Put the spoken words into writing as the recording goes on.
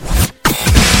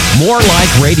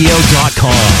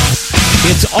morelikeradio.com.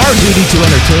 It's our duty to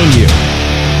entertain you.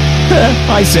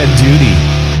 I said duty.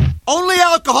 Only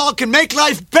alcohol can make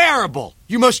life bearable.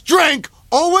 You must drink,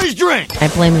 always drink. I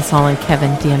blame this all on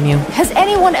Kevin, damn you. Has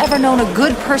anyone ever known a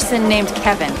good person named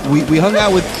Kevin? We hung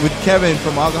out with Kevin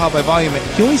from Alcohol by Volume.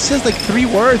 He only says like 3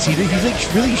 words. He's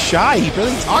like really shy. He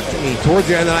barely talked to me. Towards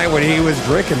the end of the night when he was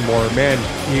drinking more, man,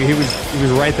 he was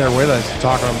right there with us,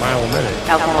 talking a mile a minute.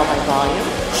 Alcohol by Volume?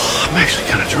 I'm actually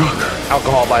kind of drunk.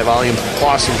 Alcohol by Volume,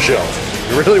 awesome show.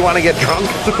 You really want to get drunk?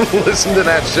 Listen to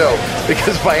that show,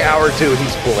 because by hour 2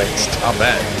 he's blitzed. I'll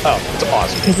bet. Oh, it's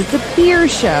awesome. Because it's a beer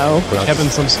show.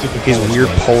 Kevin's some stupid his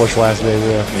weird Polish last name,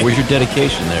 yeah. Where's your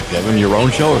dedication there, Kevin? Your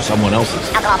own show or someone else's?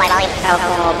 Alcohol by Volume.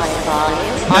 Alcohol by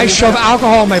Volume. I shove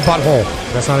alcohol in my butthole.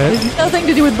 That's not it? It's nothing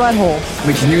to do with butthole. I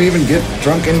mean, can you even get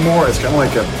drunk anymore? It's kind of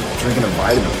like drinking a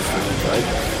vitamin food, right?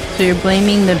 So you're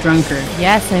blaming the drunkard.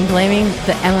 Yes, I'm blaming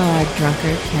the MLR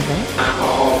drunkard, Kevin.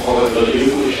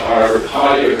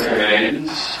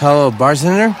 Hello,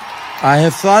 bartender. I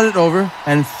have thought it over,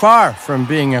 and far from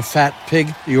being a fat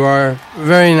pig, you are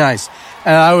very nice.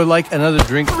 And I would like another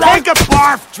drink. Take a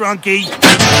barf, drunkie.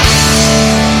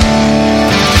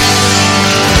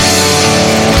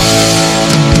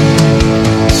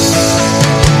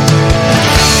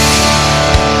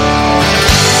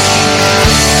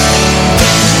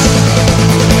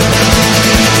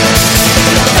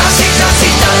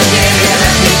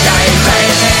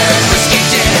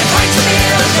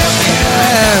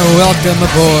 Welcome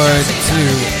aboard to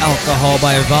Alcohol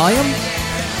by Volume.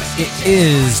 It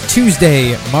is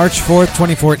Tuesday, March 4th,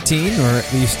 2014, or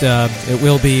at least it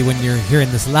will be when you're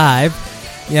hearing this live.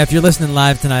 Yeah, if you're listening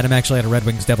live tonight, I'm actually at a Red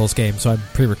Wings Devils game, so I'm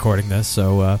pre-recording this,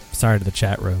 so sorry to the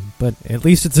chat room. But at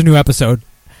least it's a new episode.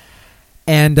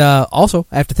 And also,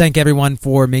 I have to thank everyone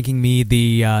for making me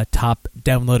the top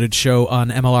downloaded show on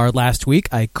MLR last week.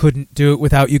 I couldn't do it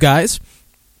without you guys.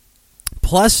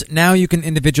 Plus, now you can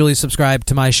individually subscribe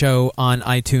to my show on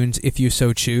iTunes if you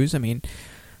so choose. I mean,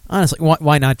 honestly,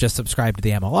 why not just subscribe to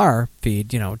the MLR feed,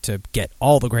 to get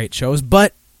all the great shows?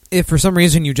 But if for some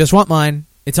reason you just want mine,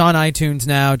 it's on iTunes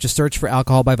now. Just search for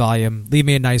Alcohol by Volume. Leave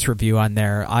me a nice review on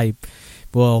there. I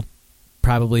will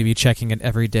probably be checking it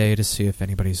every day to see if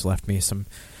anybody's left me some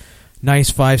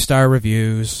nice 5-star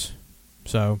reviews.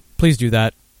 So please do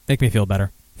that. Make me feel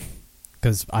better,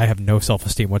 because I have no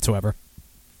self-esteem whatsoever.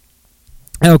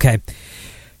 Okay,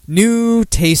 new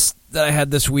taste that I had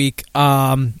this week.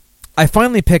 I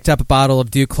finally picked up a bottle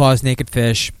of Duke Claw's Naked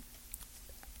Fish.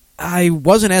 I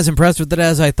wasn't as impressed with it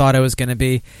as I thought I was going to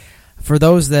be. For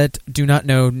those that do not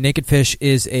know, Naked Fish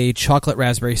is a chocolate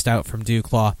raspberry stout from Duke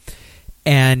Claw,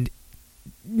 and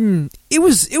it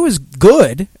was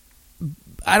good.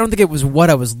 I don't think it was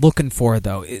what I was looking for,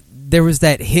 though. There was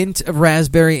that hint of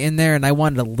raspberry in there, and I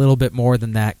wanted a little bit more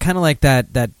than that. Kind of like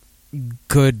that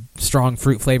good, strong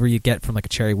fruit flavor you get from like a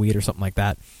cherry wheat or something like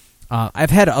that. I've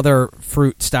had other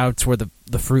fruit stouts where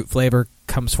the fruit flavor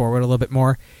comes forward a little bit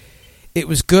more. It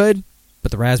was good,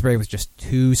 but the raspberry was just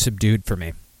too subdued for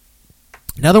me.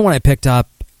 Another one I picked up,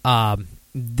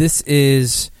 this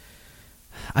is...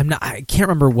 I can't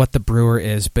remember what the brewer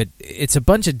is, but it's a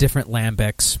bunch of different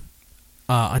lambics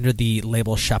under the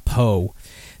label Chapeau.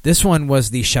 This one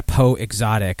was the Chapeau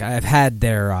Exotic. I've had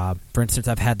their, for instance,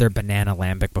 I've had their banana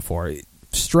lambic before.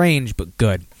 Strange, but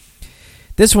good.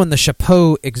 This one, the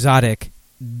Chapeau Exotic,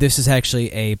 this is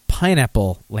actually a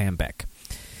pineapple lambic.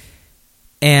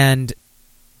 And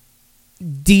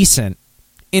decent,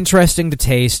 interesting to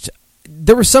taste.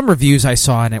 There were some reviews I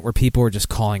saw on it where people were just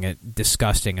calling it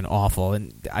disgusting and awful,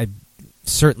 and I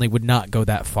certainly would not go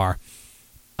that far.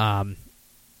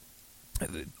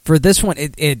 For this one,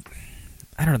 it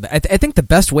I don't know. I think the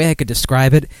best way I could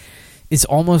describe it is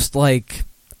almost like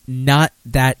not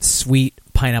that sweet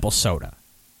pineapple soda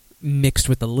mixed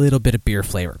with a little bit of beer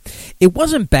flavor. It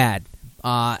wasn't bad.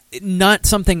 Not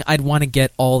something I'd want to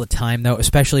get all the time, though,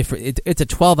 especially for it's a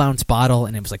 12-ounce bottle,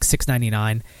 and it was like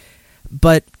 $6.99.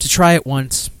 But to try it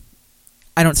once,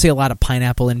 I don't see a lot of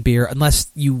pineapple in beer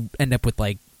unless you end up with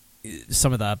like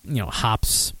some of the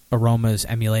hops aromas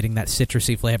emulating that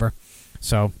citrusy flavor.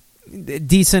 So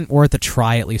decent, worth a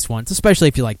try at least once, especially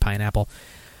if you like pineapple.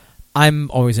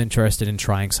 I'm always interested in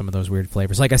trying some of those weird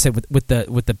flavors. Like I said, with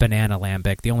the banana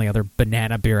lambic, the only other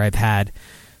banana beer I've had,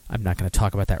 I'm not going to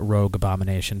talk about that rogue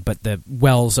abomination, but the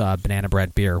Wells banana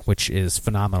bread beer, which is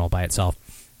phenomenal by itself.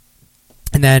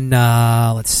 And then,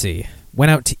 let's see,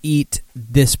 went out to eat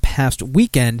this past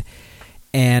weekend,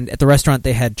 and at the restaurant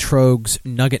they had Trogue's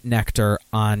Nugget Nectar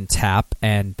on tap,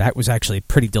 and that was actually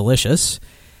pretty delicious.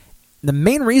 The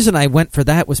main reason I went for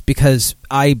that was because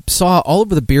I saw all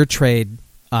over the beer trade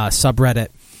subreddit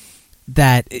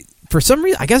that for some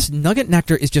reason, I guess Nugget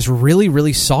Nectar is just really,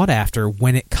 really sought after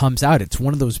when it comes out. It's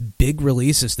one of those big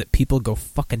releases that people go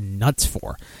fucking nuts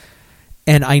for.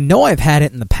 And I know I've had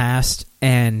it in the past,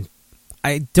 and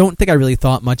I don't think I really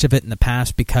thought much of it in the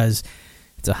past because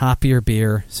it's a hoppier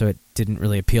beer, so it didn't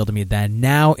really appeal to me then.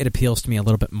 Now it appeals to me a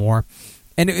little bit more.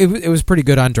 And it was pretty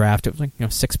good on draft. It was like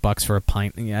 $6 for a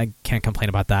pint. I can't complain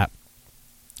about that.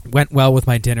 Went well with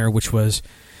my dinner, which was,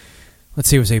 let's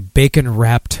see, it was a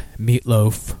bacon-wrapped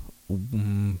meatloaf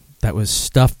that was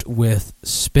stuffed with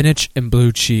spinach and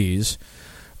blue cheese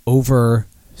over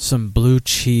some blue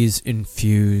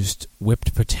cheese-infused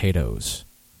whipped potatoes.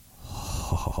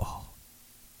 Oh.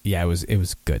 Yeah, it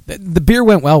was good. The beer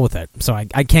went well with it, so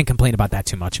I can't complain about that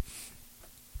too much.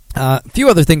 A few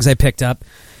other things I picked up.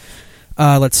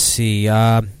 Let's see.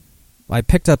 I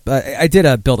picked up... I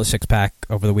did build a six-pack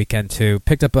over the weekend, too.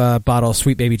 Picked up a bottle of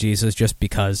Sweet Baby Jesus just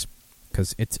because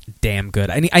it's damn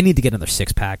good. I need to get another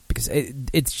six-pack because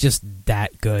it's just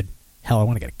that good. Hell, I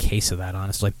want to get a case of that,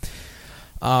 honestly.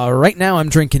 Right now, I'm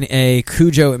drinking a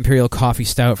Cujo Imperial Coffee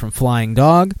Stout from Flying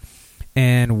Dog.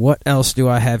 And what else do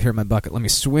I have here in my bucket? Let me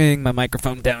swing my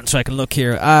microphone down so I can look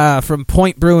here. From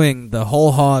Point Brewing, the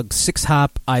Whole Hog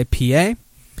 6-Hop IPA.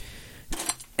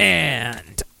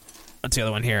 And what's the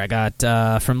other one here? I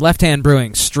got from Left Hand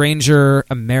Brewing, Stranger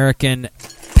American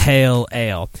Pale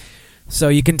Ale. So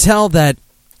you can tell that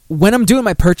when I'm doing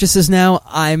my purchases now,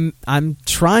 I'm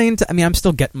trying to... I mean, I'm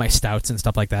still getting my stouts and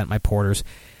stuff like that, my porters.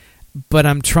 But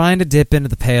I'm trying to dip into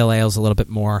the pale ales a little bit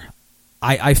more.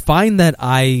 I find that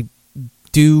I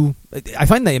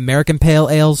find the American pale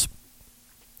ales,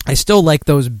 I still like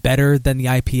those better than the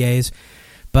IPAs,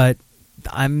 but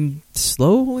I'm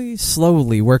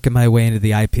slowly working my way into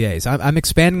the IPAs. I'm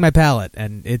expanding my palate,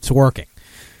 and it's working.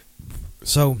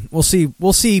 So we'll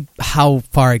see how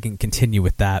far I can continue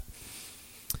with that.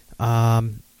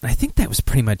 I think that was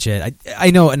pretty much it.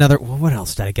 I know another... Well, what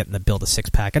else did I get in the build a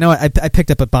six-pack? I know I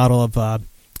picked up a bottle of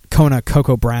Kona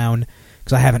Cocoa Brown,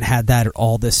 because I haven't had that at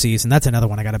all this season. That's another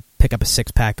one I got to pick up a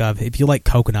six-pack of. If you like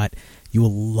coconut, you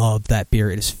will love that beer.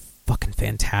 It is fucking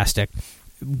fantastic.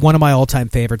 One of my all-time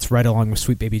favorites, right along with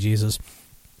Sweet Baby Jesus.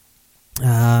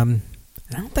 I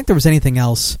don't think there was anything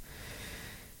else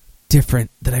different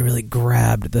that I really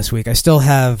grabbed this week. I still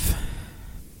have,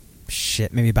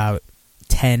 maybe about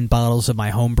 10 bottles of my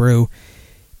homebrew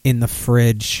in the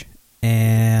fridge,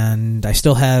 and I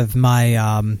still have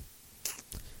my...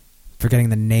 forgetting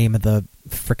the name of the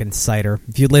frickin' cider.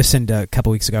 If you listened a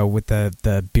couple weeks ago with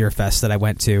the beer fest that I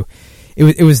went to,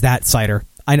 it was that cider.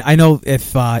 I know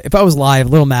if I was live,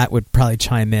 Little Matt would probably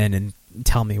chime in and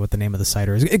tell me what the name of the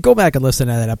cider is. Go back and listen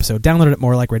to that episode. Download it at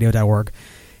morelikeradio.org,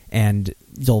 and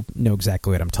you'll know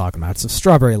exactly what I'm talking about. It's a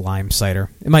strawberry lime cider.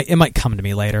 It might come to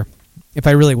me later. If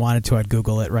I really wanted to, I'd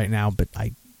Google it right now, but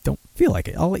I don't feel like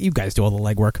it. I'll let you guys do all the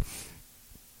legwork.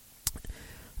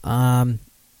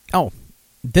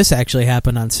 This actually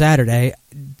happened on Saturday.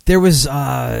 There was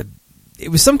it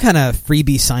was some kind of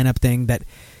freebie sign-up thing that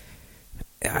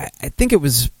I think it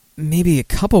was maybe a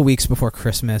couple weeks before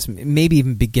Christmas, maybe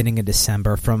even beginning of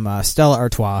December, from Stella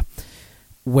Artois,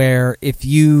 where if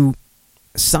you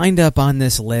signed up on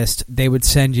this list, they would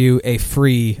send you a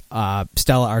free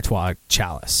Stella Artois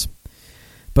chalice.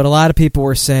 But a lot of people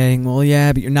were saying, well,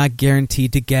 yeah, but you're not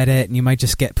guaranteed to get it, and you might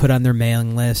just get put on their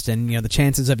mailing list, and the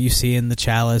chances of you seeing the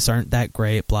chalice aren't that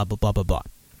great, blah, blah, blah, blah, blah.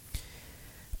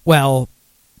 Well,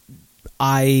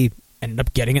 I ended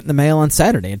up getting it in the mail on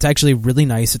Saturday. It's actually really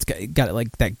nice. It's got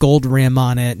like that gold rim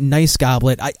on it, nice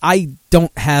goblet. I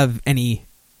don't have any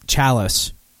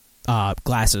chalice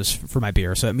glasses for my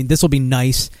beer, so I mean, this will be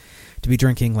nice to be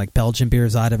drinking like Belgian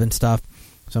beers out of and stuff.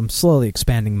 So I'm slowly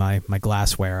expanding my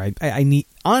glassware. I need,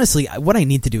 honestly, what I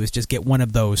need to do is just get one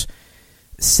of those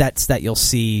sets that you'll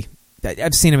see.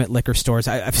 I've seen them at liquor stores.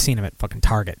 I've seen them at fucking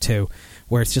Target too,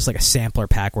 where it's just like a sampler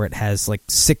pack where it has like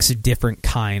 6 different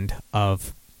kind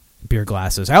of beer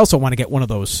glasses. I also want to get one of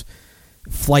those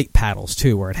flight paddles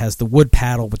too, where it has the wood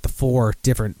paddle with the 4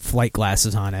 different flight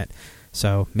glasses on it.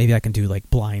 So maybe I can do like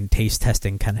blind taste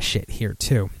testing kind of shit here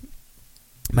too.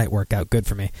 Might work out good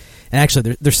for me. And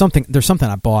actually, there's something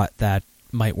I bought that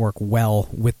might work well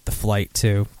with the flight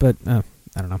too. But I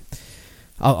don't know.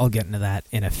 I'll get into that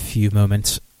in a few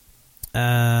moments.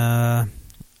 Let's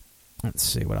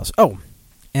see what else. Oh,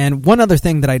 and one other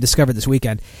thing that I discovered this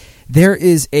weekend. There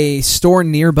is a store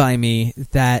nearby me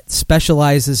that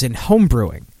specializes in home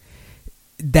brewing.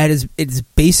 It's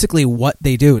basically what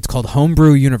they do. It's called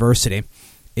Homebrew University.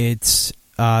 It's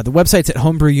the website's at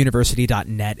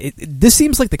homebrewuniversity.net. This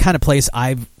seems like the kind of place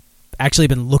I've actually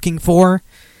been looking for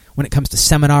when it comes to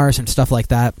seminars and stuff like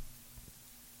that.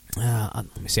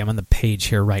 Let me see. I'm on the page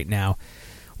here right now.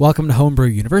 Welcome to Homebrew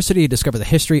University. Discover the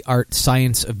history, art,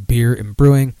 science of beer and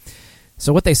brewing.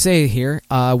 So what they say here,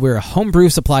 we're a homebrew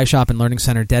supply shop and learning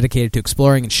center dedicated to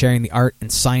exploring and sharing the art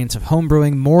and science of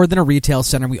homebrewing. More than a retail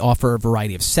center, we offer a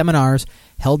variety of seminars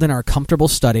held in our comfortable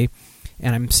study.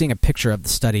 And I'm seeing a picture of the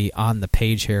study on the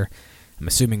page here. I'm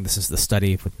assuming this is the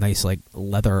study with nice like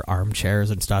leather armchairs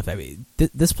and stuff. I mean,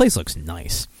 this place looks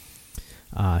nice.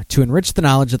 To enrich the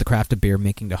knowledge of the craft of beer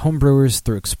making to homebrewers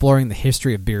through exploring the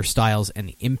history of beer styles and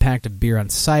the impact of beer on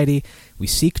society, we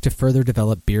seek to further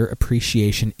develop beer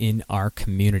appreciation in our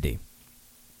community.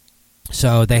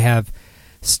 So they have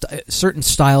certain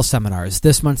style seminars.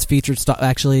 This month's featured style,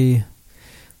 actually,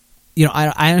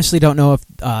 I honestly don't know if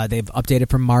they've updated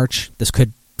from March. This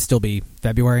could still be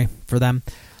February for them.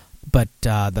 But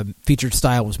the featured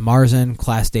style was Marzen,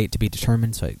 class date to be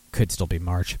determined, so it could still be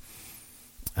March.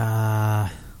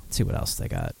 Let's see what else they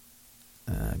got.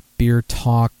 Beer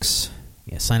talks.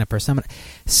 Yeah, sign up for a seminar.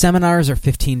 Seminars are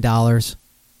 $15.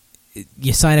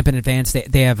 You sign up in advance.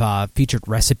 They have featured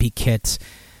recipe kits.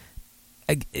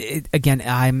 Again,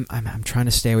 I'm trying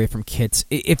to stay away from kits.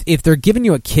 If they're giving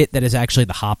you a kit that is actually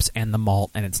the hops and the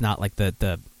malt, and it's not like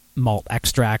the malt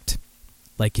extract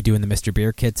like you do in the Mr.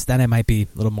 Beer kits, then I might be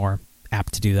a little more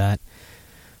apt to do that.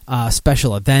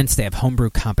 Special events, they have homebrew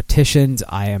competitions.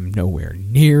 I am nowhere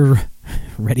near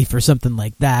ready for something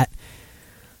like that.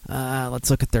 Let's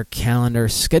look at their calendar.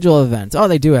 Schedule events. Oh,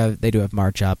 they do have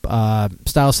March up.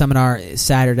 Style seminar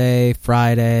Saturday,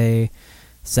 Friday,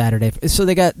 Saturday. So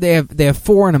they have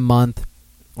 4 in a month.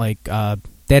 Like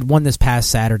they had one this past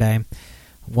Saturday,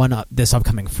 one this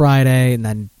upcoming Friday, and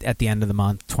then at the end of the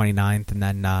month, 29th, and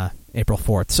then April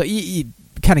 4th. So you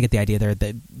kind of get the idea there.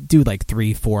 They do like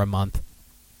 3-4 a month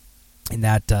in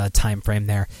that time frame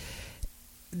there.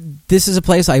 This is a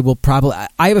place I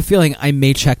have a feeling I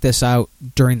may check this out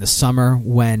during the summer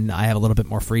when I have a little bit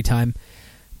more free time.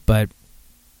 But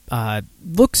it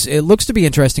looks to be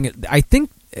interesting. I think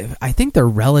they're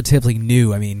relatively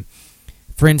new. I mean,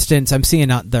 for instance, I'm seeing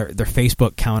their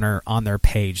Facebook counter on their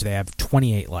page. They have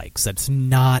 28 likes. That's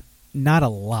not a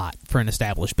lot for an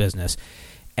established business.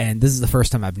 And this is the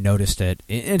first time I've noticed it.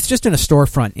 It's just in a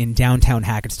storefront in downtown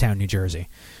Hackettstown, New Jersey.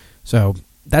 So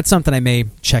that's something I may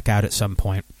check out at some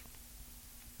point.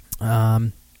 I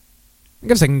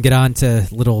guess I can get on to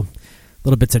little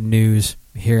bits of news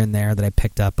here and there that I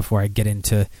picked up before I get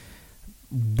into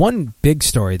one big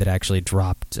story that actually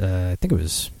dropped. I think it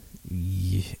was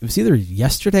either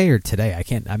yesterday or today.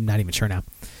 I'm not even sure now.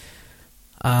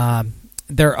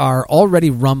 There are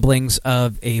already rumblings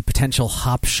of a potential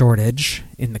hop shortage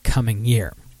in the coming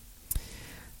year.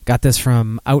 Got this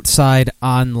from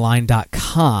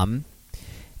outsideonline.com,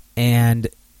 and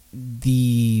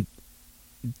the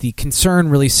concern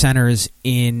really centers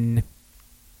in,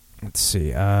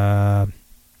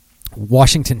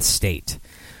 Washington State.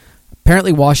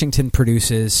 Apparently, Washington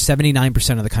produces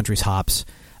 79% of the country's hops,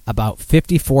 about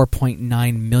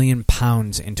 54.9 million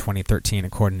pounds in 2013,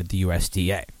 according to the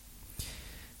USDA.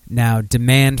 Now,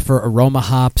 demand for aroma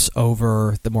hops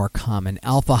over the more common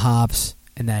alpha hops,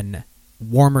 and then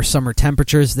warmer summer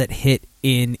temperatures that hit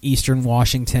in eastern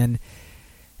Washington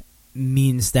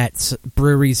means that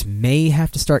breweries may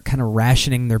have to start kind of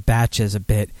rationing their batches a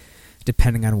bit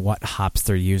depending on what hops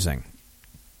they're using.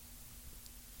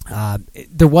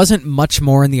 There wasn't much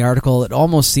more in the article. It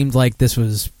almost seemed like this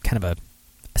was kind of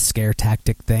a scare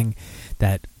tactic thing,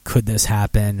 that could this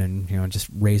happen, and just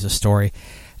raise a story.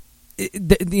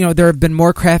 There have been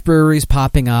more craft breweries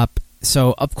popping up,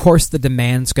 so of course the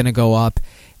demand's going to go up,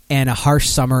 and a harsh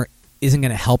summer isn't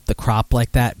going to help the crop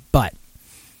like that. But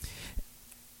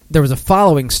there was a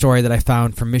following story that I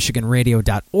found from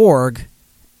MichiganRadio.org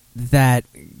that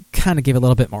kind of gave a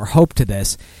little bit more hope to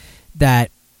this,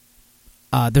 that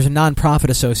there's a nonprofit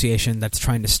association that's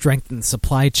trying to strengthen the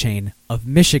supply chain of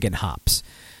Michigan hops.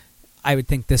 I would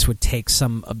think this would take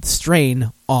some of the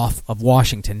strain off of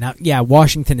Washington. Now, yeah,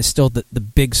 Washington is still the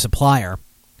big supplier,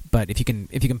 but if you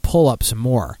can pull up some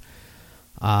more,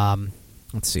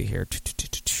 let's see here.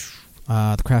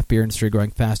 The craft beer industry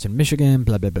growing fast in Michigan.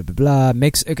 Blah blah blah blah blah.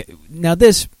 Now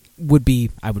this would be,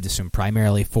 I would assume,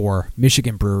 primarily for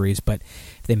Michigan breweries, but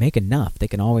if they make enough, they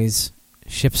can always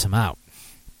ship some out.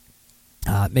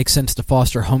 It makes sense to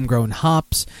foster homegrown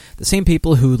hops. The same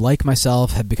people who, like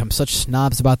myself, have become such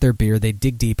snobs about their beer, they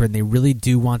dig deeper, and they really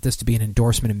do want this to be an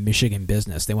endorsement of Michigan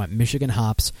business. They want Michigan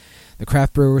hops. The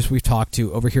craft brewers we've talked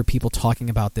to overhear people talking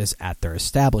about this at their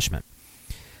establishment.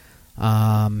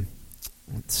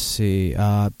 Let's see.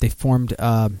 They formed.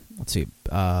 What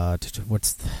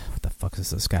the fuck is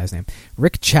this guy's name?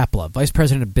 Rick Chapla, Vice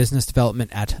President of Business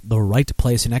Development at The Right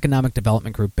Place, an economic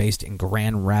development group based in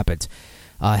Grand Rapids.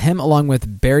 Him, along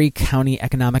with Berry County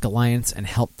Economic Alliance and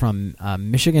help from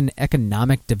Michigan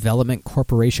Economic Development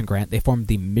Corporation grant, they formed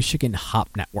the Michigan Hop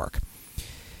Network.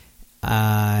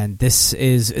 This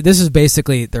is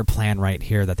basically their plan right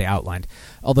here that they outlined.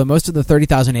 Although most of the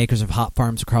 30,000 acres of hop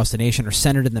farms across the nation are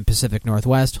centered in the Pacific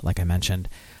Northwest, like I mentioned,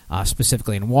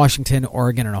 specifically in Washington,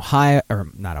 Oregon, and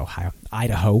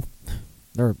Idaho.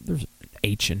 There's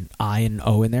H and I and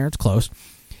O in there. It's close.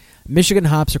 Michigan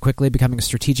hops are quickly becoming a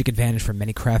strategic advantage for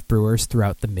many craft brewers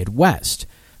throughout the Midwest.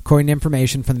 According to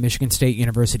information from the Michigan State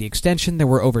University Extension, there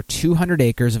were over 200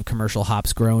 acres of commercial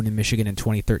hops grown in Michigan in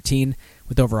 2013,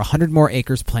 with over 100 more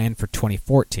acres planned for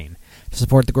 2014. To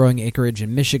support the growing acreage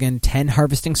in Michigan, 10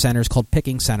 harvesting centers called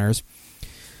picking centers.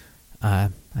 I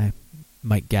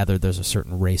might gather there's a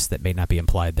certain race that may not be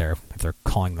implied there if they're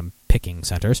calling them picking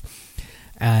centers.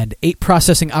 And 8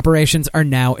 processing operations are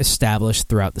now established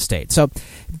throughout the state. So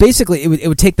basically, it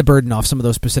would take the burden off some of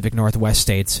those Pacific Northwest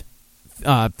states,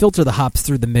 filter the hops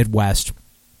through the Midwest,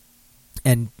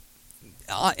 and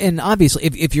obviously,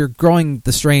 if you're growing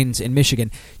the strains in Michigan,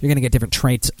 you're going to get different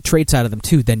traits out of them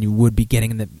too than you would be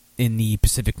getting in the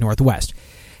Pacific Northwest.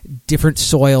 Different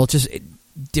soil, just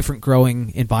different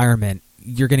growing environment.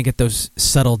 You're going to get those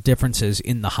subtle differences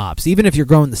in the hops. Even if you're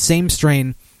growing the same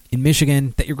strain in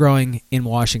Michigan that you're growing in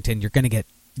Washington, you're going to get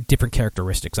different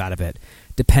characteristics out of it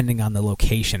depending on the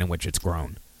location in which it's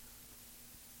grown.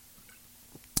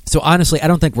 So honestly, I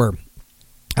don't think we're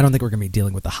going to be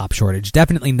dealing with the hop shortage.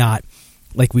 Definitely not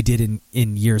like we did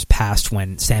in years past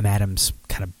when Sam Adams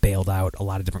kind of bailed out a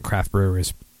lot of different craft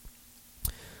breweries.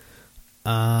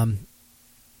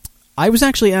 I was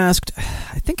actually asked,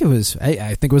 I think it was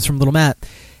from Little Matt.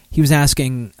 He was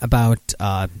asking about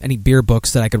any beer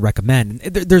books that I could recommend.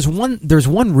 There's one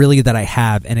really that I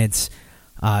have, and it's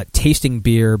Tasting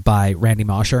Beer by Randy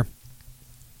Mosher.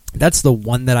 That's the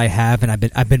one that I have,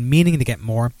 and I've been meaning to get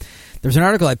more. There's an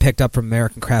article I picked up from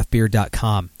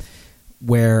AmericanCraftBeer.com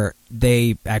where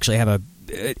they actually have an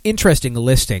interesting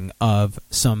listing of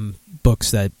some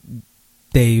books that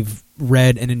they've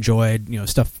read and enjoyed,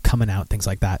 stuff coming out, things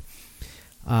like that.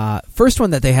 First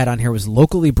one that they had on here was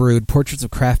Locally Brewed, Portraits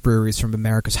of Craft Breweries from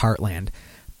America's Heartland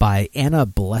by Anna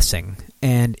Blessing.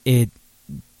 And it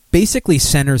basically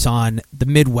centers on the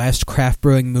Midwest craft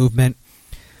brewing movement.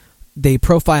 They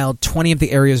profiled 20 of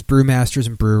the area's brewmasters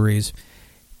and breweries.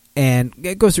 And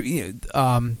it goes through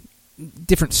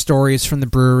different stories from the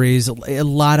breweries, a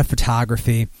lot of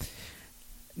photography.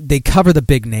 They cover the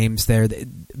big names there,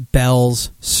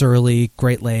 Bell's, Surly,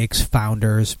 Great Lakes,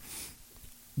 Founders.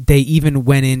 They even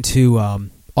went into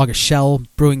August Shell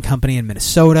Brewing Company in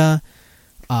Minnesota,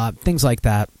 things like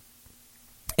that.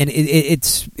 And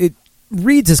it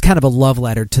reads as kind of a love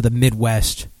letter to the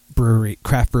Midwest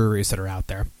craft breweries that are out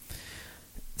there.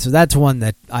 So that's one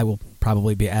that I will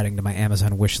probably be adding to my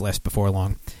Amazon wish list before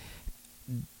long.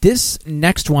 This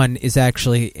next one is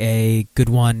actually a good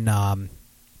one.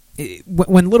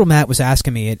 When Little Matt was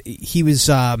asking me, he was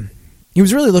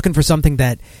really looking for something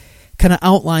that kind of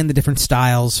outlined the different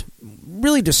styles,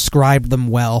 really described them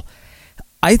well.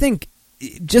 I think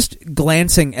just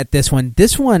glancing at this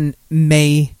one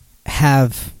may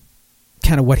have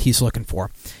kind of what he's looking for.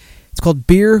 It's called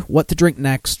Beer, What to Drink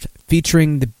Next,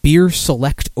 featuring the Beer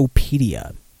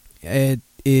Selectopedia. It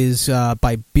is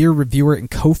by beer reviewer and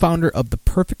co-founder of the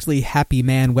Perfectly Happy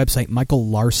Man website, Michael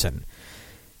Larson.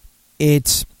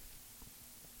 It's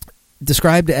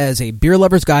described as a beer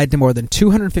lover's guide to more than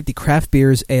 250 craft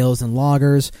beers, ales, and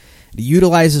lagers. It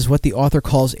utilizes what the author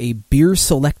calls a beer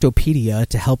selectopedia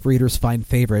to help readers find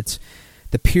favorites.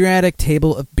 The periodic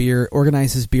table of beer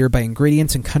organizes beer by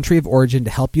ingredients and country of origin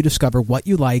to help you discover what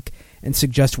you like and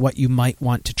suggest what you might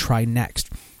want to try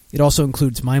next. It also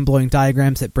includes mind-blowing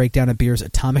diagrams that break down a beer's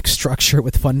atomic structure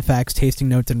with fun facts, tasting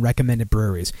notes, and recommended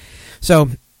breweries. So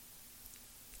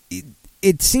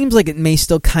it seems like it may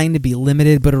still kind of be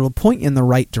limited, but it'll point you in the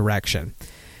right direction.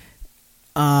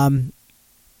 In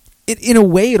a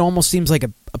way, it almost seems like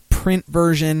a print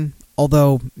version,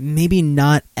 although maybe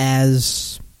not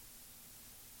as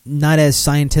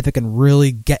scientific and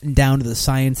really getting down to the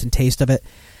science and taste of it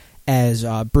as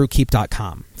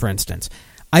brewkeep.com, for instance.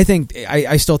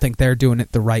 I still think they're doing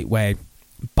it the right way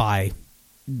by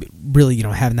really,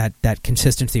 having that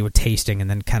consistency with tasting and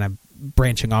then kind of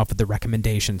branching off with the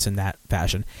recommendations in that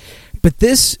fashion. But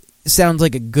this sounds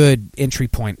like a good entry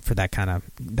point for that kind of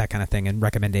thing and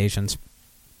recommendations.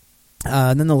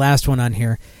 And then the last one on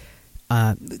here,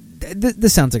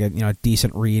 this sounds like a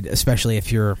decent read, especially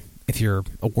if you're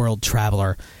a world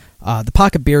traveler. The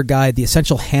Pocket Beer Guide, the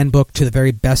essential handbook to the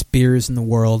very best beers in the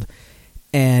world,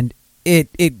 and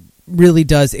it really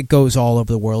does. It goes all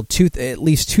over the world. At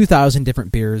least 2,000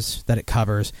 different beers that it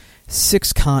covers.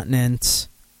 6 continents.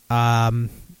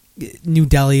 New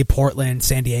Delhi, Portland,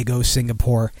 San Diego,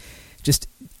 Singapore. Just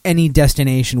any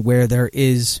destination where there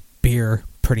is beer,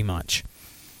 pretty much.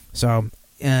 So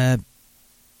I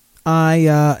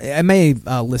may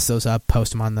list those up,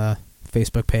 post them on the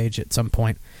Facebook page at some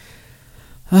point.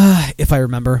 If I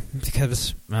remember,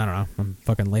 because, I don't know, I'm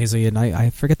fucking lazy and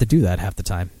I forget to do that half the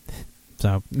time.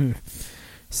 So,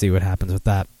 see what happens with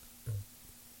that.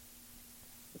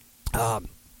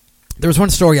 There was one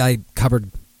story I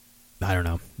covered, I don't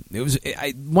know,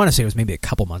 I want to say it was maybe a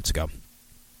couple months ago.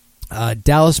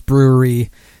 Dallas brewery,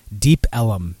 Deep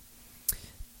Ellum.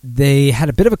 They had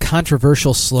a bit of a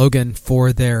controversial slogan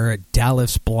for their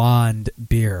Dallas Blonde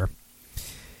beer.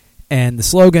 And the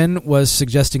slogan was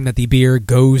suggesting that the beer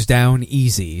goes down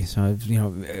easy. So,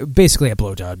 basically a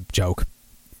blowjob joke.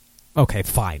 Okay,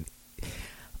 fine.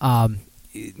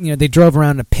 They drove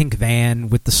around in a pink van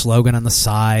with the slogan on the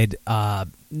side.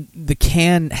 The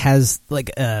can has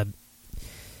like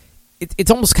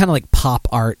it's almost kind of like pop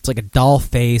art. It's like a doll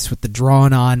face with the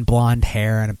drawn-on blonde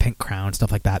hair and a pink crown,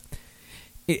 stuff like that.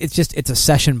 It's a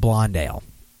session blonde ale.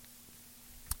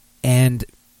 And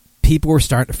people were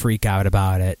starting to freak out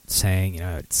about it, saying,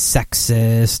 it's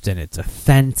sexist and it's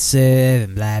offensive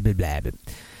and blah, blah, blah, blah.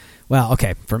 Well,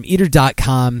 okay, from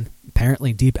Eater.com,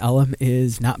 apparently Deep Ellum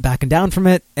is not backing down from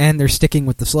it, and they're sticking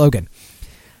with the slogan.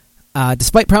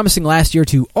 Despite promising last year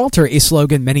to alter a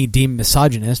slogan many deem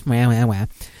misogynist,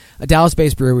 a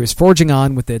Dallas-based brewery is forging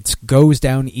on with its Goes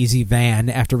Down Easy van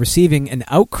after receiving an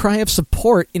outcry of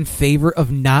support in favor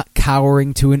of not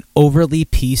cowering to an overly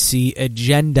PC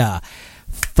agenda.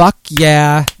 Fuck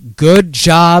yeah. Good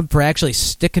job for actually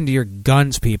sticking to your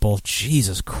guns, people.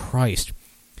 Jesus Christ.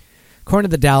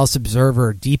 According to the Dallas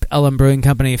Observer, Deep Ellum Brewing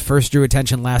Company first drew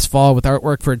attention last fall with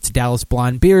artwork for its Dallas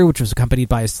Blonde beer, which was accompanied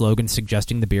by a slogan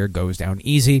suggesting the beer goes down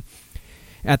easy.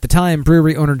 At the time,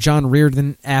 brewery owner John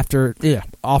Reardon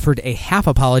offered a half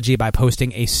apology by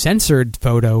posting a censored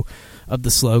photo of the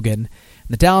slogan.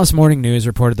 The Dallas Morning News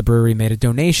reported the brewery made a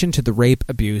donation to the Rape,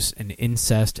 Abuse, and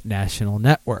Incest National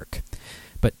Network.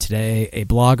 But today, a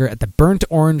blogger at the Burnt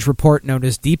Orange Report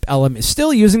noticed Deep Ellum is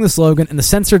still using the slogan, and the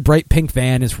censored bright pink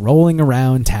van is rolling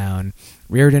around town.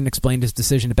 Reardon explained his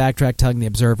decision to backtrack, telling the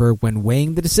Observer, when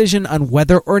weighing the decision on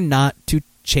whether or not to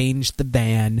change the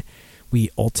van, we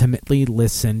ultimately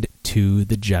listened to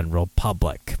the general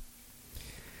public.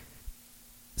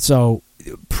 So,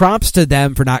 props to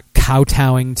them for not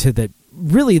kowtowing to the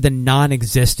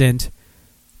non-existent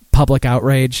public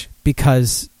outrage,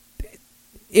 because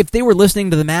if they were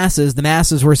listening to the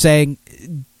masses were saying,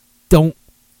 don't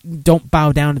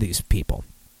bow down to these people.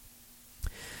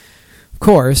 Of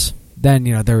course, then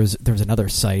there was another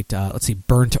site,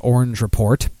 Burnt Orange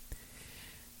Report.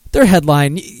 Their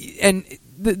headline, and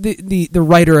the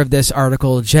writer of this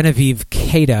article, Genevieve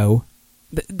Cato,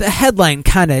 the headline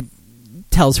kind of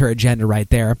tells her agenda right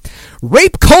there.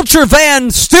 Rape culture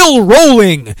van still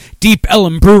rolling. Deep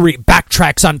Ellum Brewery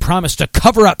backtracks on promise to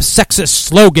cover up sexist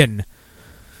slogan.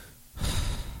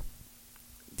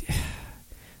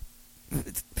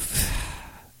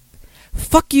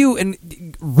 Fuck you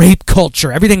and rape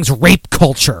culture. Everything's rape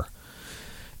culture.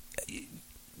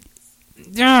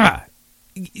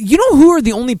 You know who are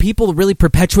the only people really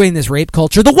perpetuating this rape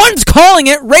culture? The ones calling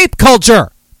it rape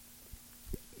culture.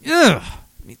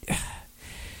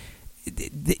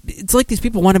 It's like these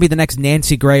people want to be the next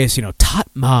Nancy Grace, tot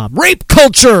mom. Rape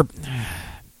culture.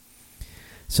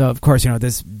 So, of course,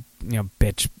 this,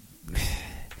 bitch.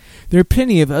 There are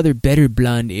plenty of other better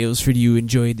blonde ales for you to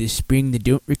enjoy this spring that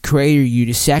don't require you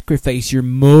to sacrifice your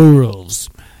morals.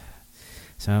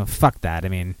 So, fuck that. I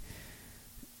mean,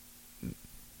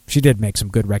 she did make some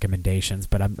good recommendations,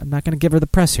 but I'm not going to give her the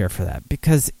press here for that,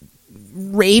 because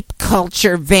rape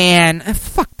culture van,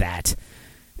 fuck that.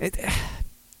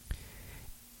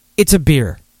 It's a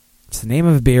beer. It's the name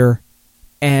of a beer,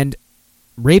 and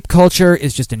rape culture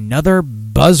is just another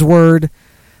buzzword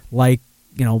like,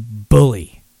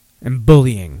 bully and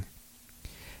bullying.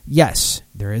 Yes,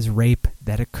 there is rape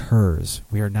that occurs.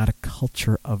 We are not a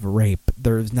culture of rape.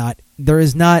 There is not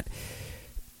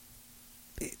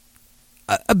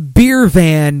a beer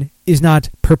van is not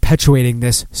perpetuating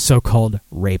this so-called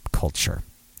rape culture.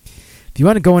 If you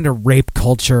want to go into rape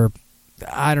culture,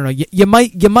 I don't know, you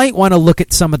might want to look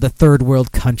at some of the third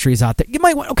world countries out there. You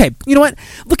might want, okay, you know what?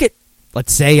 Look at,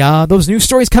 let's say, those news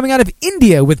stories coming out of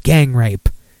India with gang rape.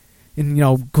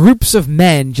 And, groups of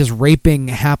men just raping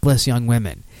hapless young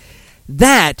women.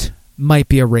 That might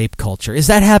be a rape culture. Is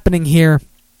that happening here?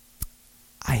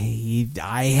 I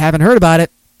haven't heard about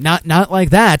it. Not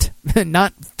like that.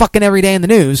 Not fucking every day in the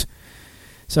news.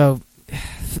 So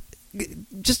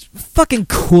just fucking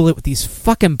cool it with these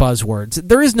fucking buzzwords.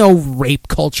 There is no rape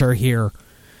culture here.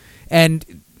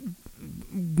 And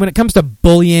when it comes to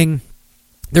bullying,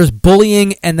 there's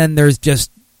bullying and then there's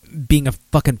just being a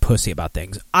fucking pussy about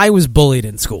things. I was bullied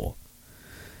in school.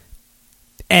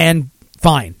 And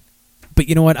fine. But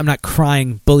you know what? I'm not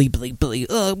crying bully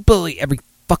every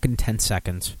fucking 10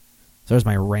 seconds. So there's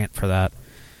my rant for that.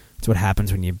 That's what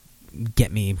happens when you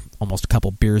get me almost a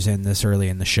couple beers in this early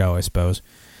in the show, I suppose.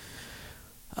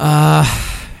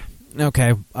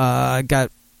 Okay. I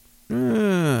got...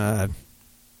 I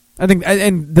think...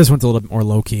 And this one's a little bit more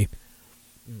low-key.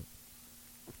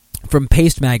 From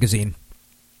Paste Magazine.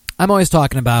 I'm always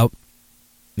talking about,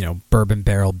 bourbon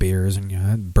barrel beers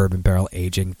and bourbon barrel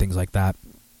aging, things like that.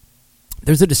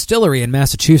 There's a distillery in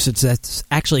Massachusetts that's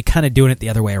actually kind of doing it the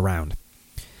other way around.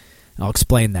 I'll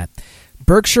explain that.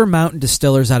 Berkshire Mountain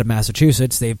Distillers out of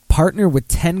Massachusetts, they've partnered with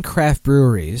 10 craft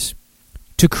breweries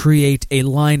to create a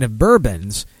line of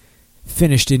bourbons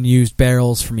finished in used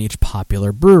barrels from each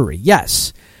popular brewery.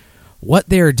 Yes, what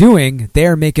they're doing,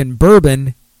 they're making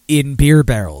bourbon in beer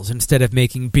barrels instead of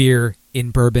making beer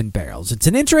in bourbon barrels. It's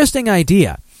an interesting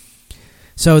idea.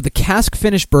 So the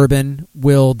cask-finished bourbon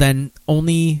will then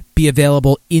only be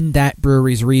available in that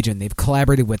brewery's region. They've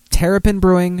collaborated with Terrapin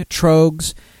Brewing,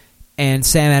 Trogs, and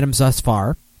Sam Adams thus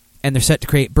far, and they're set to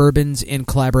create bourbons in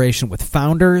collaboration with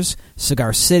Founders,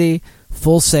 Cigar City,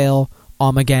 Full Sail,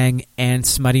 Ommegang, and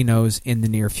Smutty Nose in the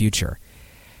near future.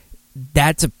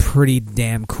 That's a pretty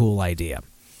damn cool idea.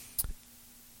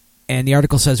 And the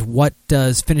article says, what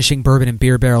does finishing bourbon in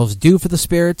beer barrels do for the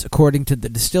spirits? According to the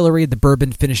distillery, the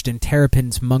bourbon finished in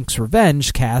Terrapin's Monk's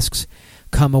Revenge casks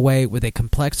come away with a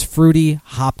complex, fruity,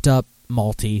 hopped-up,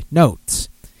 malty notes.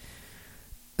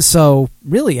 So,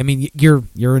 really, I mean,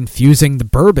 you're infusing the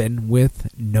bourbon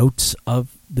with notes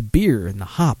of the beer and the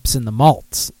hops and the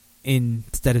malts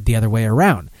instead of the other way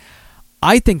around.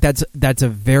 I think that's a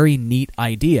very neat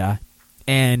idea,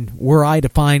 and were I to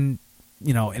find,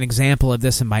 an example of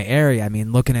this in my area, I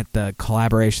mean, looking at the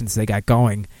collaborations they got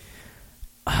going,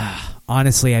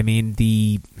 honestly, I mean,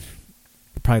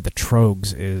 probably the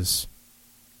Trogs is,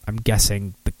 I'm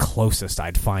guessing, the closest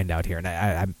I'd find out here, and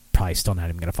I'm probably still not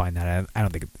even going to find that. I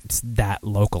don't think it's that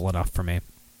local enough for me.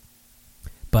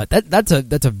 But that's a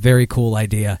very cool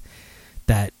idea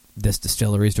that this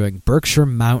distillery is doing. Berkshire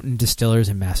Mountain Distillers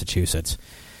in Massachusetts.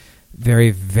 Very,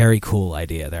 very cool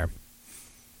idea there.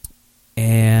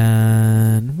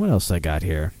 And what else I got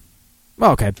here?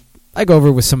 Well, okay. I go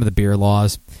over with some of the beer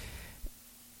laws.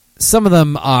 Some of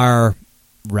them are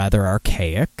rather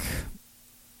archaic.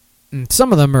 And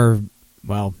some of them are,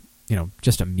 well,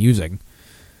 just amusing.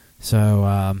 So,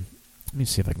 let me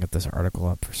see if I can get this article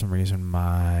up. For some reason,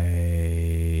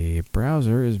 my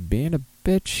browser is being a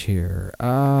bitch here.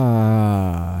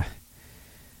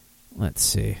 Let's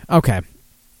see. Okay.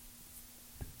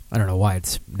 I don't know why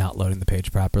it's not loading the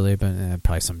page properly, but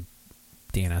probably some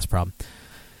DNS problem.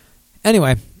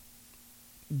 Anyway,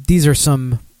 these are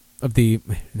some of the...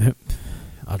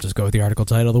 I'll just go with the article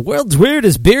title, The World's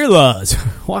Weirdest Beer Laws.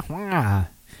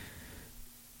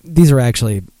 These are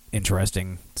actually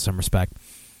interesting in some respect.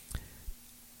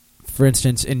 For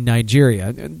instance, in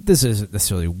Nigeria, this isn't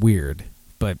necessarily weird,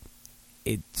 but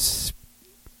it's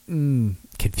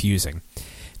confusing.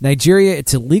 Nigeria,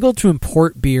 it's illegal to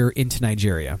import beer into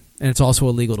Nigeria, and it's also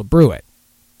illegal to brew it.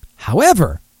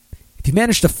 However, if you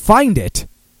manage to find it,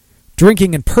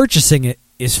 drinking and purchasing it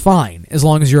is fine, as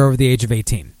long as you're over the age of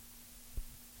 18.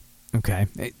 Okay.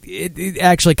 It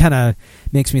actually kind of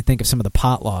makes me think of some of the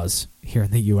pot laws here in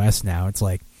the U.S. now. It's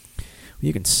like,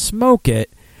 you can smoke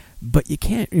it, but you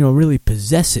can't, really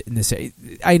possess it in this.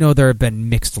 I know there have been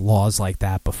mixed laws like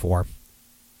that before.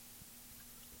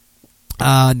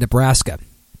 Nebraska.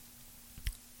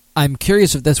 I'm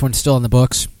curious if this one's still in the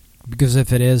books, because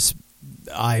if it is,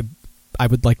 I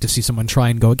would like to see someone try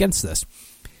and go against this.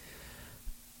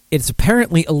 It's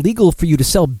apparently illegal for you to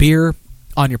sell beer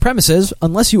on your premises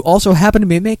unless you also happen to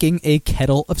be making a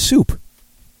kettle of soup.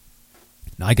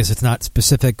 Now, I guess it's not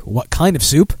specific what kind of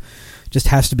soup, just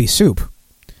has to be soup.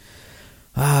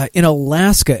 In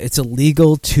Alaska, it's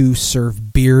illegal to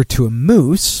serve beer to a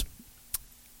moose.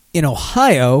 In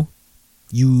Ohio,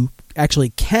 you actually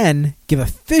can give a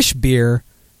fish beer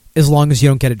as long as you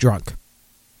don't get it drunk.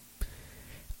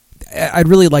 I'd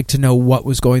really like to know what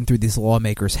was going through these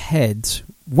lawmakers' heads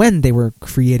when they were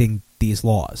creating these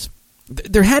laws.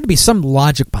 There had to be some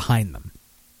logic behind them.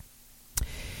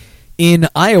 In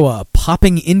Iowa,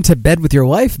 popping into bed with your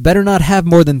wife better not have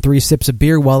more than 3 sips of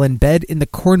beer while in bed in the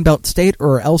Corn Belt state,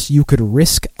 or else you could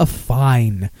risk a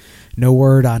fine. No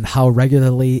word on how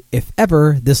regularly, if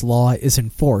ever, this law is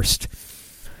enforced.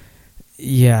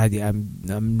 Yeah,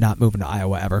 I'm not moving to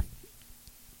Iowa ever.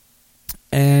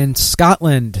 And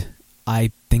Scotland,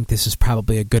 I think this is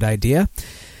probably a good idea.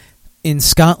 In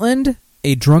Scotland,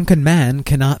 a drunken man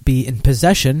cannot be in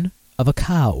possession of a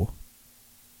cow.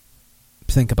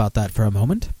 Think about that for a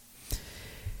moment.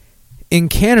 In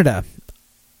Canada,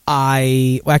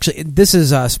 this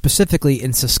is specifically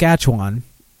in Saskatchewan.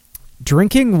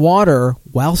 Drinking water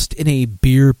whilst in a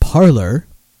beer parlor,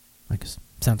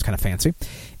 sounds kind of fancy,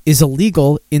 is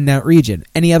illegal in that region.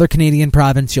 Any other Canadian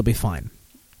province, you'll be fine.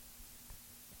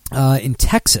 In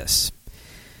Texas,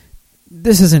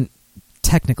 this isn't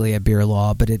technically a beer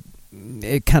law, but it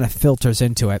kind of filters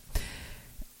into it.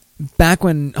 Back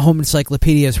when home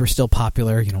encyclopedias were still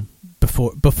popular,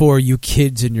 before you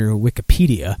kids and your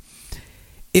Wikipedia,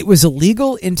 it was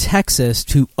illegal in Texas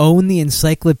to own the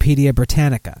Encyclopedia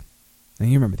Britannica. Now,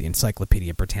 you remember the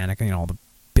Encyclopedia Britannica, all the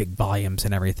big volumes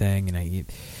and everything,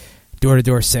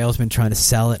 door-to-door salesman trying to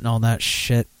sell it and all that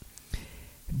shit.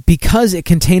 Because it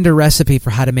contained a recipe for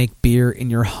how to make beer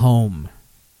in your home.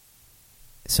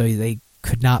 So they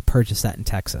could not purchase that in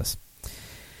Texas.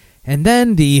 And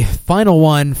then the final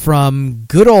one from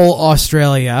good old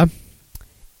Australia.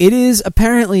 It is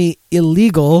apparently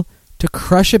illegal to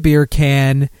crush a beer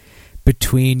can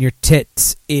between your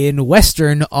tits in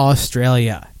Western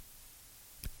Australia.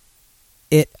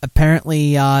 It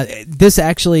apparently, this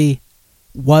actually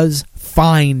was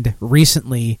fined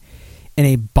recently in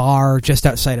a bar just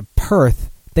outside of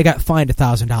Perth. They got fined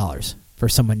 $1,000 for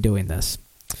someone doing this.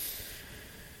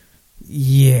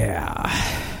 Yeah.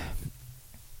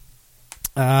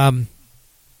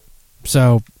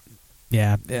 So,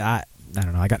 yeah, I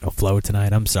don't know. I got no flow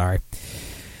tonight. I'm sorry.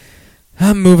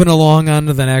 I'm moving along on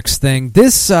to the next thing.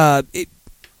 This, I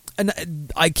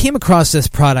came across this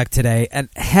product today and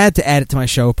had to add it to my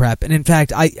show prep. And in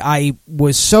fact, I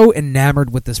was so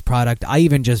enamored with this product, I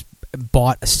even just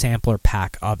bought a sampler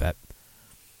pack of it.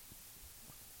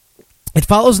 It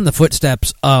follows in the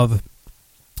footsteps of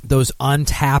those on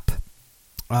tap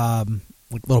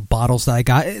little bottles that I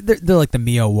got. They're like the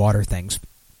Mio water things.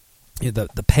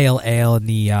 The pale ale and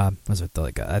the I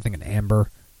think an amber,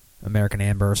 American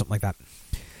amber or something like that,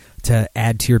 to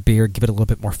add to your beer, give it a little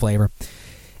bit more flavor.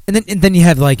 And then you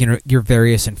have your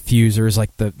various infusers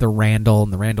like the Randall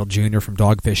and the Randall Jr. from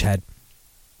Dogfish Head.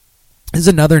 This is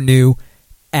another new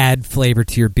add flavor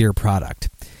to your beer product.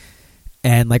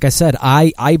 And like I said,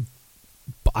 I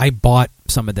bought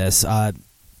some of this. Let's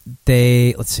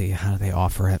see, how do they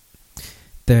offer it?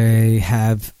 They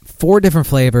have 4 different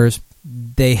flavors.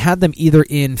 They had them either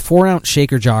in 4-ounce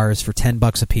shaker jars for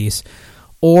 $10 a piece,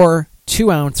 or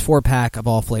 2-ounce 4-pack of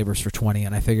all flavors for $20.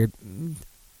 And I figured,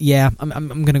 yeah, I'm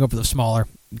going to go for the smaller,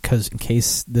 because in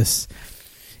case this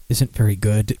isn't very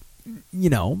good,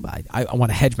 I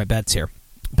want to hedge my bets here.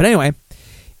 But anyway,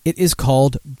 it is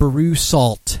called Brew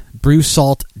Salt,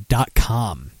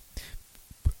 brewsalt.com.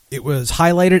 It was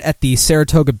highlighted at the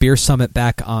Saratoga Beer Summit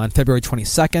back on February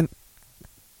 22nd.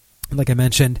 Like I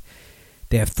mentioned,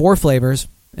 they have 4 flavors,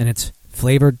 and it's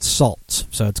flavored salts,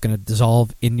 so it's going to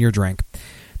dissolve in your drink.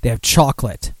 They have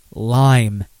chocolate,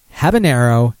 lime,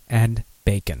 habanero, and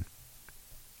bacon.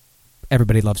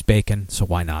 Everybody loves bacon, so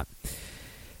why not?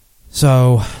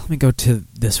 So let me go to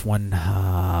this one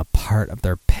part of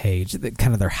their page,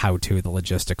 kind of their how-to, the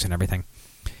logistics and everything.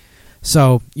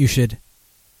 So you should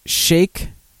shake,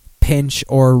 pinch,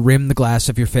 or rim the glass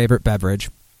of your favorite beverage.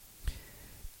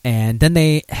 And then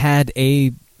they had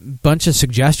a bunch of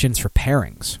suggestions for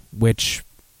pairings, which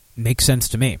makes sense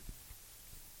to me.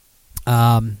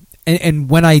 And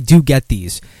when I do get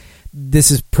these,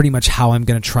 this is pretty much how I'm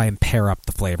going to try and pair up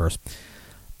the flavors.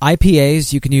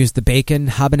 IPAs, you can use the bacon,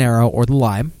 habanero, or the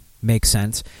lime. Makes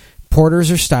sense.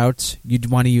 Porters or stouts, you'd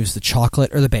want to use the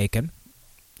chocolate or the bacon.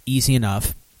 Easy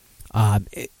enough.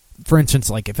 For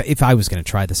instance, like if I was going to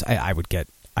try this, I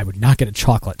would not get a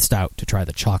chocolate stout to try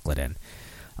the chocolate in.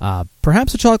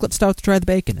 Perhaps a chocolate stout to try the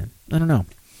bacon in. I don't know.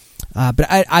 But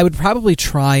I would probably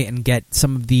try and get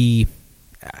some of the,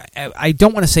 I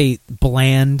don't want to say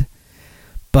bland,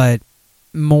 but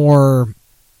more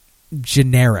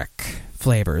generic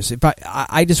flavors. If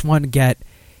I just want to get,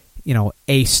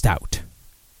 a stout,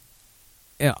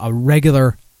 a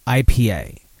regular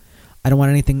IPA. I don't want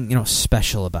anything,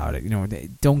 special about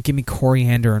it. Don't give me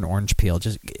coriander and orange peel.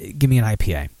 Just give me an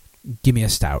IPA. Give me a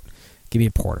stout. Give me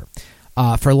a porter.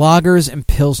 For lagers and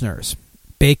pilsners,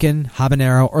 bacon,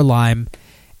 habanero, or lime,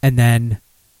 and then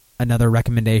another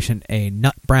recommendation, a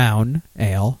nut brown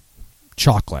ale,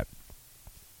 chocolate.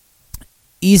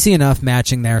 Easy enough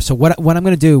matching there. So what I'm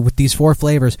going to do with these 4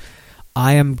 flavors,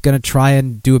 I am going to try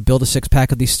and do a build a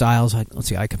 6-pack of these styles. Let's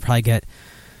see, I could probably get,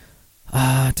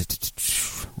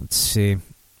 let's see.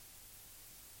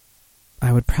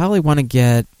 I would probably want to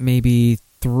get maybe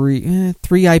three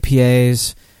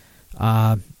IPAs,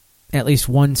 at least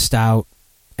one stout,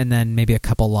 and then maybe a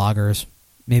couple lagers,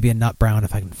 maybe a nut brown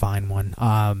if I can find one.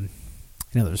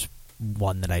 There's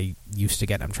one that I used to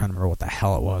get. I'm trying to remember what the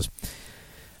hell it was.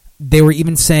 They were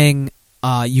even saying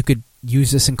you could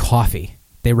use this in coffee.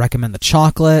 They recommend the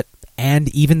chocolate and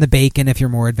even the bacon if you're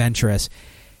more adventurous.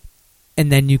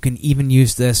 And then you can even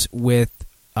use this with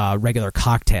regular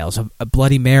cocktails. A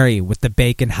Bloody Mary with the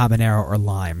bacon, habanero, or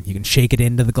lime. You can shake it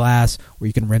into the glass or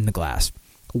you can rim the glass.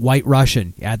 White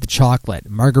Russian, you add the chocolate.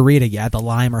 Margarita, you add the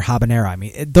lime or habanero. I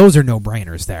mean, those are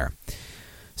no-brainers there.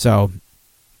 So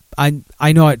I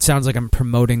know it sounds like I'm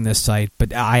promoting this site,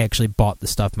 but I actually bought the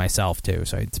stuff myself too.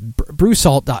 So it's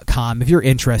brewsalt.com if you're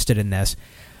interested in this.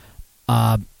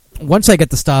 Once I get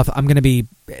the stuff, I'm going to be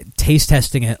taste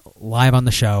testing it live on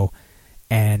the show,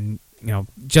 and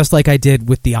just like I did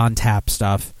with the on tap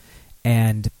stuff.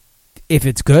 And if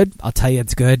it's good, I'll tell you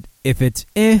it's good. If it's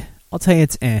I'll tell you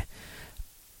it's I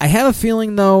have a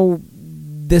feeling though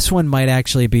this one might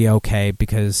actually be okay,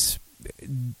 because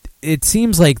it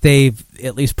seems like they've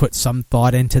at least put some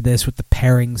thought into this with the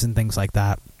pairings and things like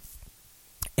that.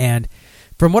 And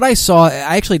from what I saw,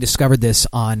 I actually discovered this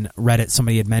on Reddit.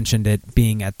 Somebody had mentioned it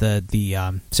being at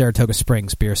the Saratoga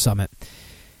Springs Beer Summit.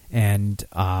 And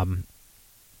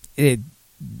the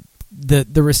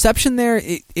reception there,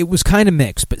 it was kind of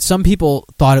mixed, but some people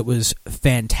thought it was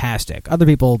fantastic. Other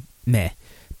people, meh.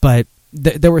 But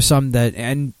there were some that,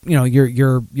 and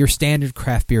your standard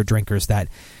craft beer drinkers that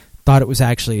thought it was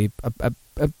actually a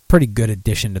pretty good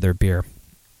addition to their beer.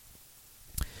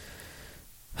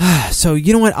 So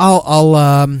you know what?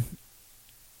 I'll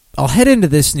head into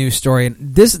this news story, and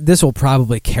this will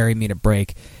probably carry me to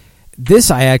break. This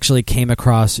I actually came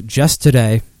across just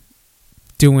today,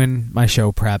 doing my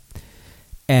show prep,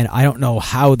 and I don't know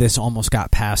how this almost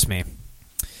got past me.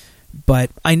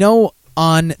 But I know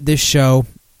on this show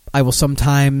I will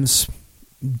sometimes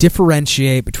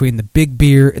differentiate between the big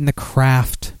beer and the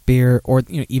craft beer, or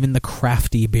even the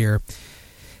crafty beer.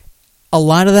 A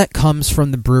lot of that comes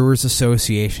from the Brewers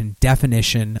Association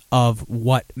definition of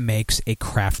what makes a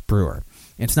craft brewer.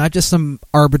 It's not just some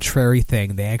arbitrary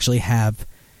thing. They actually have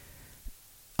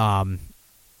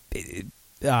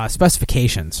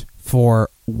specifications for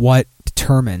what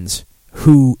determines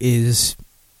who is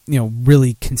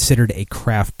really considered a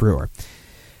craft brewer.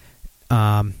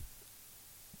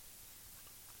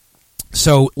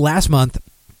 So last month,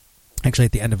 actually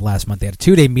at the end of last month, they had a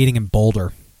 2-day meeting in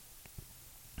Boulder.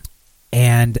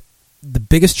 And the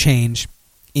biggest change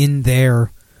in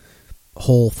their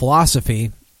whole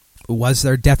philosophy was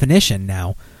their definition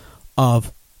now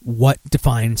of what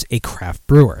defines a craft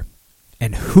brewer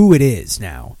and who it is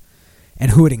now,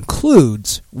 and who it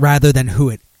includes rather than who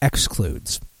it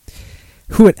excludes.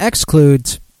 Who it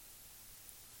excludes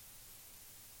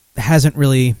hasn't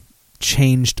really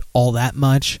changed all that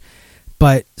much,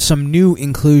 but some new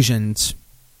inclusions,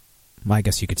 well, I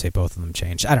guess you could say both of them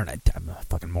changed. I don't know. I'm a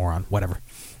fucking moron. Whatever.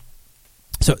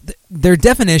 So their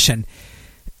definition,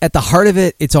 at the heart of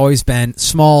it, it's always been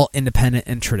small, independent,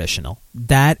 and traditional.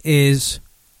 That is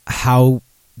how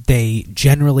they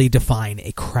generally define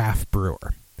a craft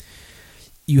brewer.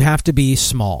 You have to be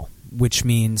small, which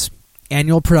means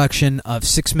annual production of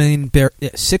 6 million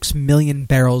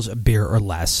barrels of beer or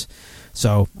less.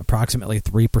 So approximately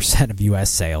 3% of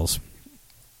U.S. sales.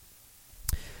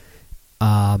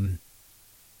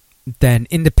 Then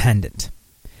independent.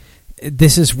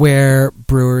 This is where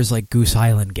brewers like Goose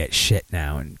Island get shit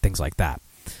now and things like that.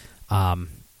 Ow.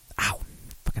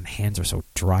 Fucking hands are so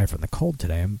dry from the cold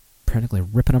today. I'm practically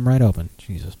ripping them right open.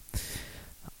 Jesus.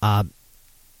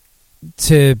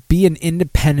 To be an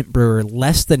independent brewer,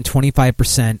 less than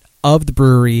 25% of the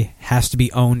brewery has to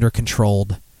be owned or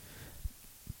controlled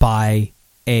by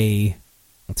a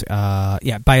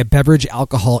beverage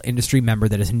alcohol industry member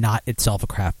that is not itself a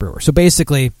craft brewer. So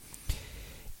basically,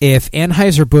 if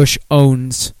Anheuser-Busch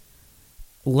owns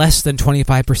less than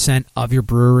 25% of your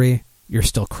brewery, you're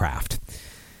still craft.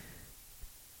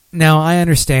 Now, I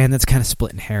understand that's kind of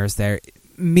splitting hairs there.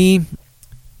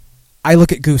 I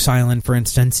look at Goose Island, for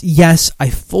instance. Yes,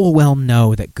 I full well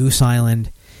know that Goose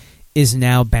Island is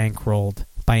now bankrolled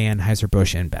by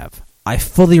Anheuser-Busch InBev. I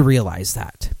fully realize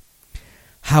that.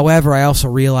 However, I also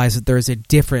realize that there's a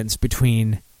difference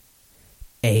between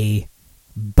a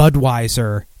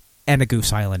Budweiser and a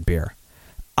Goose Island beer.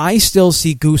 I still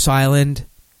see Goose Island,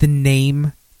 the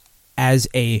name, as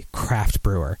a craft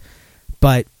brewer.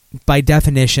 But by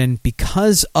definition,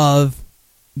 because of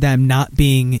them not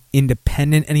being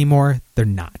independent anymore, they're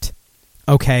not.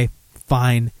 Okay,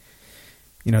 fine.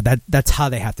 That's how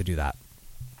they have to do that.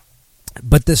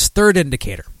 But this third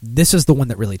indicator, this is the one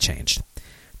that really changed.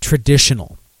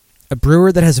 Traditional. A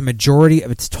brewer that has a majority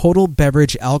of its total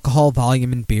beverage alcohol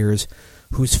volume in beers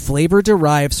whose flavor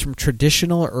derives from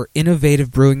traditional or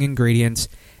innovative brewing ingredients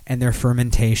and their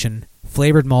fermentation.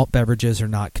 Flavored malt beverages are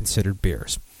not considered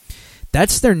beers.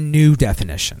 That's their new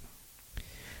definition.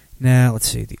 Now, let's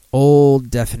see. The old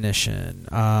definition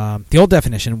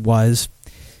was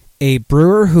a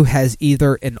brewer who has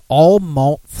either an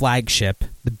all-malt flagship,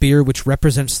 the beer which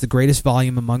represents the greatest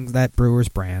volume among that brewer's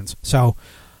brands. So,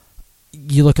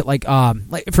 you look at like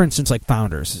for instance, like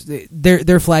Founders.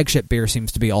 Their flagship beer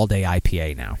seems to be all-day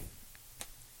IPA now.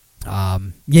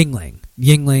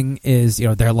 Yingling is,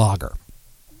 their lager.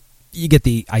 You get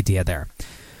the idea there.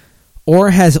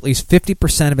 Or has at least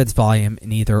 50% of its volume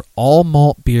in either all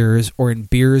malt beers or in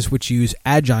beers which use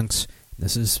adjuncts,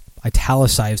 this is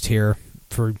italicized here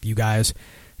for you guys,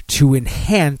 to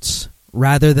enhance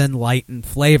rather than lighten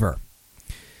flavor.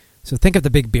 So think of the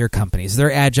big beer companies.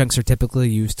 Their adjuncts are typically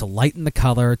used to lighten the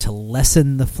color, to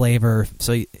lessen the flavor,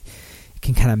 so you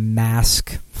can kind of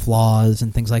mask flaws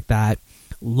and things like that,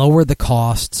 lower the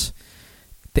costs.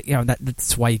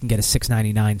 That's why you can get a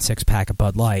 $6.99 6-pack of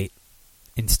Bud Light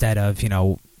instead of,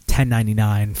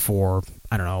 $10.99 for,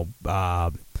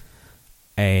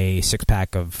 a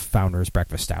 6-pack of Founders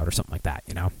Breakfast Stout or something like that,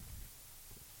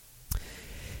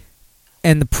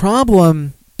 And the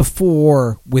problem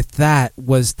before with that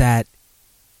was that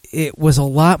it was a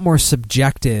lot more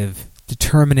subjective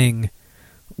determining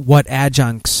what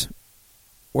adjuncts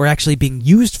were actually being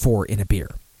used for in a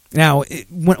beer. Now,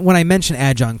 when I mention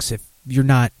adjuncts, if you're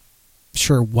not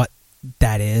sure what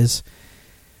that is,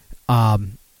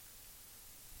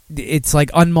 it's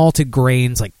like unmalted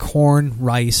grains like corn,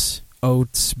 rice,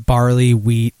 oats, barley,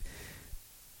 wheat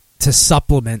to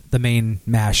supplement the main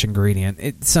mash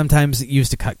ingredient. Sometimes it's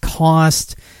used to cut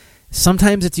cost.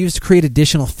 Sometimes it's used to create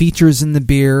additional features in the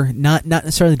beer, not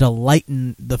necessarily to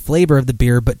lighten the flavor of the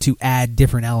beer, but to add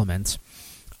different elements.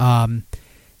 And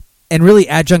really,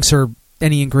 adjuncts are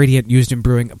any ingredient used in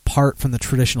brewing apart from the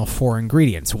traditional 4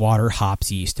 ingredients: water,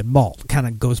 hops, yeast, and malt. Kind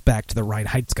of goes back to the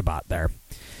Reinheitsgebot there.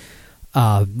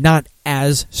 Not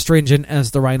as stringent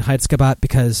as the Reinheitsgebot,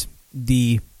 because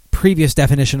the previous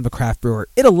definition of a craft brewer,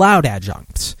 it allowed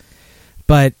adjuncts,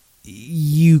 but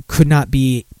you could not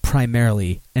be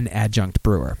primarily an adjunct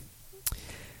brewer.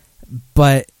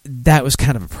 But that was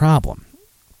kind of a problem.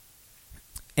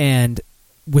 And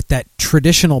with that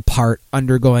traditional part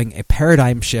undergoing a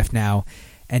paradigm shift now,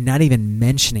 and not even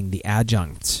mentioning the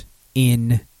adjuncts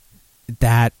in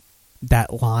that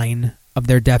line of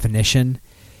their definition,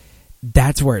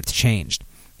 that's where it's changed.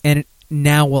 And it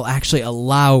now will actually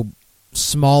allow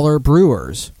smaller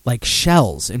brewers like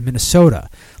Shell's in Minnesota,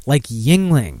 like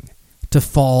Yingling, to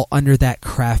fall under that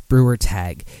craft brewer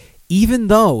tag, even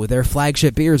though their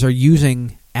flagship beers are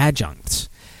using adjuncts.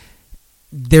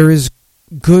 There is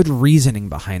good reasoning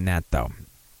behind that, though.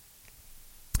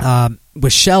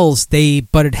 With Shell's, they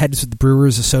butted heads with the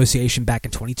Brewers Association back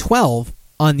in 2012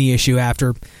 on the issue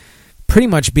after pretty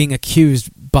much being accused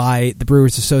by the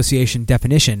Brewers Association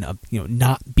definition of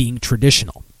not being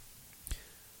traditional.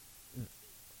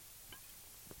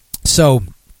 So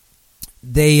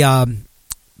they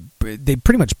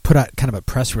pretty much put out kind of a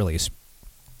press release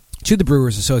to the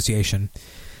Brewers Association,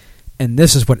 and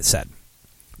this is what it said.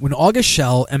 When August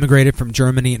Schell emigrated from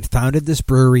Germany and founded this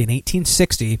brewery in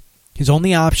 1860, his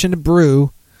only option to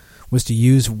brew was to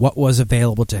use what was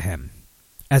available to him,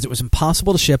 as it was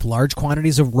impossible to ship large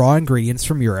quantities of raw ingredients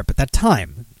from Europe at that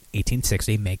time.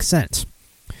 1860 makes sense.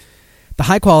 The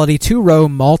high-quality 2-row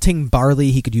malting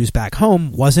barley he could use back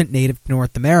home wasn't native to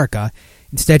North America.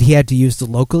 Instead, he had to use the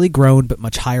locally grown but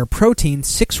much higher protein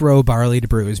 6-row barley to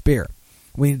brew his beer.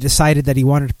 When he decided that he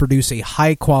wanted to produce a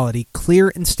high-quality,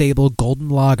 clear and stable golden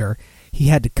lager, he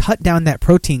had to cut down that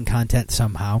protein content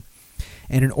somehow,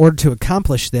 and in order to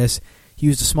accomplish this, he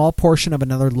used a small portion of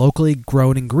another locally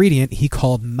grown ingredient he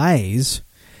called maize,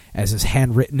 as is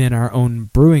handwritten in our own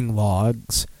brewing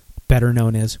logs, better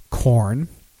known as corn.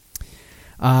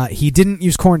 He didn't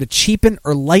use corn to cheapen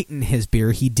or lighten his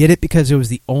beer. He did it because it was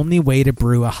the only way to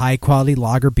brew a high-quality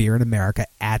lager beer in America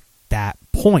at that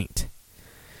point.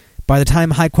 By the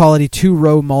time high-quality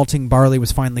 2-row malting barley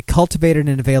was finally cultivated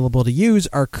and available to use,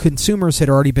 our consumers had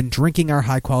already been drinking our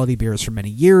high-quality beers for many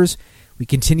years. We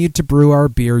continued to brew our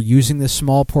beer using this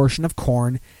small portion of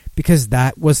corn because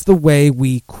that was the way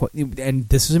we, and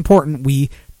this is important, we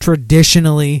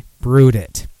traditionally brewed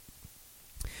it.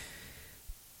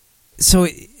 So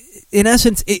in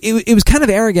essence, it was kind of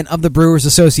arrogant of the Brewers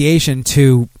Association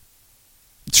to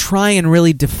try and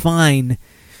really define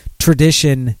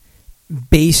tradition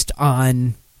based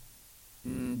on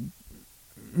kind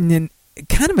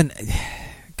of an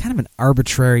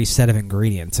arbitrary set of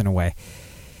ingredients in a way.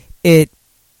 It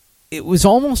was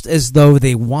almost as though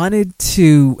they wanted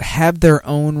to have their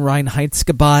own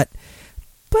Reinheitsgebot,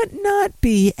 but not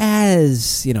be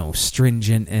as,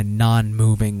 stringent and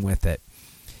non-moving with it.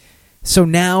 So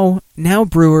now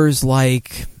brewers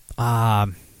like,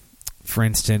 for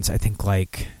instance, I think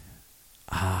like,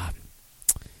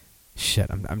 shit,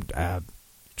 I'm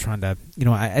trying to,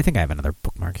 I think I have another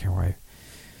bookmark here where I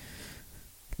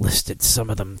listed some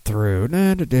of them through.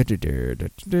 Here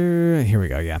we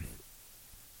go, yeah.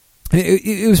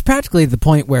 It was practically the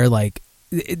point where, like,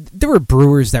 there were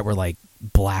brewers that were, like,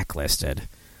 blacklisted.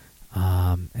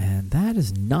 And that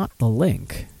is not the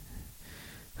link.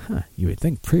 Huh, you would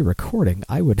think pre-recording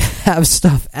I would have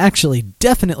stuff actually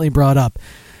definitely brought up,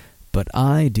 but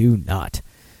I do not.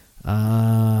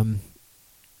 You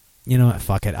know what,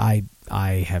 fuck it. I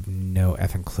have no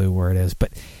effing clue where it is,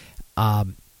 but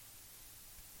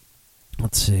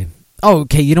let's see. Oh,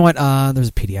 okay, you know what? There's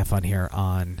a PDF on here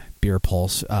on Beer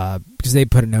Pulse, because they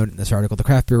put a note in this article. The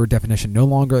craft brewer definition no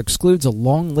longer excludes a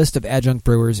long list of adjunct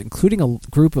brewers, including a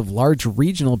group of large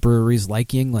regional breweries like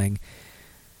Yuengling.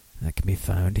 That can be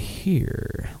found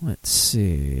here. Let's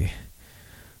see.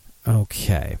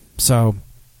 Okay, so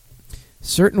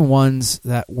certain ones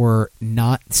that were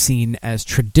not seen as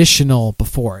traditional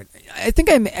before. I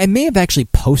think I may have actually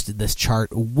posted this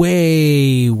chart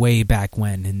way, way back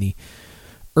when, in the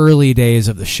early days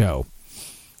of the show.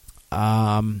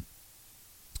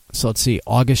 So let's see.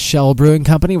 August Shell Brewing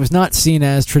Company was not seen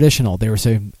as traditional. They were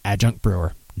saying adjunct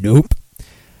brewer. Nope.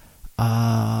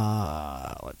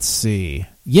 Let's see.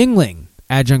 Yuengling,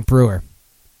 adjunct brewer.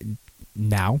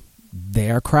 Now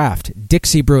they are craft.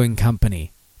 Dixie Brewing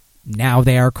Company. Now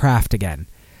they are craft again.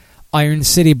 Iron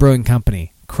City Brewing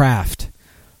Company, craft.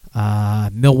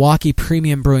 Milwaukee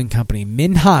Premium Brewing Company.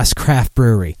 Minhas Craft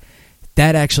Brewery.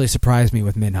 That actually surprised me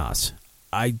with Minhas.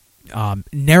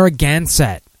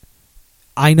 Narragansett.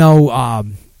 I know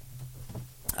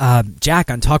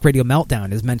Jack on Talk Radio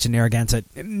Meltdown has mentioned Narragansett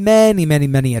many, many,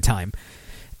 many a time.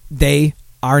 They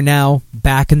are now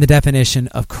back in the definition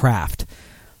of craft.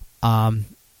 And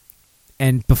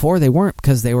before they weren't,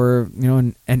 because they were,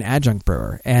 an adjunct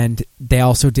brewer, and they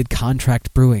also did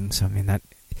contract brewing. So I mean that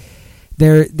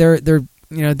they're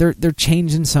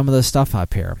changing some of the stuff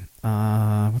up here.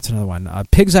 What's another one?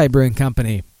 Pig's Eye Brewing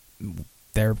Company.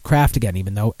 They're craft again,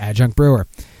 even though adjunct brewer.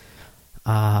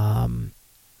 I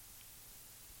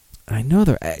know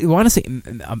they're. I want to say.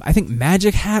 I think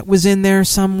Magic Hat was in there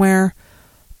somewhere.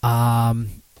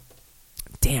 Damn,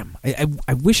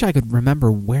 I wish I could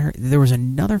remember where. There was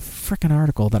another frickin'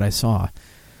 article that I saw,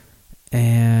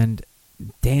 and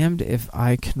damned if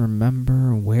I can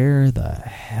remember where the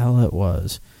hell it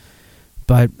was.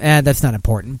 But that's not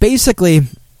important. Basically,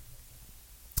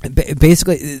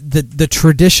 the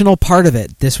traditional part of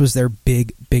it. This was their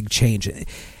big change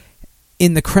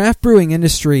in the craft brewing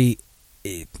industry.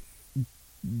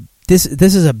 This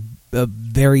is a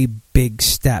very big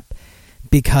step,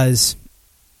 because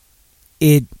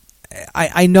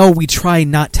I know we try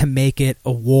not to make it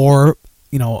a war,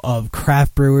 of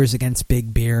craft brewers against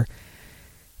big beer,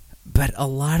 but a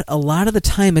lot of the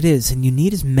time it is, and you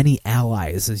need as many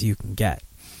allies as you can get.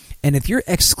 And if you're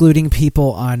excluding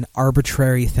people on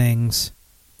arbitrary things,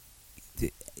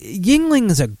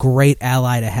 Yuengling is a great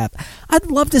ally to have.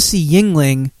 I'd love to see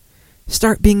Yuengling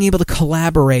start being able to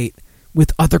collaborate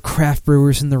with other craft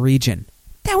brewers in the region.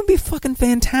 That would be fucking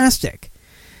fantastic.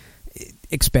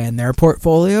 Expand their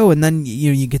portfolio, and then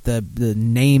you get the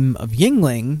name of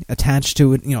Yuengling attached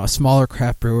to it. A smaller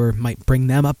craft brewer might bring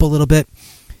them up a little bit.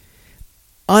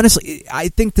 Honestly, I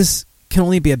think this can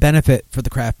only be a benefit for the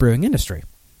craft brewing industry.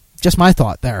 Just my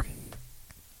thought there.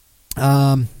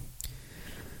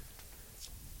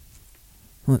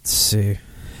 Let's see.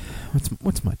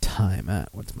 What's my time at?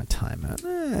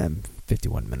 I'm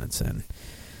 51 minutes in.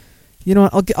 You know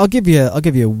what? I'll give you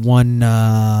one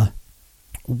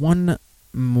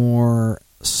more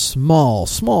small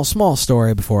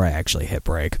story before I actually hit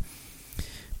break,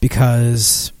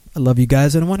 because I love you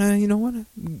guys and I want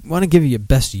to give you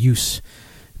best use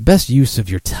of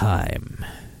your time.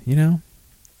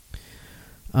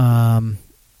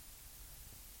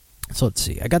 So let's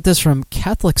see. I got this from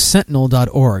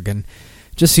CatholicSentinel.org, and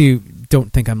just so you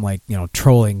don't think I'm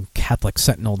trolling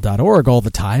CatholicSentinel.org all the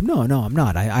time. No, I'm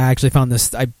not. I actually found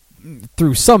this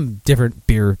through some different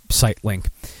beer site link.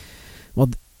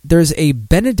 Well, there's a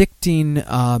Benedictine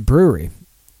brewery,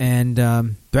 and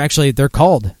they're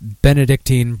called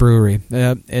Benedictine Brewery.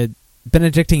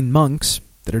 Benedictine monks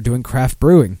that are doing craft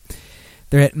brewing.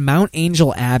 They're at Mount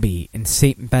Angel Abbey in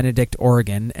St. Benedict,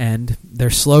 Oregon, and their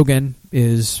slogan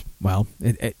is,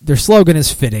 their slogan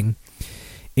is fitting.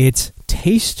 It's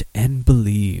taste and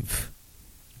believe.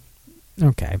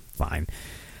 Okay, fine.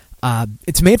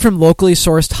 It's made from locally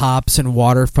sourced hops and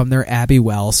water from their Abbey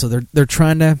well, so they're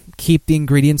trying to keep the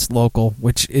ingredients local,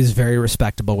 which is very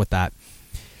respectable with that.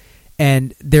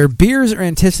 And their beers are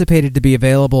anticipated to be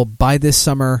available by this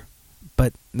summer,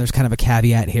 but there's kind of a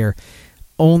caveat here.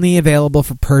 Only available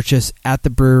for purchase at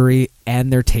the brewery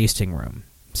and their tasting room.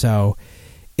 So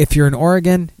if you're in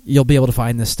Oregon, you'll be able to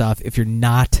find this stuff. If you're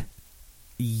not,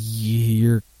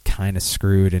 you're kind of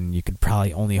screwed, and you could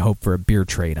probably only hope for a beer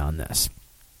trade on this.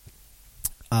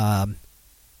 Well,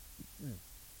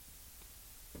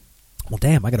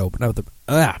 damn, I gotta open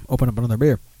up another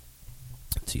beer.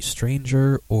 Let's see,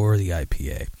 Stranger or the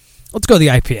IPA. Let's go the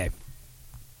IPA.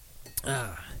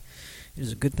 It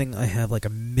is a good thing I have like a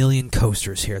million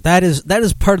coasters here. That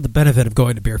is part of the benefit of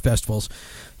going to beer festivals.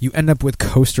 You end up with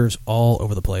coasters all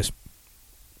over the place.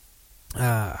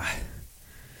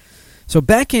 So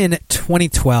back in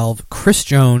 2012, Chris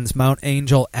Jones, Mount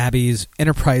Angel Abbey's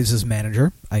enterprises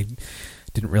manager. I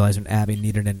didn't realize an Abbey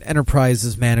needed an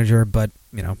enterprises manager, but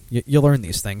you learn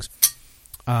these things.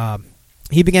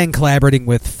 He began collaborating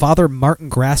with Father Martin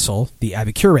Grassel, the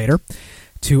Abbey curator,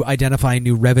 to identify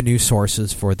new revenue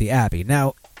sources for the Abbey.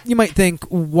 Now, you might think,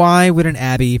 why would an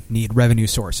Abbey need revenue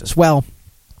sources? Well,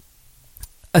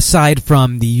 aside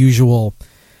from the usual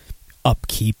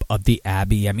upkeep of the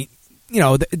Abbey, I mean,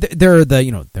 they're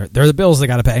the bills they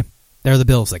got to pay. They're the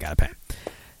bills they got to pay.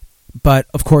 But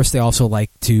of course, they also like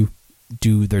to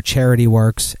do their charity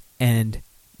works, and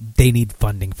they need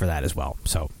funding for that as well.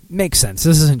 So, makes sense.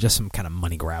 This isn't just some kind of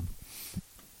money grab.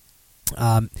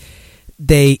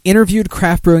 They interviewed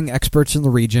craft brewing experts in the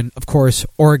region. Of course,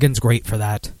 Oregon's great for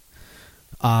that.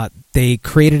 They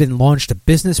created and launched a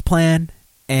business plan,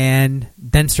 and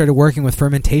then started working with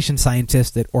fermentation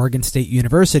scientists at Oregon State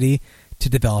University to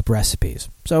develop recipes.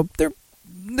 So they're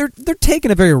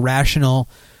taking a very rational,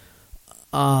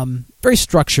 very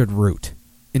structured route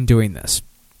in doing this.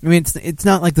 I mean, it's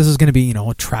not like this is going to be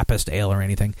a Trappist ale or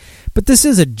anything, but this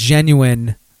is a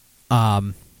genuine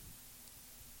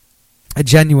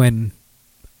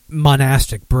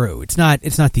monastic brew. It's not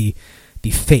the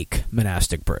fake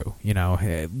monastic brew,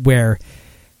 where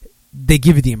they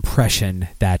give you the impression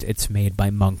that it's made by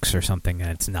monks or something,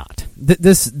 and it's not.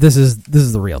 This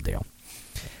is the real deal.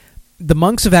 The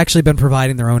monks have actually been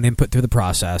providing their own input through the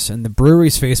process, and the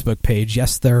brewery's Facebook page,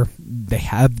 yes, they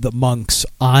have the monks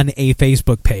on a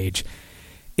Facebook page.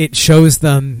 It shows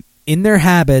them in their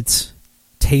habits,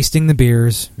 tasting the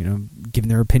beers, giving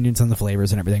their opinions on the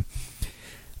flavors and everything.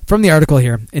 From the article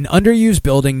here, an underused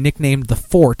building nicknamed the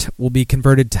Fort will be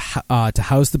converted to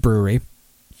house the brewery.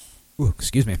 Ooh,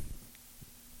 excuse me.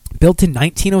 Built in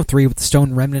 1903 with the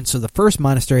stone remnants of the first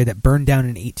monastery that burned down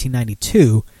in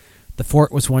 1892, the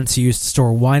Fort was once used to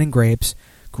store wine and grapes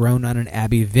grown on an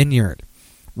Abbey vineyard.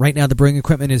 Right now, the brewing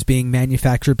equipment is being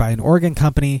manufactured by an Oregon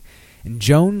company, and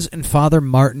Jones and Father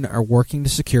Martin are working to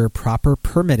secure proper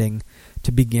permitting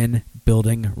to begin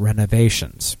building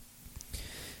renovations.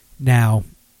 Now,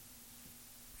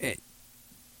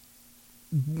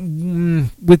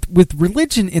 with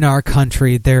religion in our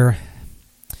country,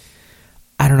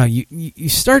 I don't know,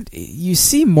 you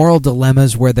see moral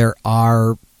dilemmas where there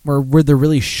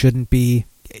really shouldn't be.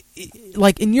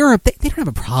 Like in Europe, they don't have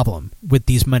a problem with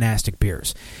these monastic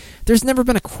beers. There's never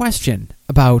been a question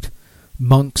about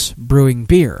monks brewing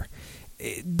beer.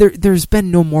 There's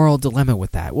been no moral dilemma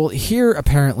with that. Well, here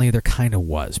apparently there kind of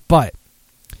was, but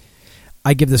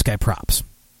I give this guy props.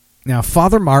 Now,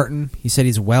 Father Martin, he said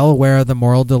he's well aware of the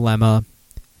moral dilemma,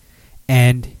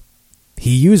 and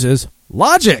he uses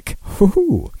logic.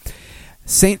 Woo-hoo.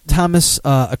 St. Thomas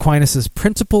Aquinas'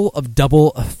 principle of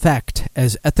double effect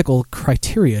as ethical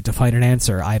criteria to find an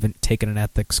answer. I haven't taken an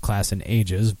ethics class in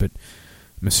ages, but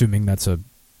I'm assuming that's a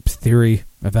theory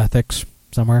of ethics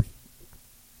somewhere.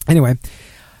 Anyway,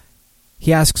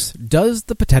 he asks, does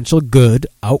the potential good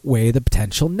outweigh the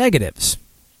potential negatives?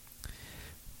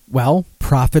 Well,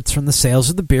 profits from the sales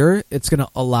of the beer, it's going to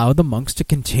allow the monks to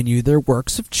continue their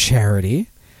works of charity.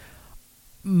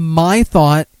 My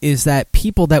thought is that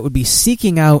people that would be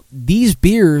seeking out these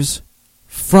beers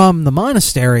from the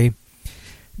monastery,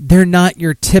 they're not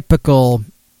your typical,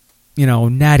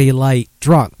 natty light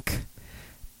drunk.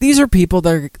 These are people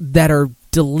that are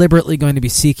deliberately going to be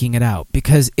seeking it out,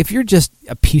 because if you're just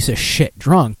a piece of shit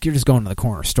drunk, you're just going to the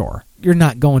corner store. You're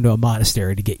not going to a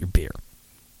monastery to get your beer.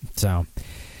 So,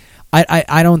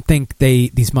 I don't think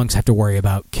these monks have to worry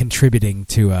about contributing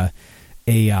to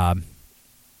a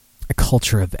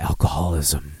culture of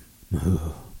alcoholism.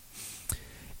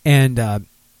 And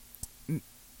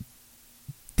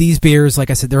these beers, like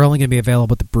I said, they're only going to be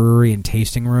available at the brewery and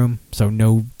tasting room, so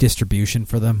no distribution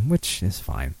for them, which is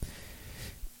fine.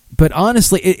 But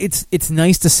honestly, it's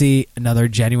nice to see another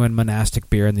genuine monastic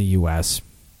beer in the U.S.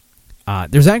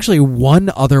 There's actually one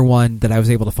other one that I was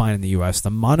able to find in the U.S., the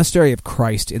Monastery of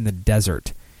Christ in the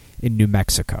Desert in New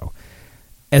Mexico.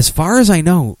 As far as I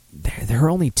know, there are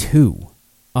only two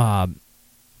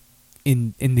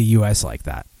in the U.S. like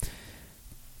that.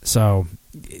 So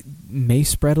it may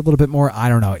spread a little bit more. I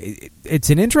don't know. It's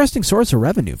an interesting source of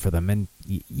revenue for them, and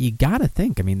you got to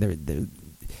think. I mean, they're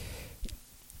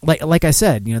like I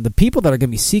said, you know, the people that are going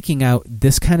to be seeking out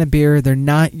this kind of beer, they're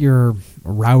not your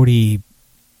rowdy,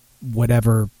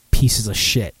 whatever pieces of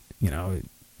shit. You know,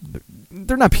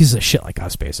 they're not pieces of shit like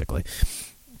us, basically.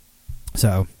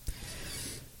 So,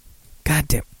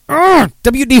 goddamn,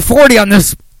 WD-40 on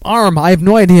this arm. I have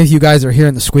no idea if you guys are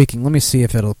hearing the squeaking. Let me see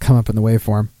if it'll come up in the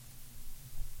waveform.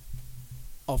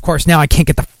 Oh, of course, now I can't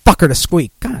get the fucker to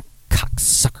squeak. God,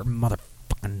 cocksucker,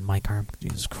 motherfucking mic arm.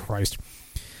 Jesus Christ.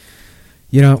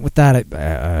 You know, with that,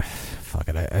 fuck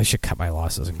it. I should cut my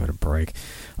losses and go to break.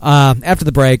 After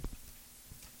the break,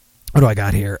 what do I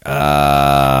got here?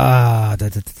 Oh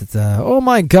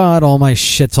my God, all my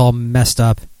shit's all messed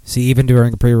up. See, even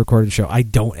during a pre-recorded show, I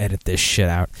don't edit this shit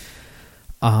out.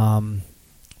 You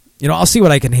know, I'll see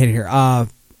what I can hit here.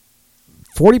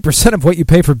 40% of what you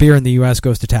pay for beer in the U.S.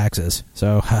 goes to taxes.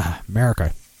 So,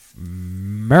 America.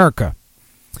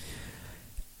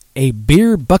 A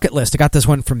beer bucket list. I got this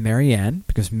one from Marianne,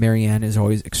 because Marianne is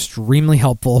always extremely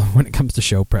helpful when it comes to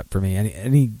show prep for me.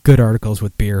 Any good articles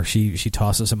with beer, she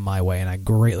tosses them my way, and I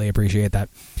greatly appreciate that.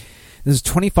 This is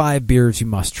 25 beers you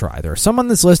must try. There are some on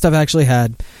this list I've actually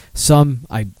had. Some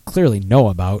I clearly know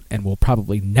about and will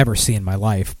probably never see in my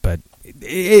life, but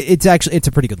it's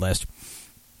a pretty good list.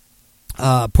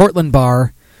 Portland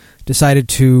Bar decided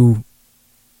to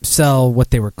sell what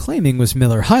they were claiming was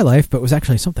Miller High Life, but was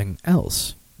actually something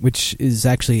else, which is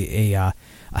actually a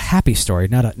happy story,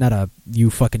 not a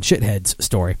you fucking shitheads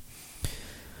story.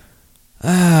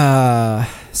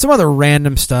 Some other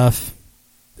random stuff.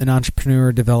 An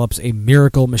entrepreneur develops a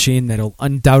miracle machine that'll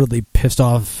undoubtedly piss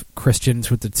off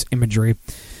Christians with its imagery.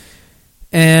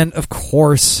 And of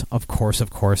course,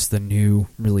 the new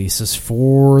releases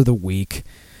for the week.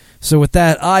 So with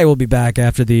that, I will be back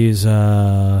after these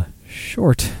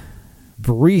short,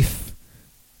 brief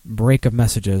break of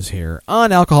messages here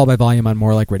on Alcohol by Volume on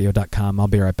morelikeradio.com. I'll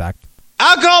be right back.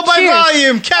 Alcohol by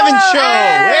Volume, Kevin Show.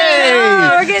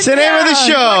 Hey, it's the name of the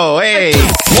show. Hey,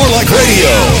 more like radio,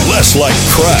 less like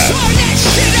crap.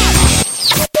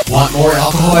 Want more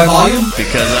Alcohol by Volume?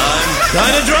 Because I'm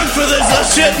kind of drunk for this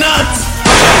shit nuts.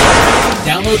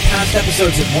 Download past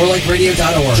episodes at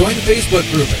morelikeradio.org. Join the Facebook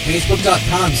group at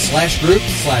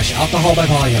facebook.com/group/alcohol by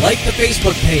volume. Like the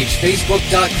Facebook page,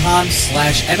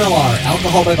 facebook.com/MLR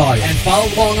alcohol by volume. And follow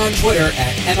along on Twitter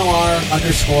at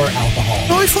MLR_alcohol.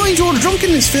 I find your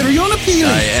drunkenness very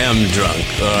unappealing. I am drunk,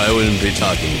 or I wouldn't be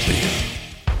talking to you.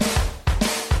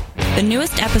 The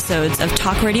newest episodes of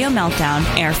Talk Radio Meltdown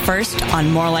air first on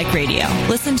More Like Radio.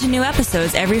 Listen to new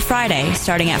episodes every Friday,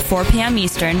 starting at 4 p.m.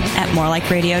 Eastern at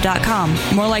morelikeradio.com.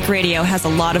 More Like Radio has a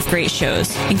lot of great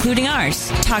shows, including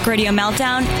ours. Talk Radio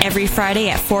Meltdown every Friday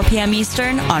at 4 p.m.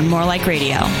 Eastern on More Like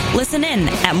Radio. Listen in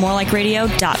at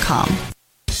morelikeradio.com.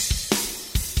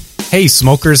 Hey,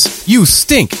 smokers, you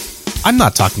stink! I'm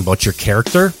not talking about your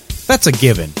character. That's a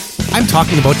given. I'm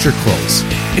talking about your clothes.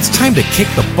 It's time to kick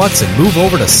the butts and move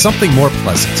over to something more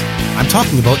pleasant. I'm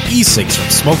talking about e-cigs from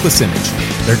Smokeless Image.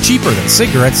 They're cheaper than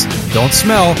cigarettes, don't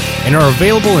smell, and are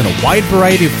available in a wide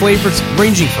variety of flavors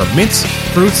ranging from mints,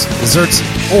 fruits, desserts,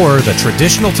 or the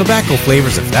traditional tobacco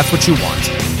flavors if that's what you want.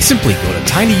 Simply go to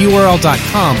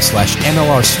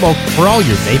tinyurl.com/MLRsmoke for all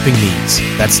your vaping needs.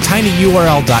 That's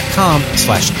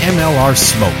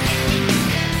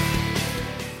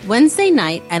tinyurl.com/MLRsmoke. Wednesday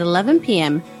night at 11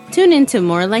 p.m., tune into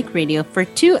More Like Radio for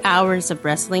 2 hours of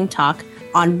wrestling talk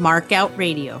on Markout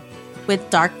Radio with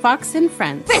Dark Fox and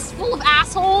friends. Fistful of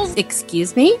assholes?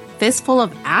 Excuse me? Fistful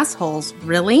of assholes?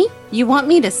 Really? You want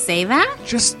me to say that?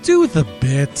 Just do the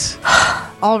bit.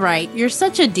 All right, you're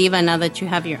such a diva now that you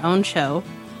have your own show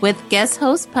with guest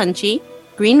host Punchy,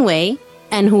 Greenway,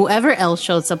 and whoever else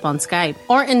shows up on Skype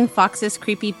or in Fox's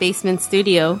creepy basement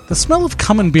studio. The smell of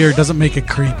cum and beer doesn't make it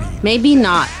creepy. Maybe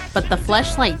not, but the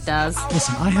fleshlight does.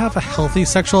 Listen, I have a healthy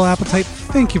sexual appetite.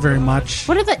 Thank you very much.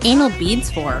 What are the anal beads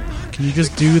for? Can you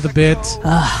just do the bit?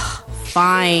 Ugh,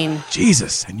 fine.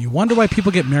 Jesus, and you wonder why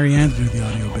people get Marianne to do the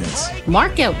audio bits.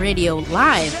 Markout Radio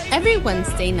live every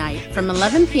Wednesday night from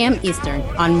 11 p.m. Eastern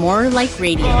on More Like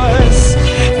Radio.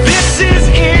 This is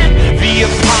it, the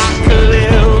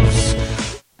apocalypse.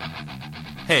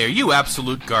 Hey, are you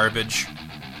absolute garbage?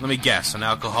 Let me guess, an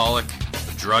alcoholic?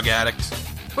 A drug addict?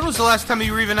 When was the last time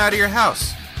you were even out of your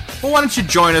house? Well, why don't you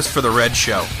join us for The Red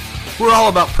Show? We're all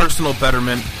about personal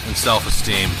betterment and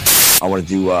self-esteem. I want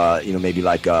to do, maybe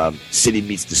like City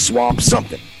Meets the Swamp,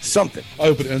 something. I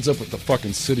hope it ends up with the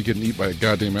fucking city getting eaten by a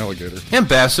goddamn alligator.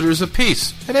 Ambassadors of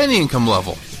peace, at any income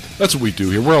level. That's what we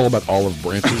do here. We're all about olive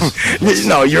branches.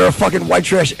 No, you're a fucking white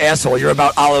trash asshole. You're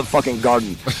about Olive fucking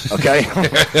Garden, okay?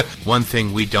 One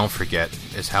thing we don't forget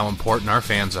is how important our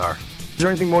fans are. Is there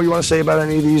anything more you want to say about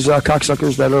any of these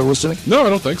cocksuckers that are listening? No, I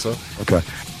don't think so. Okay.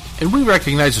 And we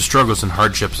recognize the struggles and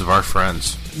hardships of our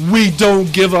friends. We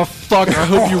don't give a fuck. I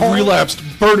hope you relapsed.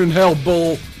 Burn in hell,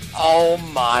 bull. Oh,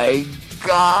 my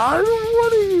God.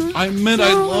 What are you I meant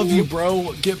I love you,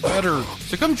 bro. Get better.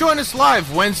 So come join us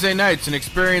live Wednesday nights and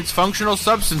experience functional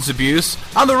substance abuse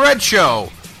on The Red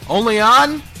Show. Only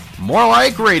on More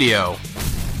Like Radio.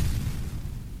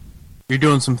 You're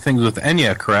doing some things with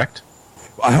Enya, correct?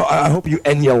 I hope you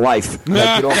end your life.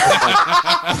 Now,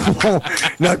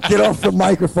 get off the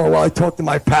microphone while I talk to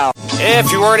my pal.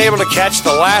 If you weren't able to catch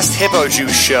the last Hippo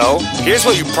Juice show, here's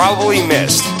what you probably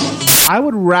missed. I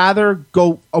would rather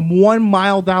go 1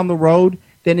 mile down the road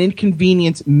than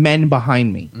inconvenience men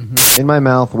behind me. In my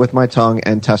mouth, with my tongue,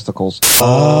 and testicles.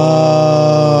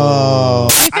 Oh.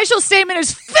 The official statement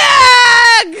is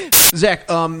fag! Zach,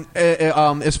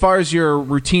 as far as your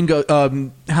routine goes,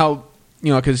 how...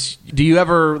 because do you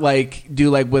ever,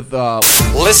 with...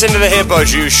 Listen to the Hippo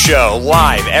Juice show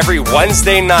live every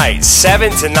Wednesday night,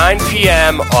 7 to 9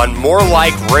 p.m. on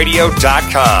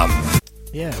morelikeradio.com.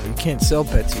 Yeah, you can't sell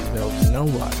Betsy's milk to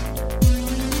nobody.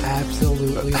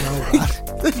 Absolutely nobody.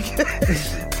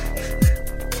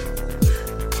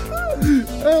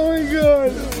 Oh, my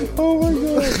God. Oh, my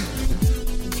God.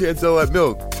 You can't sell that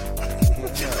milk.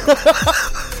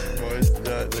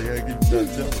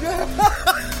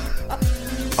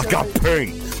 I got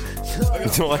pain.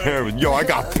 That's all I heard. Yo, I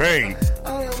got pain.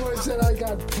 I said I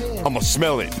got pain. I'm gonna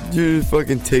smell it. She just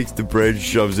fucking takes the bread,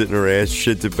 shoves it in her ass,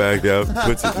 shits it back out,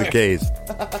 puts it in the case.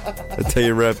 That's how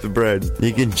you wrap the bread.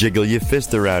 You can jiggle your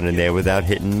fist around in there without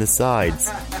hitting the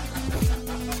sides.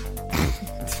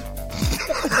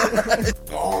 The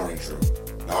Orange Room,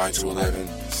 9 to 11,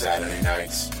 Saturday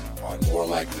nights on More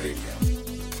Like Radio.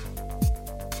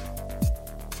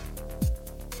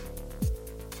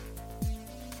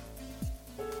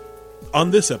 On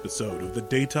this episode of the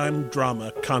daytime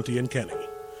drama Conti and Kenny,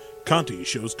 Conti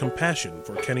shows compassion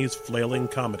for Kenny's flailing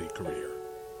comedy career.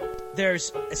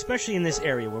 There's, especially in this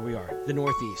area where we are, the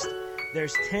Northeast,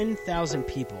 there's 10,000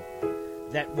 people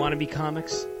that want to be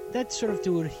comics that sort of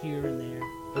do it here and there,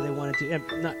 or they want to do...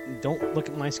 don't look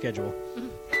at my schedule.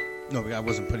 No, I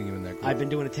wasn't putting you in that group. I've been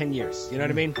doing it 10 years. You know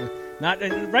what I mean? Not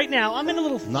right now. I'm in a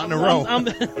little... Not in a row.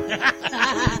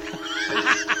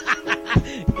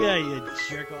 Yeah, you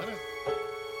jerk off.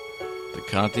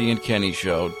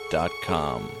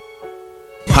 TheContiandKennyShow.com.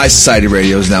 High Society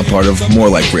Radio is now part of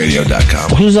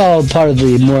MoreLikeRadio.com. Who's all part of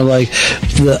the More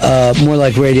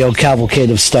Like Radio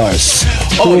cavalcade of stars?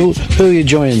 Who are you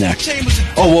joining there?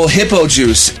 Oh, well, Hippo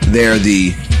Juice, they're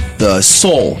the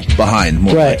soul behind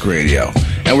More Like Radio.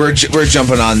 And we're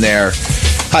jumping on there.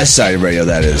 High Society Radio,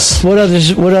 that is. What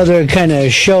other kind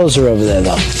of shows are over there,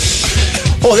 though?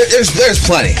 Oh, there's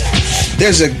plenty.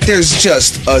 There's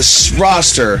just a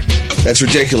roster that's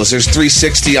ridiculous. There's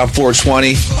 360 on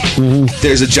 420. Mm-hmm.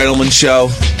 There's a Gentleman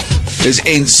Show. There's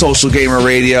Ain't Social Gamer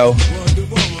Radio.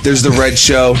 There's the Red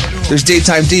Show. There's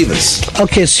Daytime Divas.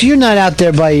 Okay, so you're not out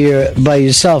there by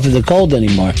yourself in the cold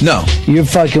anymore. No. You're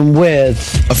fucking with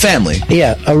a family.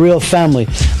 Yeah, a real family.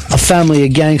 A family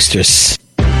of gangsters.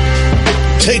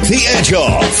 Take the edge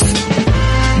off.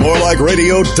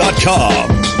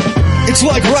 MoreLikeRadio.com. It's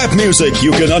like rap music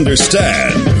you can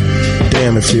understand.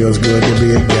 Damn, it feels good to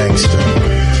be a gangster.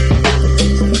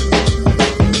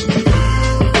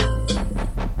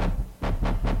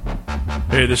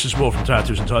 Hey, this is Will from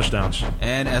Tattoos and Touchdowns.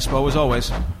 And Espo as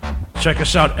always. Check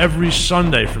us out every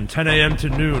Sunday from 10 a.m. to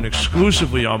noon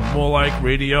exclusively on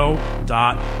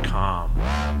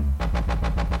morelikeradio.com.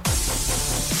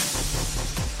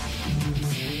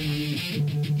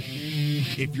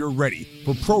 If you're ready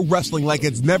for pro wrestling like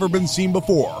it's never been seen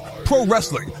before, pro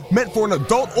wrestling meant for an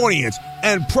adult audience,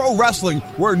 and pro wrestling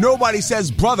where nobody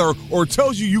says brother or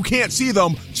tells you can't see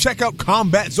them, check out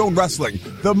Combat Zone Wrestling,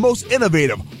 the most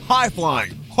innovative,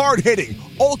 high-flying, hard-hitting,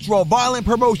 ultra-violent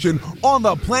promotion on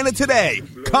the planet today.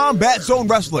 Combat Zone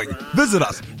Wrestling. Visit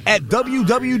us at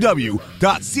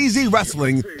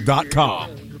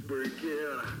www.czwrestling.com.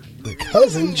 The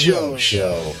Cousin Joe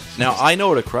Show. Now, I know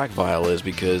what a crack vial is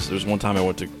because there was one time I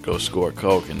went to go score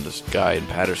Coke, and this guy in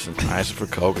Patterson, I asked him for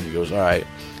Coke, and he goes, all right.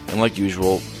 And like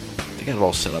usual, they got it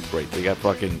all set up great. They got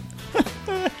fucking...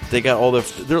 they got all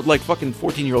they're like fucking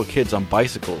 14-year-old kids on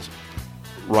bicycles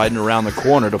riding around the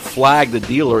corner to flag the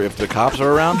dealer if the cops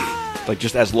are around. Like,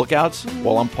 just as lookouts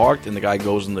while I'm parked, and the guy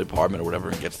goes in the apartment or whatever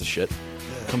and gets the shit.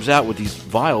 Comes out with these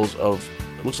vials of...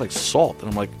 It looks like salt. And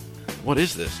I'm like, what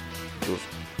is this? He goes...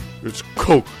 It's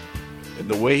Coke. And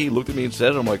the way he looked at me and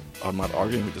said it, I'm like, I'm not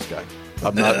arguing with this guy.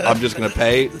 I'm just going to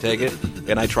pay, take it.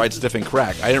 And I tried sniffing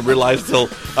crack. I didn't realize till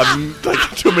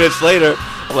like 2 minutes later,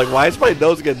 I'm like, why is my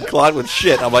nose getting clogged with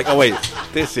shit? I'm like, oh wait,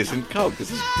 this isn't Coke.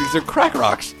 These are crack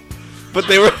rocks. But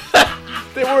they look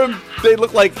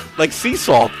like sea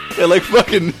salt. They're like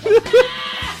fucking.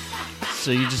 So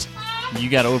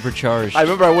you got overcharged. I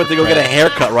remember I went to go get a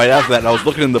haircut right after that, and I was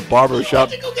looking in the barber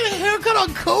shop. You go get a haircut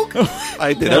on Coke?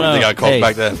 I did everything on Coke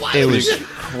back then. It was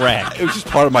crack. It was just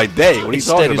part of my day. What are you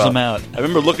talking about? Them out. I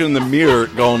remember looking in the mirror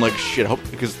going like, shit,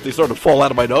 because they started to fall out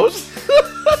of my nose.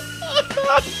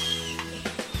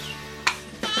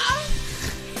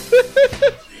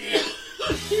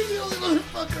 You're the only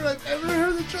motherfucker I've ever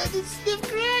heard that tried to sniff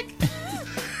crack.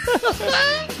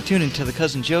 Tune into the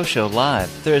Cousin Joe Show live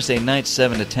Thursday night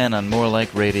 7 to 10 on More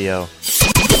Like Radio.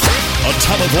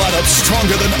 Atomic lineup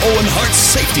stronger than Owen Hart's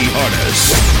safety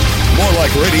harness.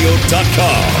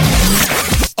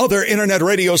 MoreLikeRadio.com. Other internet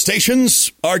radio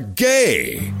stations are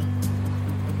gay.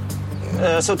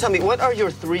 So tell me, what are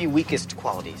your 3 weakest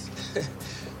qualities?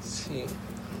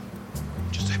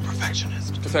 Just a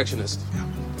perfectionist. Perfectionist. Yeah.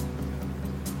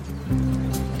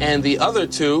 And the other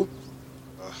 2,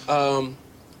 I'm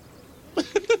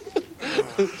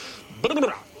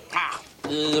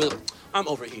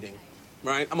overheating,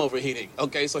 right? I'm overheating.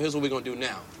 Okay, so here's what we're going to do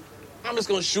now. I'm just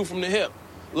going to shoot from the hip.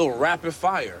 A little rapid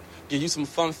fire. Give you some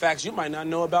fun facts you might not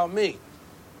know about me.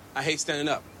 I hate standing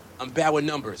up. I'm bad with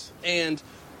numbers. And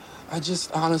I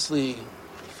just honestly,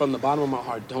 from the bottom of my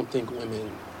heart, don't think women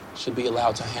should be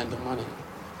allowed to handle money.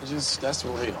 That's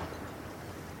real.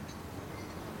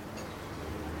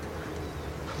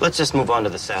 Let's just move on to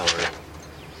the salary.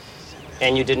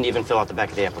 And you didn't even fill out the back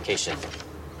of the application.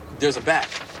 There's a back.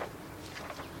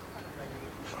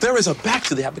 There is a back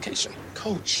to the application.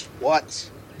 Coach, what?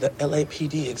 The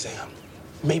LAPD exam.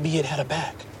 Maybe it had a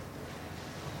back.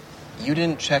 You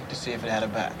didn't check to see if it had a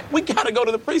back. We gotta go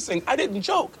to the precinct. I didn't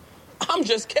joke. I'm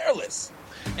just careless.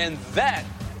 And that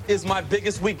is my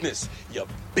biggest weakness, you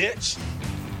bitch.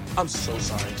 I'm so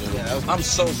sorry, dude. Yeah, I'm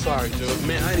so sorry, dude.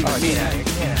 Man, I didn't even mean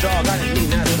that. Dog, I didn't mean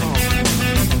that at all.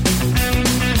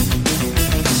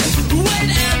 When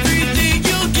everything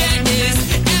you get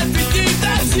is everything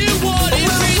that you want in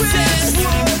return.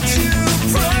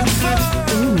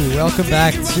 Ooh, welcome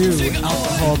back to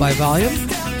Alcohol by Volume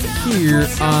here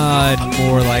on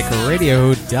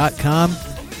MoreLikeRadio.com.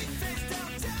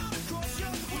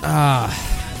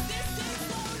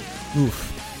 Oof.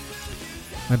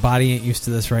 My body ain't used to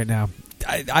this right now.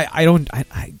 I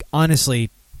honestly,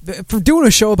 for doing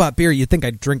a show about beer, you'd think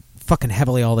I'd drink fucking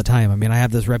heavily all the time. I mean, I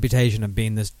have this reputation of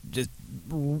being this just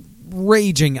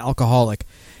raging alcoholic,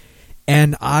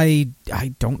 and I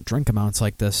don't drink amounts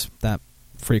like this that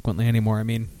frequently anymore. I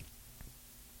mean,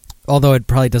 although it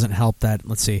probably doesn't help that,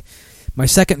 let's see, my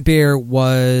second beer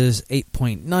was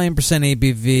 8.9%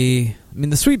 ABV. I mean,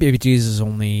 the Sweet Baby Jesus is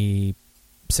only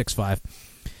 6.5.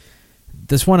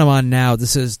 This one I'm on now,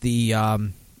 this is the what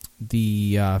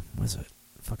is it?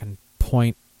 Fucking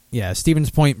Point. Yeah, Stevens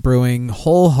Point Brewing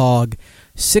Whole Hog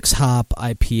 6-hop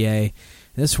IPA.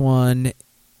 This one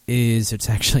it's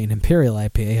actually an Imperial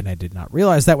IPA, and I did not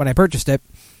realize that when I purchased it.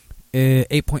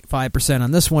 8.5%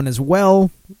 on this one as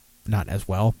well. Not as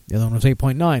well. The other one was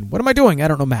 8.9. What am I doing? I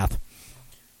don't know math.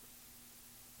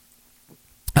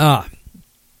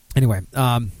 Anyway,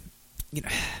 you know,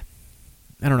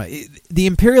 I don't know. The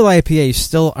Imperial IPAs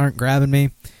still aren't grabbing me.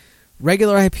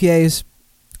 Regular IPAs,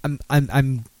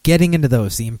 I'm getting into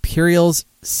those. The Imperials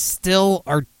still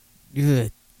are.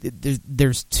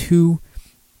 There's too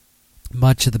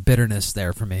much of the bitterness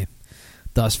there for me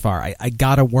thus far. I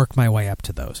gotta work my way up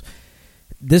to those.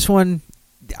 This one,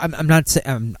 I'm not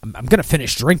saying I'm gonna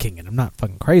finish drinking it. I'm not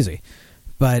fucking crazy,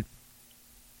 but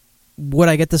would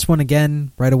I get this one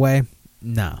again right away?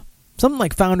 No. Something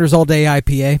like Founders All Day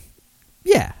IPA.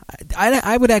 Yeah,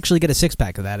 I would actually get a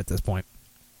 6-pack of that at this point.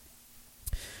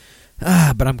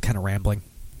 But I'm kind of rambling.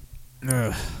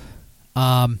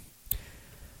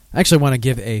 I actually want to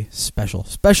give a special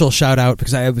shout out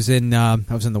because I was in the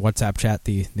WhatsApp chat,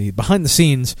 the behind the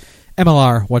scenes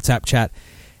MLR WhatsApp chat,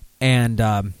 and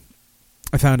I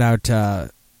found out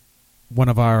one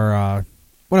of our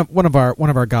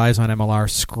guys on MLR,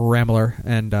 Scrambler,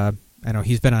 and I know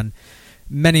he's been on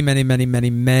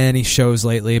many shows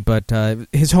lately, but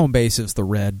his home base is the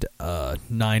Red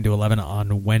 9 to 11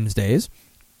 on Wednesdays.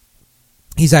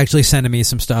 He's actually sending me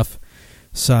some stuff,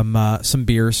 some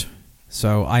beers.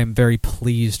 So I am very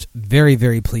pleased,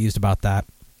 very pleased about that.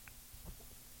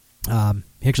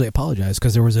 He actually apologized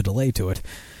because there was a delay to it.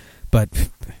 But,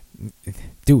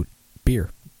 dude, beer.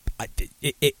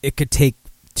 It could take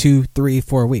 2, 3,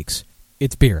 4 weeks.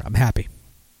 It's beer. I'm happy.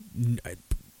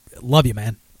 Love you,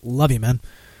 man. Love you, man.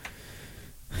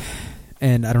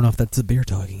 And I don't know if that's the beer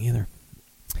talking either.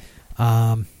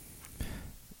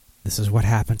 This is what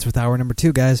happens with hour number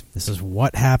 2, guys. This is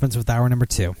what happens with hour number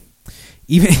 2.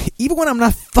 Even when I'm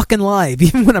not fucking live,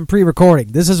 even when I'm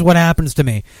pre-recording, this is what happens to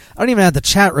me. I don't even have the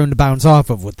chat room to bounce off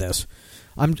of with this.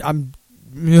 I'm gonna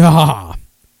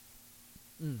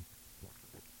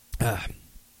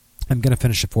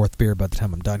finish the 4th beer by the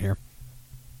time I'm done here.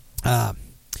 So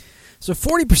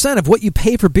 40% of what you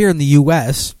pay for beer in the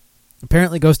U.S.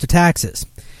 apparently goes to taxes.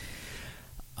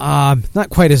 Not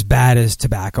quite as bad as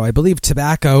tobacco. I believe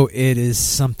tobacco, it is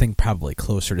something probably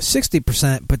closer to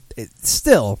 60%, but it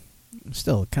still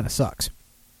kind of sucks.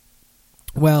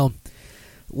 Well,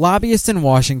 lobbyists in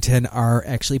Washington are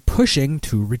actually pushing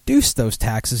to reduce those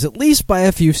taxes, at least by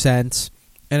a few cents,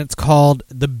 and it's called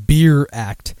the Beer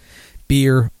Act.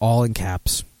 Beer, all in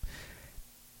caps.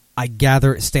 I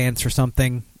gather it stands for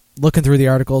something. Looking through the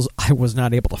articles, I was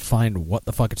not able to find what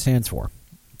the fuck it stands for.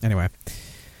 Anyway,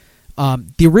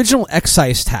 the original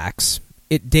excise tax,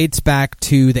 it dates back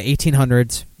to the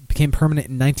 1800s, became permanent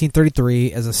in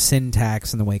 1933 as a sin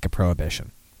tax in the wake of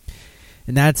Prohibition.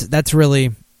 And that's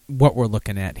really what we're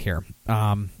looking at here.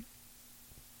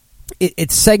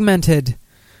 It's segmented,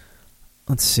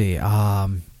 let's see,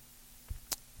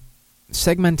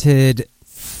 segmented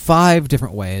 5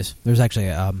 different ways. There's actually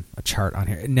a chart on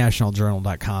here,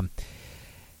 nationaljournal.com.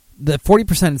 The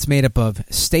 40% is made up of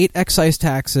state excise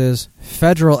taxes,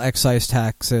 federal excise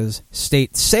taxes,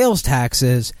 state sales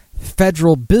taxes,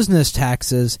 federal business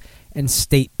taxes, and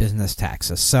state business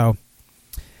taxes. So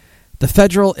the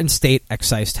federal and state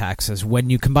excise taxes, when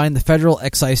you combine the federal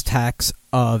excise tax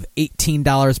of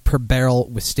 $18 per barrel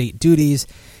with state duties,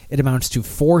 it amounts to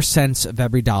 4 cents of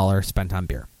every dollar spent on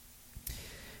beer.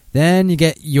 Then you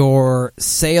get your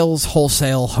sales,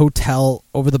 wholesale, hotel,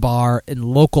 over-the-bar, and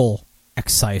local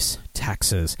excise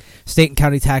taxes. State and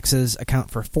county taxes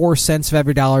account for 4 cents of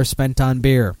every dollar spent on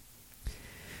beer.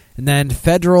 And then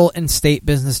federal and state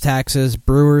business taxes,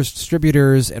 brewers,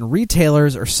 distributors, and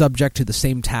retailers are subject to the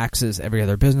same taxes every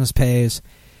other business pays.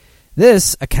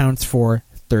 This accounts for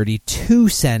 32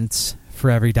 cents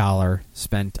for every dollar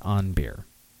spent on beer.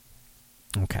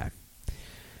 Okay.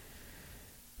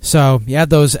 So you have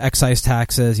those excise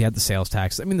taxes, you have the sales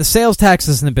tax. I mean, the sales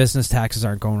taxes and the business taxes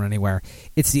aren't going anywhere.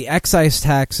 It's the excise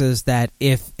taxes that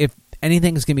if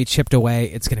anything's going to be chipped away,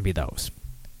 it's going to be those.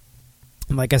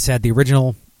 And like I said, the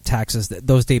original taxes,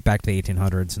 those date back to the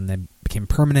 1800s and then became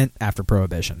permanent after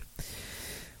Prohibition.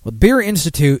 Well, the Beer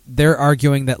Institute, they're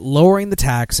arguing that lowering the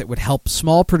tax, it would help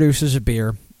small producers of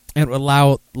beer, and it would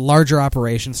allow larger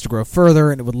operations to grow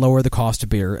further, and it would lower the cost of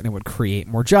beer, and it would create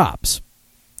more jobs.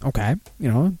 Okay,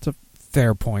 it's a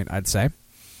fair point, I'd say.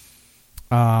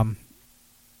 Well,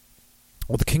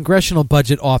 the Congressional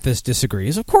Budget Office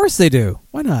disagrees. Of course they do.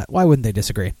 Why not? Why wouldn't they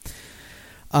disagree?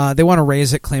 They want to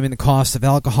raise it, claiming the cost of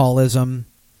alcoholism.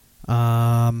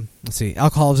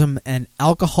 Alcoholism and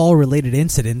alcohol-related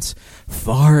incidents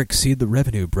far exceed the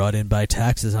revenue brought in by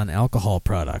taxes on alcohol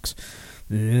products.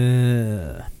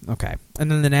 Okay.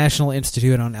 And then the National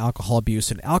Institute on Alcohol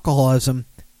Abuse and Alcoholism.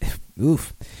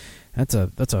 Oof. That's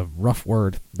a rough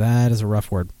word. That is a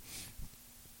rough word.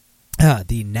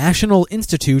 The National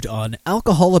Institute on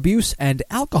Alcohol Abuse and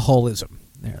Alcoholism.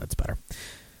 There, that's better.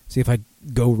 See if I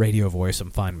go radio voice, I'm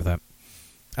fine with that.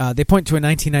 They point to a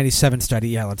 1997 study.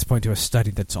 Yeah, let's point to a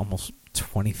study that's almost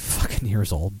 20 fucking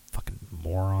years old. Fucking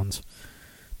morons.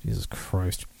 Jesus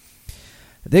Christ.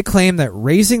 They claim that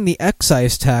raising the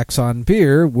excise tax on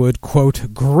beer would,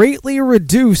 quote, greatly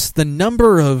reduce the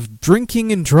number of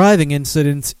drinking and driving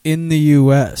incidents in the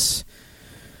U.S.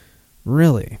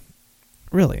 Really?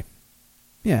 Really?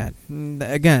 Yeah.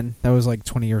 Again, that was like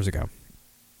 20 years ago.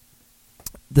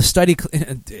 The study...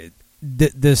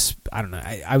 This, I don't know,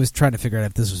 I was trying to figure out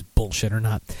if this was bullshit or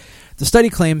not. The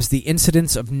study claims the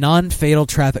incidence of non-fatal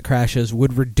traffic crashes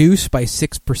would reduce by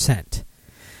 6%.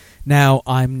 Now,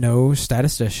 I'm no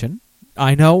statistician,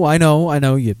 I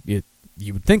know. You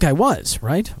would think I was,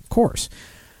 right? Of course.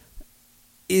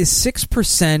 Is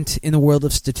 6% in the world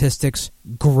of statistics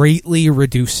greatly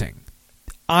reducing?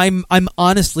 I'm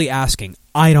honestly asking.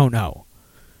 I don't know.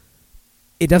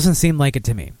 It doesn't seem like it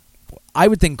to me. I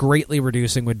would think greatly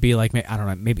reducing would be like, I don't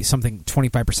know, maybe something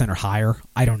 25% or higher.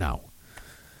 I don't know.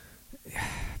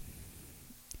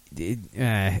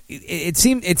 It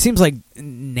seems like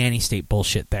nanny state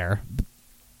bullshit there.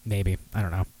 Maybe. I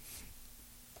don't know.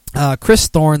 Chris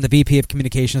Thorne, the VP of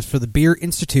Communications for the Beer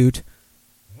Institute.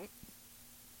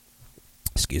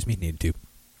 Excuse me, need to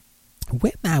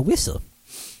wet my whistle.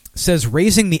 Says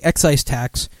raising the excise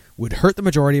tax would hurt the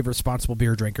majority of responsible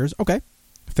beer drinkers. Okay,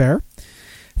 fair.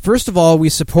 First of all, we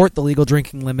support the legal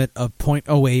drinking limit of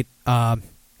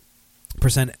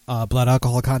 0.08% blood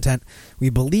alcohol content. We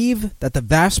believe that the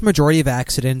vast majority of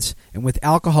accidents and with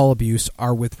alcohol abuse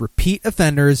are with repeat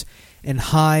offenders and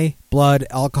high blood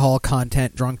alcohol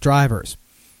content drunk drivers.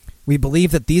 We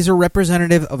believe that these are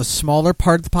representative of a smaller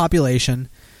part of the population.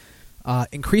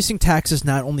 Increasing taxes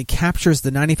not only captures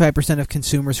the 95% of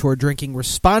consumers who are drinking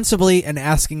responsibly and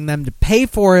asking them to pay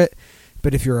for it,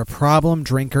 but if you're a problem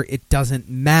drinker, it doesn't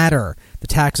matter. The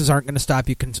taxes aren't going to stop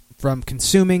you from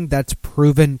consuming. That's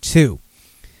proven too.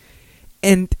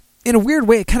 And in a weird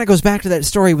way, it kind of goes back to that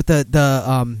story with the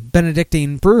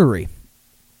Benedictine brewery.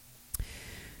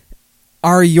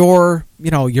 Are your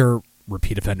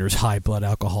repeat offenders, high blood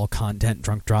alcohol content,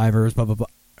 drunk drivers, blah, blah, blah,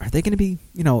 are they going to be,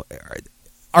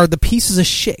 are the pieces of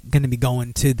shit going to be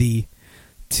going to the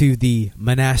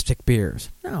monastic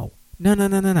beers? No.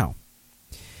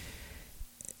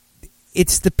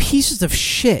 It's the pieces of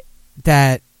shit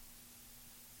that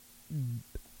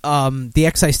the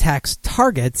excise tax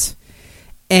targets,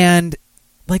 and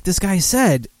like this guy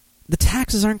said, the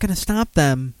taxes aren't going to stop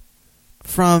them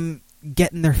from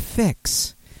getting their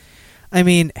fix. I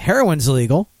mean, heroin's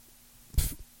illegal.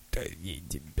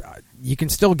 You can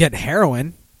still get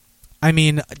heroin. I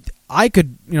mean, I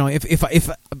could,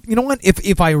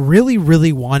 if I really,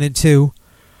 really wanted to,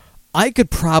 I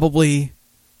could probably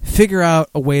figure out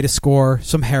a way to score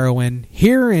some heroin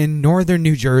here in northern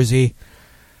New Jersey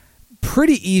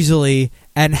pretty easily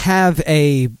and have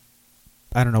a,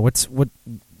 I don't know,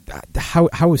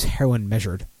 how is heroin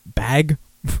measured? Bag?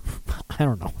 I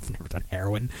don't know. I've never done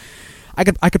heroin. I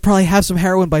could probably have some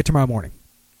heroin by tomorrow morning.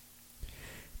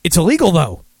 It's illegal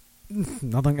though.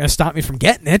 Nothing gonna stop me from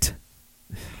getting it.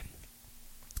 I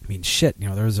mean, shit,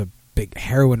 there was a big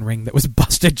heroin ring that was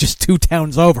busted just 2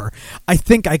 towns over. I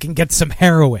think I can get some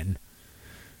heroin.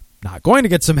 Not going to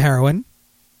get some heroin,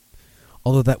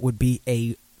 although that would be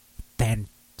a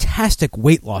fantastic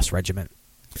weight loss regimen.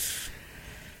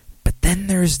 But then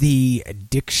there's the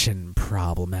addiction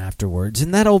problem afterwards,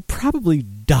 and that'll probably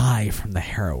die from the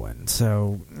heroin.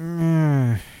 So,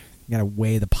 you gotta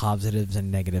weigh the positives and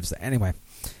negatives. Anyway,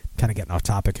 kind of getting off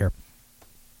topic here.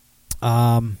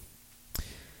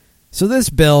 So this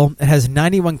bill, it has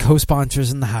 91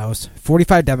 co-sponsors in the House,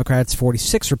 45 Democrats,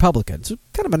 46 Republicans. So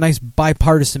kind of a nice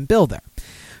bipartisan bill there.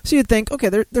 So you'd think, okay,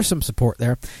 there's some support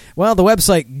there. Well, the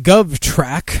website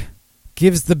GovTrack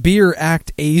gives the Beer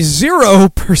Act a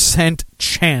 0%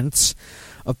 chance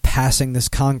of passing this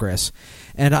Congress.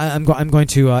 And I'm going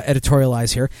to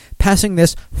editorialize here. Passing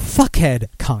this fuckhead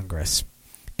Congress.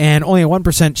 And only a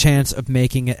 1% chance of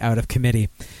making it out of committee.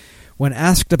 When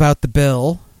asked about the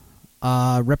bill,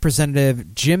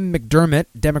 Representative Jim McDermott,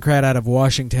 Democrat out of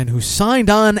Washington, who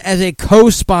signed on as a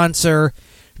co-sponsor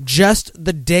just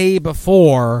the day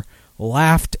before,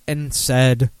 laughed and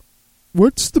said,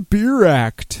 "What's the Beer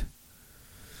Act?"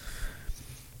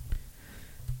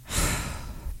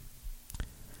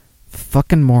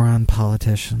 Fucking moron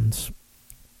politicians.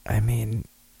 I mean,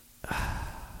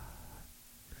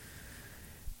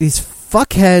 these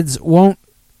fuckheads won't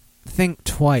think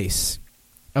twice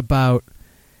about,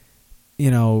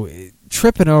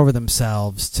 tripping over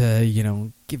themselves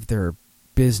to, give their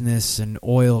business and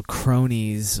oil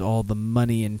cronies all the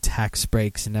money and tax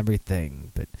breaks and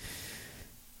everything. But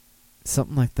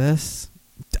something like this,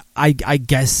 I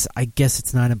guess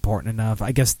it's not important enough.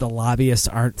 I guess the lobbyists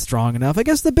aren't strong enough. I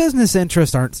guess the business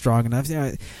interests aren't strong enough.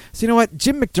 So you know what?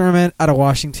 Jim McDermott out of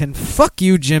Washington, fuck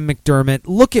you, Jim McDermott.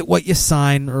 Look at what you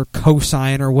sign or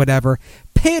co-sign or whatever.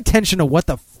 Pay attention to what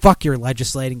the fuck you're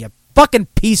legislating, you fucking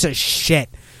piece of shit.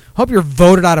 Hope you're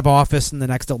voted out of office in the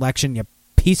next election, you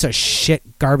piece of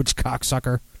shit garbage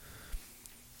cocksucker.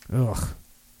 Ugh.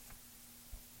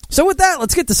 So with that,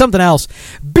 let's get to something else.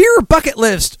 Beer bucket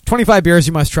list. 25 beers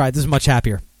you must try. This is much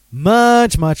happier.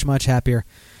 Much, much, much happier.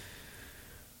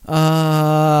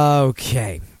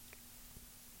 Okay.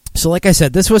 So like I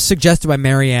said, this was suggested by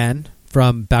Marianne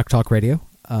from Backtalk Radio.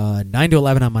 9 to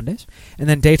 11 on Mondays. And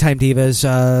then Daytime Divas,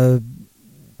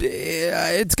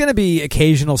 it's going to be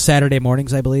occasional Saturday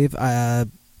mornings, I believe. I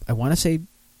want to say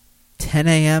 10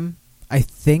 a.m., I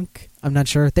think. I'm not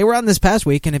sure. They were on this past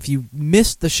week, and if you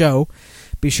missed the show,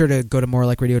 be sure to go to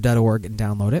morelikeradio.org and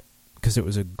download it, because it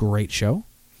was a great show.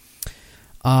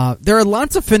 There are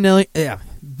lots of familiar...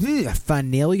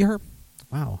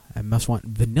 Wow, I must want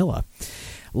vanilla.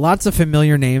 Lots of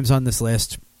familiar names on this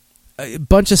list. A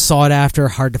bunch of sought-after,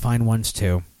 hard-to-find ones,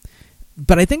 too.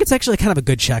 But I think it's actually kind of a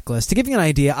good checklist. To give you an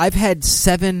idea, I've had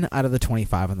 7 out of the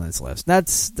 25 on this list.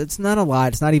 That's not a lot.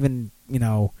 It's not even,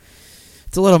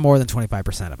 it's a little more than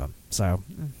 25% of them. So,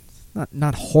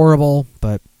 not horrible,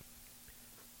 but...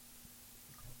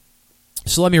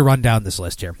 So let me run down this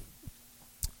list here.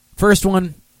 First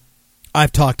one,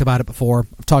 I've talked about it before.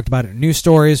 I've talked about it in news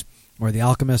stories, where The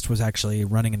Alchemist was actually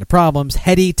running into problems.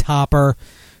 Heady Topper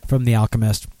from The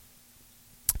Alchemist.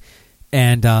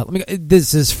 And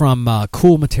this is from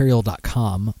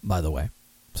coolmaterial.com, by the way.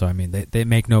 So, I mean, they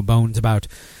make no bones about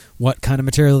what kind of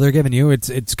material they're giving you.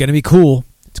 It's going to be cool.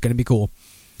 It's going to be cool.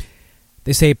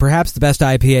 They say, perhaps the best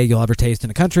IPA you'll ever taste in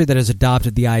a country that has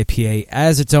adopted the IPA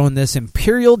as its own. This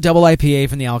Imperial Double IPA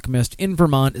from The Alchemist in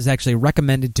Vermont is actually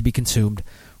recommended to be consumed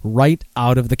right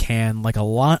out of the can. Like a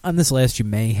lot on this list, you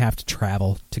may have to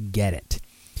travel to get it.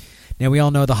 Now, we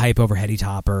all know the hype over Heady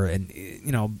Topper and,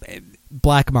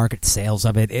 black market sales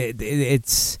of it.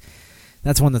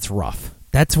 That's one that's rough.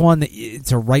 That's one that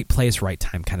it's a right place, right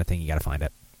time kind of thing. You got to find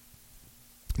it.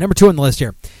 Number 2 on the list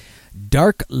here.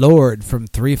 Dark Lord from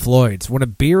Three Floyds. When a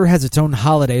beer has its own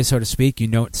holiday, so to speak, you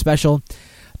know it's special.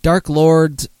 Dark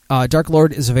Lord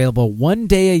is available one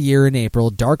day a year in April,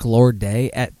 Dark Lord Day,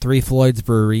 at Three Floyds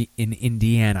Brewery in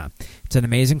Indiana. It's an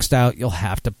amazing stout you'll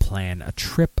have to plan a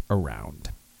trip around.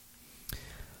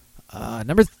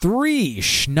 Number 3,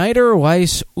 Schneider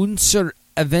Weiss Unser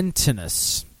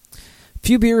Aventinus.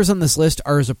 Few beers on this list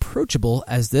are as approachable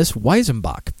as this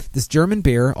Weizenbach. This German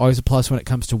beer, always a plus when it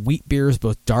comes to wheat beers,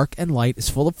 both dark and light, is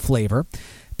full of flavor,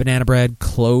 banana bread,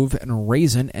 clove, and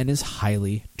raisin, and is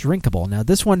highly drinkable. Now,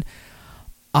 this one,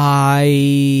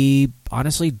 I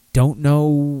honestly don't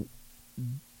know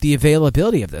the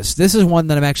availability of this. This is one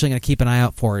that I'm actually going to keep an eye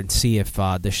out for and see if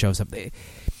this shows up.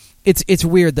 It's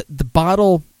weird. The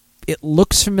bottle, it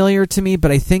looks familiar to me, but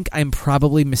I think I'm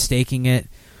probably mistaking it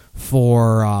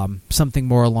for something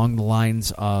more along the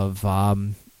lines of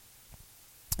let's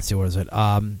see, what is it?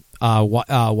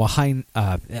 Wahein.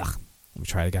 Let me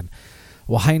try it again.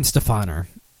 Weihenstephaner.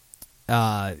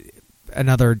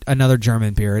 Another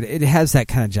German beer. It has that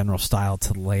kind of general style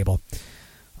to the label.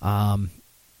 But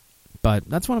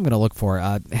that's what I'm going to look for.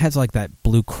 It has like that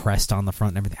blue crest on the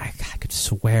front and everything. I could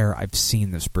swear I've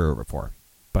seen this brewer before,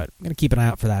 but I'm going to keep an eye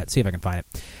out for that. See if I can find it.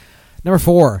 Number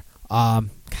 4. God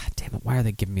damn it, why are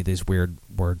they giving me these weird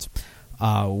words?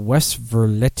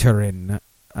 Westverleteren,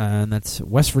 and that's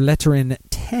Westverleteren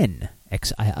 10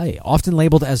 XII. Often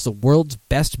labeled as the world's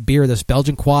best beer, this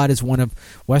Belgian quad is one of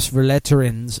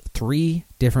Westverleteren's 3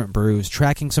 different brews.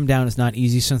 Tracking some down is not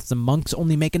easy since the monks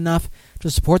only make enough to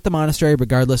support the monastery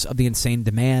regardless of the insane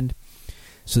demand.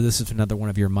 So this is another one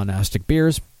of your monastic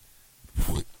beers.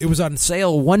 It was on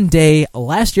sale one day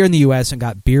last year in the U.S. and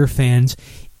got beer fans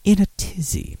in a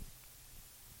tizzy.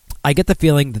 I get the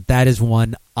feeling that is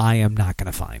one I am not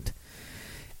going to find.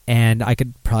 And I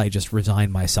could probably just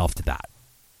resign myself to that.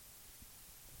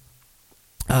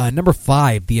 Number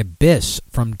 5, The Abyss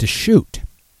from Deschutes.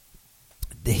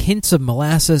 The hints of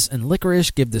molasses and licorice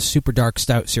give this super dark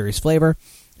stout serious flavor.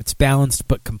 It's balanced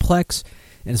but complex,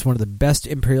 and it's one of the best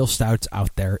imperial stouts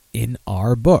out there in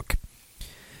our book.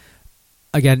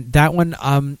 Again, that one,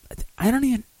 I'm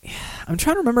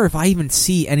trying to remember if I even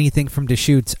see anything from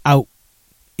Deschutes out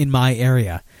in my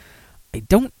area. I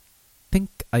don't think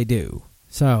I do.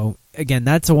 So, again,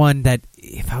 that's the one that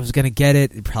if I was going to get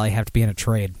it, it'd probably have to be in a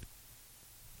trade.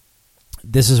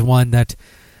 This is one that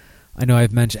I know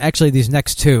I've mentioned. Actually, these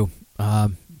next 2,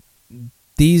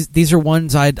 these are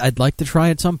ones I'd like to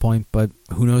try at some point, but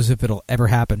who knows if it'll ever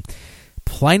happen.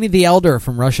 Pliny the Elder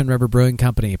from Russian River Brewing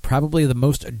Company, probably the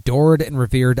most adored and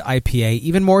revered IPA,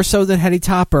 even more so than Heady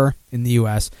Topper in the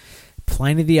U.S.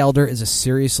 Pliny the Elder is a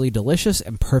seriously delicious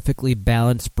and perfectly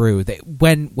balanced brew.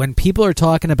 When people are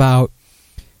talking about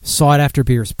sought-after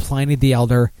beers, Pliny the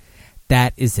Elder,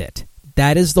 that is it.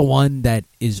 That is the one that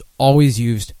is always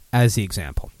used as the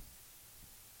example.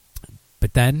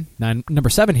 But then, number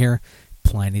 7 here,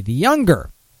 Pliny the Younger,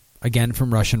 again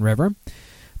from Russian River.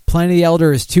 Pliny the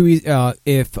Elder is too easy. Let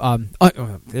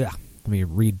me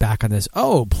read back on this.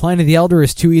 Oh, Pliny the Elder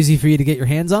is too easy for you to get your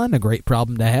hands on? A great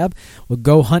problem to have. Well,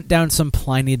 go hunt down some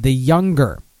Pliny the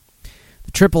Younger.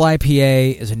 Triple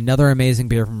IPA is another amazing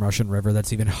beer from Russian River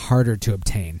that's even harder to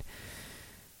obtain.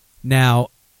 Now,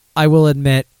 I will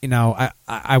admit,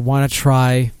 I want to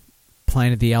try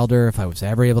Pliny the Elder if I was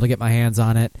ever able to get my hands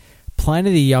on it.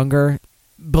 Pliny the Younger,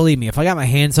 believe me, if I got my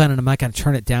hands on it, I'm not going to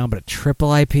turn it down, but a triple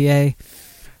IPA,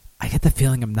 I get the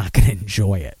feeling I'm not going to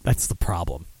enjoy it. That's the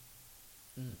problem.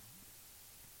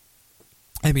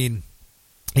 I mean,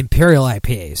 Imperial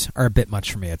IPAs are a bit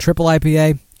much for me. A triple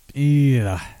IPA,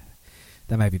 yeah,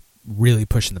 that might be really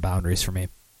pushing the boundaries for me.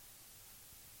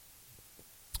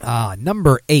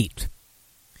 Number 8,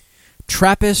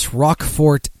 Trappist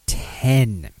Roquefort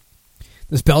 10.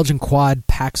 This Belgian quad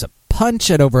packs a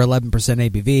punch at over 11%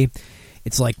 ABV.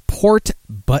 It's like port,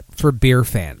 but for beer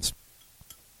fans.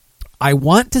 I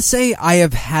want to say I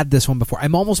have had this one before.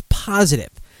 I'm almost positive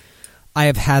I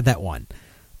have had that one.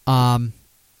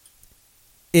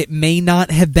 It may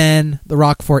not have been the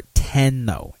Roquefort 10,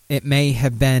 though. It may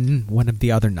have been one of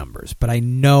the other numbers, but I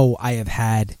know I have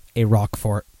had a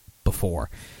Roquefort before.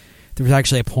 There was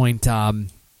actually a point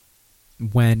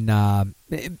when, and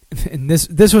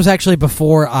this was actually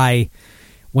before I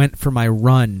went for my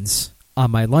runs on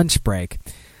my lunch break.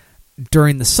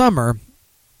 During the summer,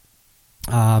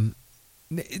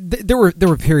 there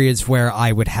were periods where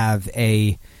I would have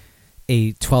a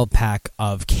 12-pack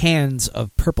of cans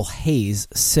of Purple Haze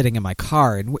sitting in my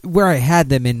car, and where I had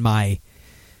them in my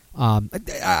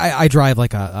I drive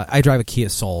a Kia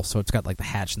Soul, so it's got like the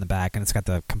hatch in the back, and it's got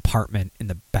the compartment in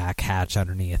the back hatch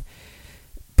underneath.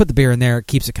 Put the beer in there, it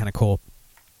keeps it kind of cool.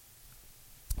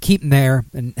 Keep them there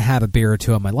and have a beer or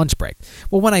two on my lunch break.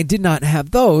 Well, when I did not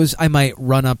have those, I might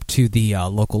run up to the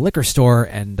local liquor store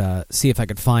and see if I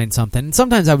could find something. And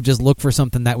sometimes I would just look for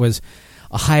something that was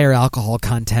a higher alcohol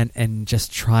content and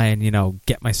just try and,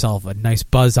 get myself a nice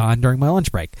buzz on during my lunch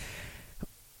break.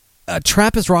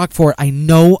 Trappist Roquefort, I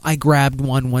know I grabbed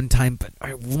one time, but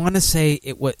I want to say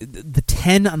it was the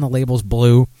 10 on the label's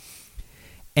blue,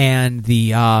 and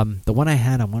the one I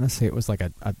had, I want to say it was like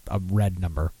a red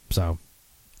number. So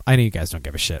I know you guys don't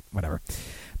give a shit, whatever.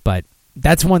 But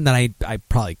that's one that I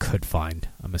probably could find,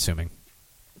 I'm assuming.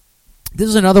 This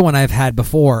is another one I've had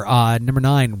before. Number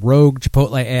 9, Rogue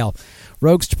Chipotle Ale.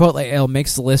 Rogue's Chipotle Ale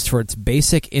makes the list for its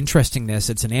basic interestingness.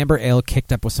 It's an amber ale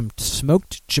kicked up with some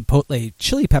smoked chipotle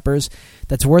chili peppers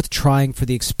that's worth trying for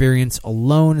the experience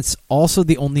alone. It's also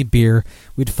the only beer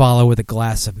we'd follow with a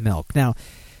glass of milk. Now,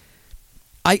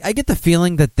 I get the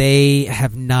feeling that they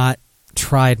have not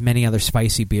tried many other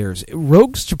spicy beers.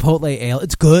 Rogue's Chipotle Ale,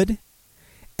 it's good,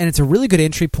 and it's a really good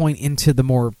entry point into the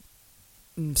more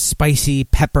spicy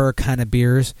pepper kind of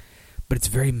beers, but it's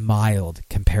very mild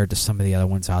compared to some of the other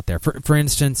ones out there. For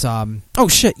instance, oh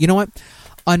shit, you know what?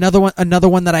 Another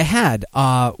one that I had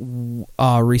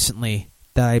recently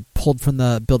that I pulled from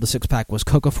the Build a Six Pack was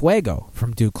Coco Fuego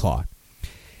from Dew Claw,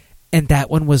 and that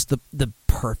one was the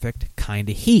perfect kind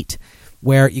of heat,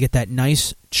 where you get that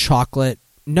nice chocolate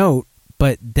note,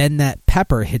 but then that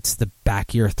pepper hits the back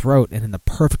of your throat, and in the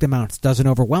perfect amounts, doesn't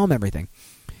overwhelm everything.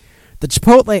 The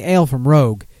Chipotle Ale from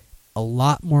Rogue, a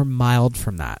lot more mild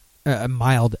than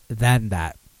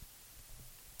that,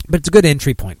 but it's a good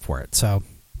entry point for it. So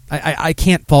I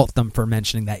can't fault them for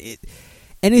mentioning that.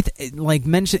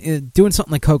 Doing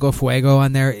something like Coco Fuego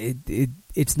on there,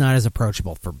 it's not as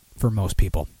approachable for most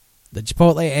people. The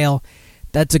Chipotle Ale,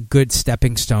 that's a good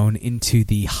stepping stone into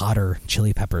the hotter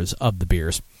chili peppers of the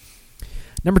beers.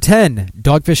 Number 10,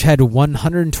 Dogfish Head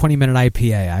 120-minute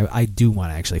IPA. I do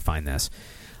want to actually find this.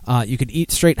 You could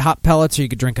eat straight hop pellets, or you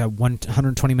could drink a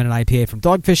 120-minute IPA from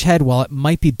Dogfish Head. While it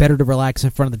might be better to relax in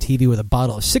front of the TV with a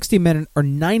bottle of 60-minute or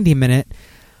 90-minute,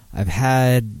 I've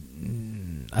had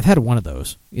one of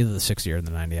those, either the 60 or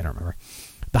the 90, I don't remember.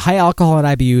 The high alcohol and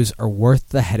IBUs are worth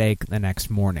the headache the next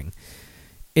morning.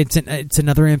 It's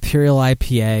another Imperial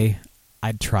IPA.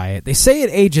 I'd try it. They say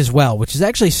it ages well, which is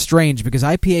actually strange because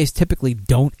IPAs typically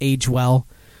don't age well,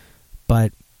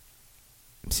 but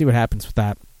see what happens with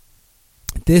that.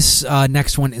 This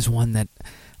next one is one that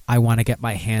I want to get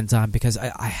my hands on because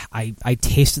I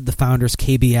tasted the Founders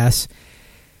KBS.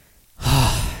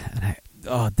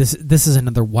 This is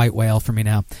another white whale for me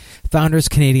now. Founders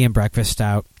Canadian Breakfast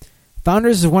Stout.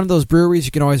 Founders is one of those breweries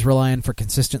you can always rely on for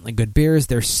consistently good beers.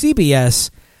 Their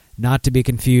CBS, not to be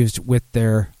confused with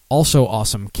their also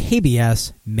awesome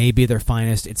KBS, may be their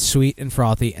finest. It's sweet and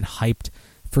frothy and hyped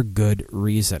for good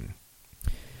reason.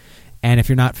 And if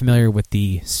you're not familiar with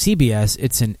the CBS,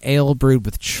 it's an ale brewed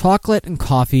with chocolate and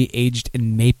coffee aged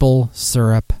in maple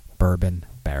syrup bourbon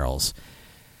barrels.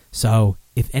 So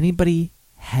if anybody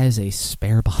has a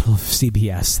spare bottle of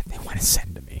CBS that they want to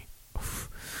send to me,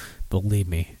 believe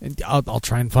me, I'll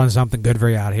try and find something good for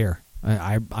you out here.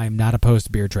 I'm not opposed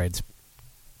to beer trades.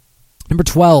 Number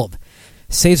 12,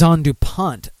 Saison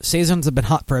DuPont. Saisons have been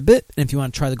hot for a bit, and if you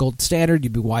want to try the gold standard,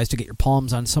 you'd be wise to get your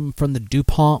palms on some from the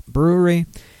DuPont brewery.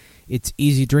 It's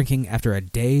easy drinking after a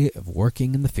day of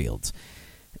working in the fields.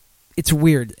 It's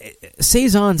weird.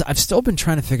 Saisons, I've still been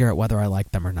trying to figure out whether I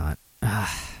like them or not.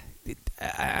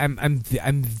 I'm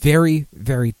very,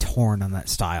 very torn on that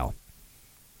style.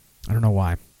 I don't know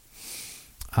why.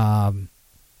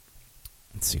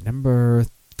 Let's see, number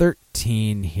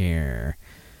 13 here.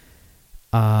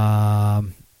 Oh,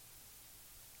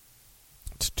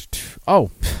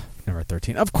 number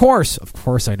 13. Of course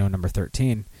I know number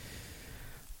 13.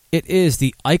 It is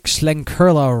the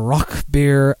Eichschlenkerla Rock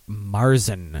Beer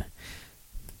Marzen.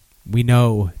 We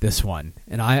know this one,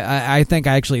 and I think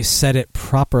I actually said it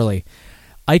properly.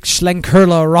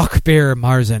 Eichschlenkerla Rock Beer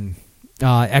Marzen.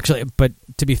 Actually, but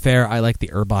to be fair, I like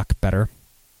the Erbach better.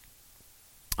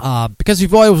 Because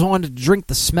you've always wanted to drink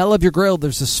the smell of your grill,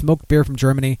 there's a smoked beer from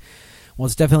Germany. Well,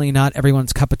 it's definitely not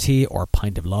everyone's cup of tea or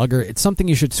pint of lager. It's something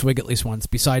you should swig at least once.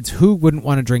 Besides, who wouldn't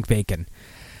want to drink bacon?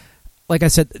 Like I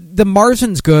said, the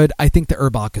Marzen's good. I think the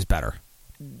Erbach is better.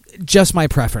 Just my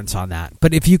preference on that.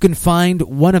 But if you can find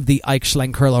one of the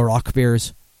Eichschlenkerla Rock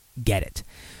beers, get it.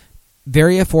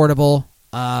 Very affordable.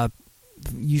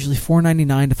 Usually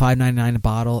 $4.99 to $5.99 a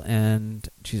bottle. And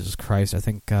Jesus Christ, I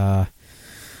think Cornex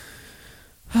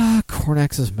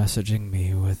is messaging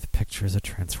me with pictures of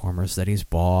Transformers that he's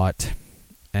bought.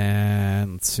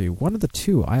 And let's see, one of the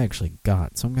two I actually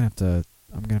got, so I'm gonna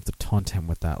have to taunt him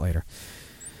with that later.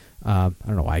 I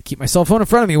don't know why I keep my cell phone in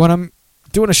front of me when I'm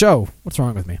doing a show. What's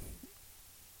wrong with me?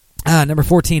 Number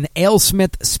 14,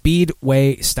 AleSmith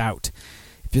Speedway Stout.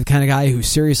 If you're the kind of guy who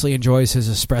seriously enjoys his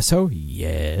espresso,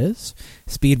 yes,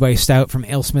 Speedway Stout from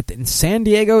AleSmith in San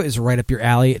Diego is right up your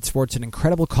alley. It sports an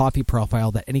incredible coffee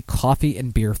profile that any coffee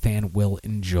and beer fan will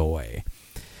enjoy.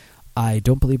 I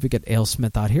don't believe we get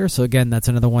AleSmith out here, so again, that's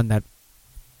another one that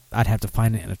I'd have to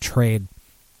find it in a trade.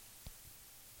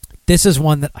 This is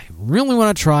one that I really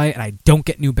want to try, and I don't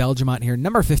get New Belgium out here.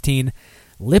 Number 15,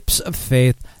 Lips of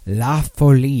Faith La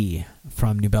Folie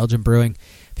from New Belgium Brewing.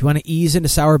 If you want to ease into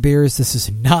sour beers, this is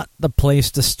not the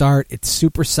place to start. It's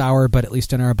super sour, but at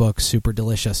least in our book, super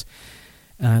delicious.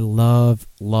 And I love,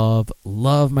 love,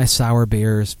 love my sour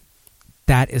beers.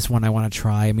 That is one I want to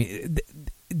try. I mean,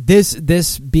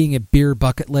 this being a beer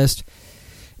bucket list,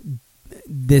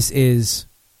 this is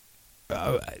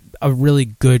a really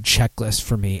good checklist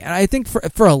for me, and I think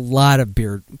for a lot of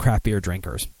craft beer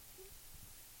drinkers.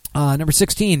 Number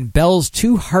 16, Bell's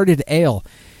Two-Hearted Ale,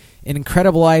 an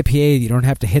incredible IPA. You don't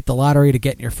have to hit the lottery to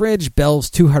get in your fridge. Bell's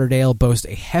Two-Hearted Ale boasts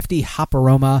a hefty hop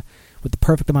aroma with the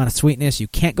perfect amount of sweetness. You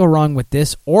can't go wrong with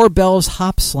this or Bell's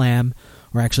Hop Slam,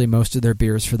 or actually most of their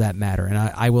beers for that matter, and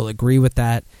I will agree with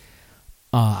that.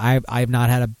 I've not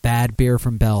had a bad beer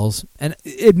from Bell's, and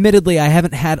admittedly, I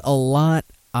haven't had a lot.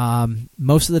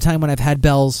 Most of the time when I've had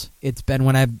Bell's, it's been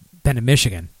when I've been in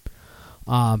Michigan.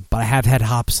 But I have had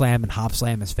Hop Slam, and Hop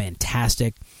Slam is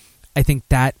fantastic. I think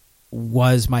that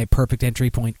was my perfect entry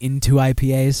point into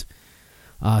IPAs.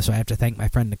 So I have to thank my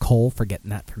friend Nicole for getting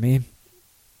that for me.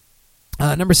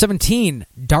 Number 17,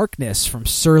 Darkness from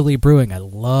Surly Brewing. I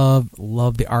love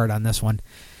the art on this one.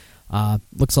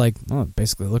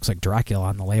 Basically looks like Dracula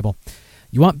on the label.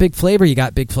 You want big flavor? You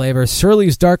got big flavor.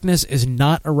 Surly's Darkness is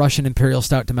not a Russian Imperial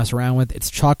Stout to mess around with. It's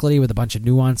chocolatey with a bunch of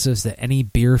nuances that any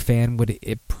beer fan would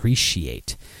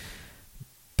appreciate.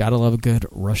 Gotta love a good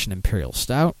Russian Imperial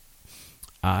Stout.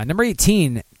 Number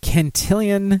 18,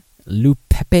 Cantillon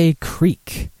Lupepe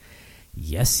Creek.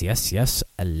 Yes.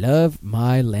 I love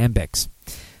my lambics.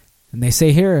 And they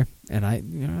say here, and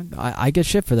I get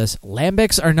shit for this,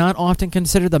 lambics are not often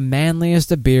considered the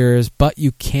manliest of beers, but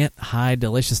you can't hide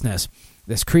deliciousness.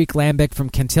 This Creek Lambic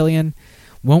from Cantillon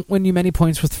won't win you many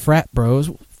points with frat bros.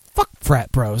 Fuck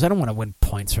frat bros. I don't want to win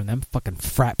points from them. Fucking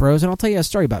frat bros. And I'll tell you a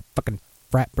story about fucking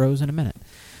frat bros in a minute.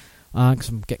 Because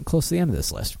I'm getting close to the end of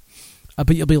this list.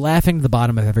 But you'll be laughing to the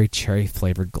bottom of every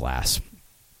cherry-flavored glass.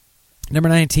 Number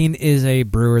 19 is a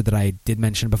brewer that I did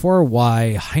mention before.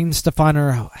 Why?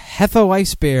 Heinstefaner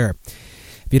Hefeweißbier.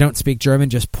 If you don't speak German,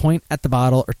 just point at the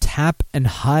bottle or tap and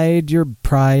hide your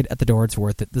pride at the door. It's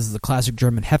worth it. This is a classic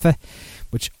German Hefe,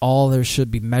 which all there should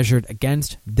be measured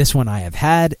against. This one I have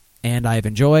had and I have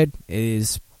enjoyed.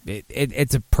 It's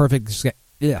a perfect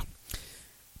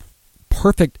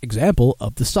example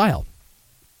of the style.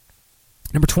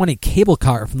 Number 20, Cable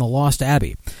Car from the Lost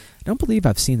Abbey. I don't believe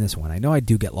I've seen this one. I know I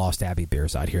do get Lost Abbey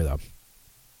beers out here, though.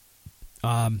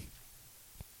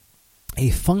 A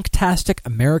funktastic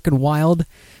American wild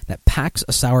that packs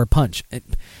a sour punch.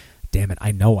 Damn it,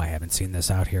 I know I haven't seen this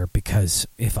out here, because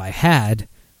if I had...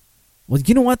 Well,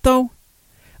 you know what, though?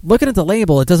 looking at the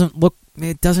label, it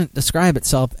doesn't describe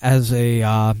itself as a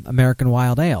American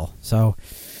Wild Ale. So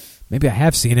maybe I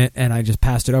have seen it and I just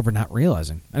passed it over not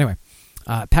realizing. Anyway,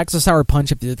 packs a sour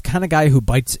punch. If you're the kind of guy who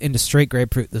bites into straight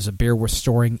grapefruit, there's a beer worth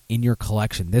storing in your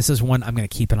collection. This is one I'm going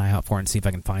to keep an eye out for and see if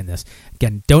I can find this.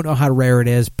 Again, don't know how rare it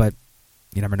is, but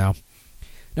you never know.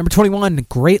 Number 21,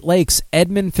 Great Lakes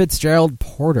Edmund Fitzgerald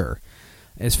Porter.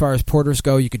 As far as porters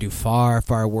go, you could do far,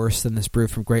 far worse than this brew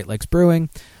from Great Lakes Brewing.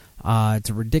 It's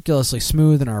ridiculously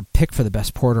smooth and our pick for the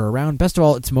best porter around. Best of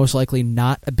all, it's most likely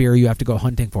not a beer you have to go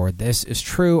hunting for. This is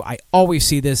true. I always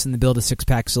see this in the Build a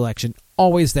Six-Pack selection.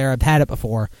 Always there. I've had it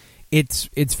before.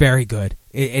 It's very good.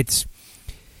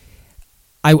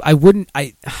 I wouldn't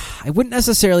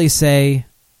necessarily say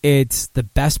it's the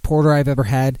best porter I've ever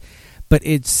had, but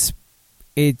it's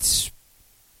I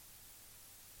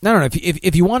don't know,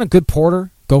 if you want a good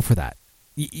porter, go for that.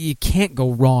 You can't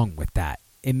go wrong with that.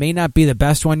 It may not be the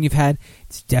best one you've had.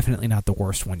 It's definitely not the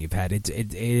worst one you've had. It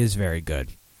is very good.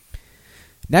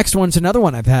 Next one's another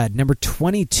one I've had. Number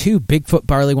 22, Bigfoot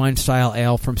Barley Wine Style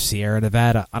Ale from Sierra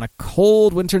Nevada. On a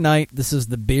cold winter night, this is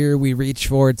the beer we reach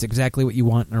for. It's exactly what you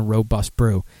want in a robust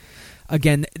brew.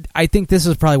 Again, I think this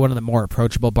is probably one of the more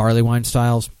approachable barley wine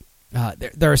styles.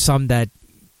 There are some that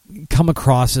come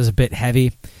across as a bit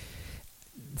heavy.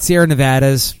 Sierra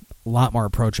Nevada's a lot more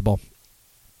approachable.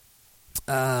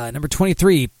 Number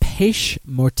 23, Pêche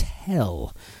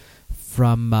Mortelle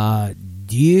from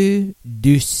Dieu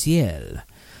du Ciel.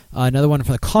 Another one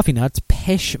from the Coffee Nuts,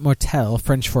 Pêche Mortelle,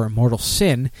 French for Immortal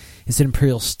Sin, is an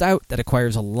imperial stout that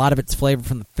acquires a lot of its flavor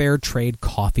from the fair trade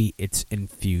coffee it's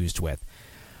infused with.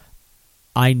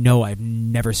 I know I've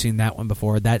never seen that one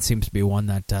before. That seems to be one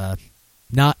that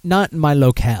not in my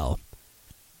locale.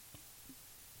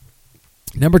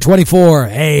 Number 24.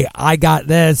 Hey, I got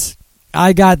this.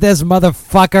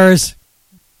 Motherfuckers.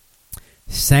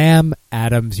 Sam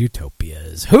Adams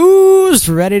Utopias. Who's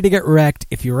ready to get wrecked?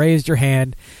 If you raised your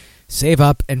hand, save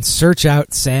up and search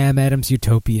out Sam Adams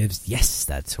Utopias. Yes,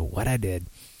 that's what I did.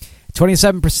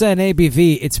 27%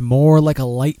 ABV. It's more like a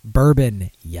light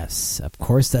bourbon. Yes, of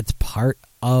course, that's part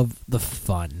of the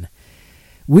fun.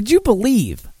 Would you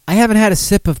believe I haven't had a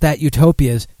sip of that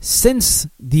Utopias since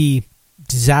the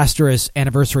disastrous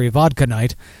anniversary vodka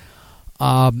night?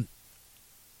 I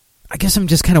guess I'm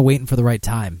just kind of waiting for the right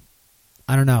time.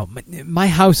 I don't know. My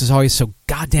house is always so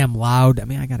goddamn loud. I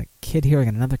mean, I got a kid here. I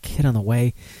got another kid on the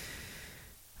way.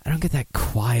 I don't get that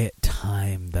quiet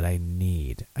time that I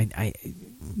need. I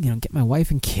get my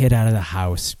wife and kid out of the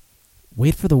house,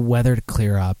 wait for the weather to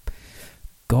clear up,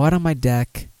 go out on my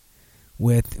deck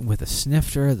with a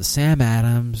snifter, the Sam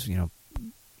Adams,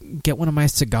 get one of my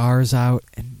cigars out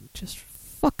and just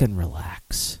fucking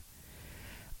relax.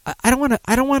 I don't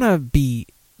want to be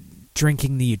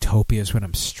drinking the Utopias when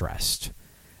I'm stressed.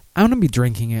 I want to be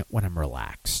drinking it when I'm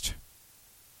relaxed.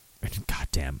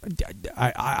 Goddamn,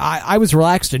 I was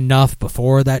relaxed enough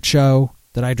before that show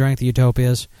that I drank the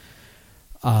Utopias.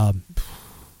 I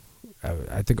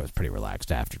think I was pretty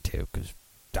relaxed after too, because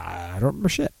I don't remember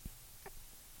shit.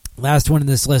 Last one in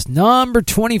this list, number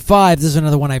 25. This is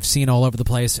another one I've seen all over the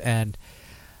place, and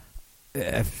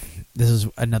this is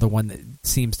another one that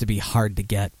seems to be hard to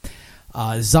get.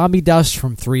 Zombie Dust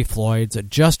from Three Floyds, a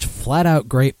just flat-out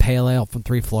great pale ale from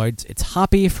Three Floyds. It's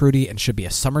hoppy, fruity, and should be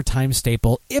a summertime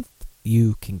staple if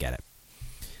you can get it.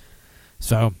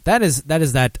 So that is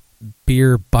that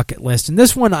beer bucket list. And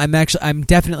this one I'm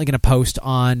definitely going to post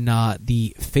on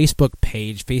the Facebook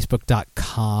page,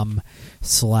 facebook.com/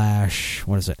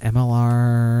 what is it,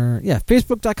 MLR? Yeah,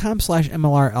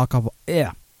 facebook.com/MLR alcohol.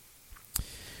 Yeah.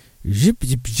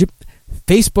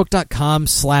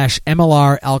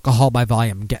 Facebook.com/MLR alcohol by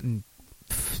volume. I'm getting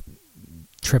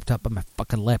tripped up on my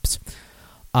fucking lips.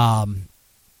 Damn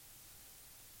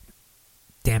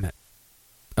it.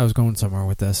 I was going somewhere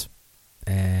with this.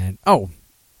 And,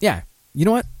 yeah. You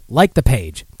know what? Like the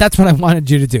page. That's what I wanted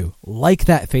you to do. Like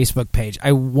that Facebook page.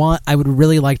 I would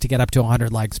really like to get up to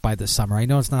 100 likes by this summer. I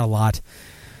know it's not a lot,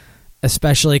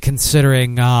 especially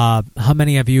considering how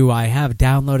many of you I have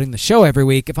downloading the show every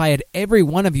week. If I had every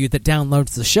one of you that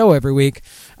downloads the show every week,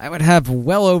 I would have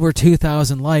well over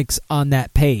 2,000 likes on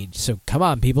that page. So come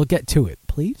on, people, get to it,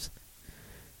 please.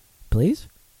 Please? I'm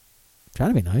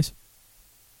trying to be nice.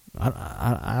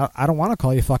 I don't want to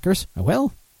call you fuckers. I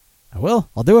will.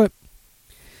 I'll do it.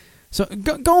 So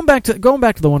going back to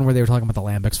the one where they were talking about the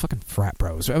Lambics, fucking frat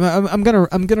bros. I'm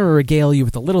gonna regale you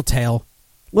with a little tale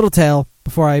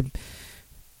before I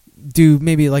do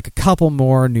maybe like a couple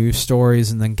more news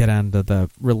stories and then get on to the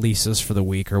releases for the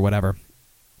week or whatever.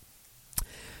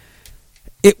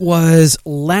 It was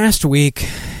last week.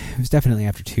 It was definitely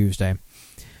after Tuesday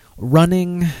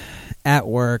running at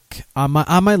work on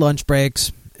my lunch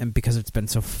breaks, and because it's been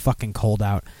so fucking cold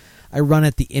out, I run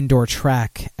at the indoor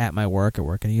track at my work. I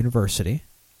work at a university,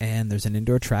 and there's an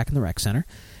indoor track in the rec center.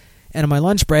 And on my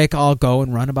lunch break, I'll go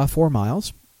and run about 4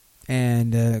 miles,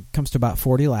 and it comes to about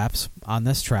 40 laps on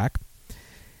this track.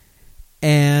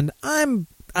 And I don't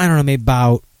know, maybe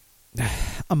about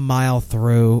a mile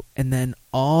through, and then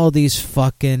all these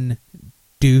fucking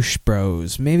douche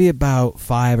bros, maybe about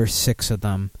 5 or 6 of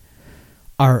them,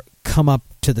 come up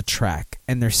to the track,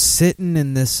 and they're sitting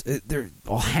in this, they're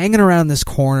all hanging around this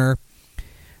corner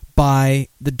by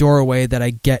the doorway that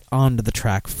I get onto the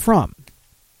track from.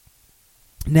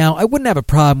 Now, I wouldn't have a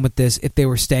problem with this if they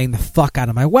were staying the fuck out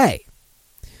of my way.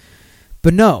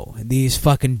 But no, these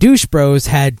fucking douche bros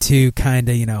had to kind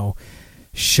of,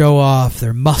 show off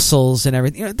their muscles and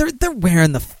everything. They're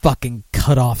wearing the fucking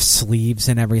cut-off sleeves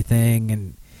and everything,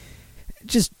 and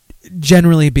just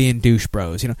generally being douche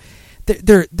bros.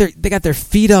 They got their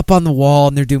feet up on the wall,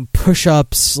 and they're doing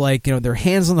push-ups, like, their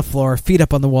hands on the floor, feet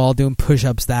up on the wall, doing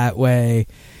push-ups that way,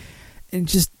 and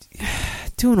just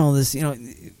doing all this,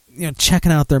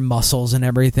 checking out their muscles and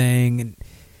everything, and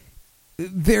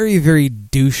very, very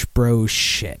douche bro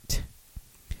shit.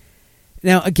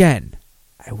 Now, again,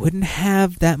 I wouldn't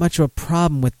have that much of a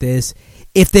problem with this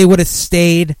if they would have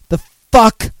stayed the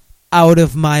fuck out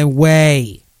of my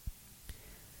way.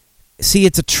 See,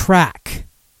 it's a track.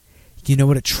 You know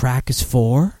what a track is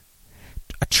for?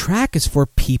 A track is for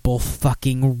people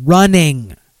fucking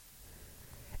running.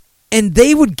 And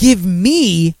they would give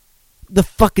me the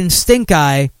fucking stink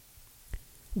eye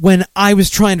when I was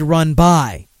trying to run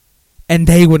by, and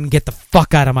they wouldn't get the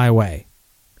fuck out of my way.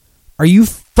 Are you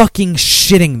fucking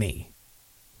shitting me?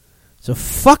 So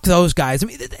fuck those guys. I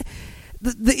mean,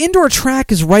 the indoor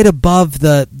track is right above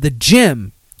the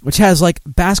gym, which has like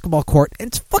basketball court. And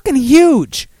it's fucking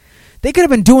huge. They could have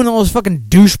been doing all this fucking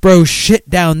douche bro shit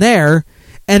down there,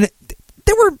 and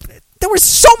there was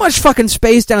so much fucking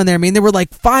space down there. I mean, there were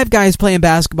like 5 guys playing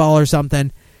basketball or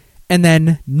something, and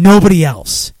then nobody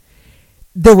else.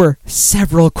 There were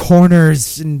several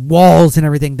corners and walls and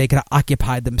everything they could have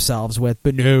occupied themselves with,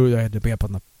 but no, they had to be up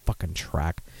on the fucking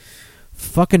track.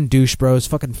 Fucking douche bros,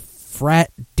 fucking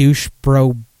frat douche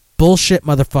bro bullshit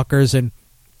motherfuckers. And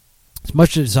as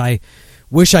much as I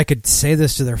wish I could say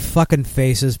this to their fucking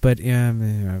faces, but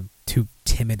I'm too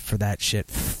timid for that shit.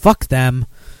 Fuck them.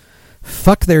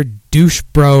 Fuck their douche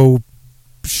bro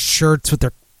shirts with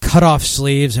their cut-off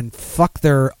sleeves, and fuck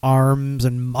their arms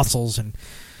and muscles and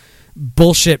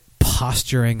bullshit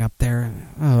posturing up there.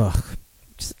 Ugh.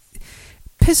 Just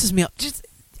pisses me off.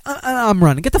 I'm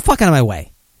running. Get the fuck out of my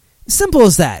way. Simple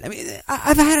as that. I mean,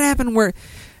 I've had it happen where,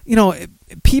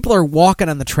 people are walking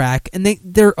on the track, and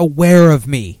they're aware of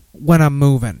me when I'm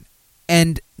moving,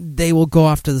 and they will go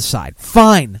off to the side.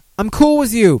 Fine. I'm cool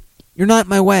with you. You're not in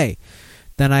my way.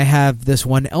 Then I have this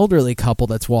one elderly couple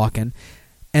that's walking,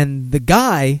 and the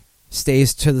guy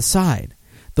stays to the side.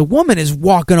 The woman is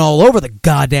walking all over the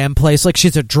goddamn place like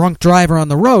she's a drunk driver on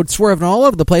the road, swerving all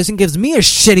over the place, and gives me a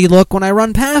shitty look when I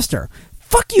run past her.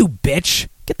 Fuck you, bitch.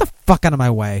 Get the fuck out of my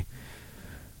way.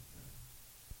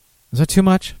 Is that too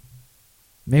much?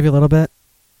 Maybe a little bit?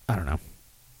 I don't know.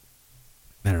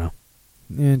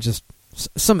 Yeah, just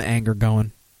some anger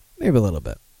going. Maybe a little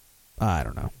bit. I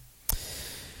don't know.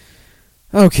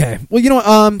 Okay.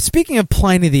 Well, speaking of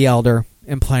Pliny the Elder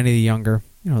and Pliny the Younger,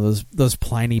 those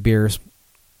Pliny beers,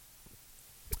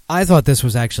 I thought this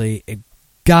was actually a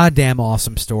goddamn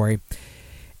awesome story.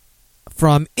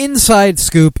 From Inside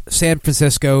Scoop, San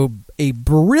Francisco, a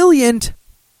brilliant...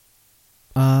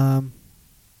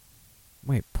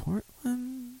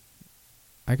 Portland?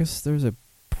 I guess there's a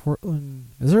Portland...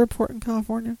 Is there a Portland,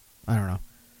 California? I don't know.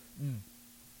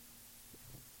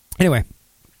 Anyway,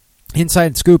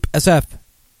 Inside Scoop SF.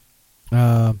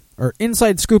 Or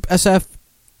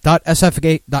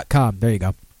InsideScoopSF.sfgate.com. There you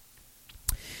go.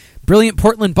 Brilliant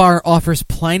Portland bar offers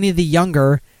Pliny the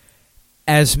Younger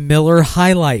as Miller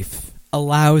High Life.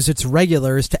 Allows its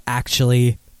regulars to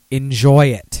actually enjoy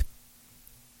it.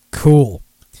 Cool.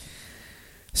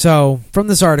 So, from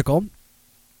this article,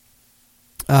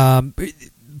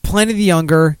 Pliny the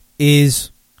Younger is,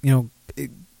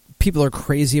 people are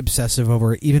crazy obsessive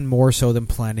over it, even more so than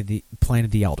Pliny the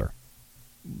Elder.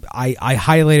 I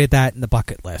highlighted that in the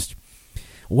bucket list.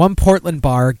 One Portland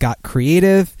bar got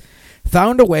creative,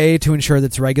 found a way to ensure that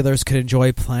its regulars could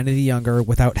enjoy Pliny the Younger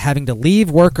without having to leave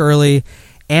work early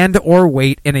and or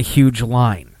wait in a huge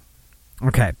line.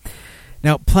 Okay.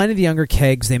 Now, Pliny the Younger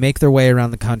kegs, they make their way around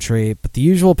the country, but the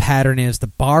usual pattern is the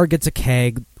bar gets a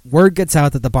keg, word gets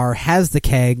out that the bar has the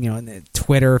keg,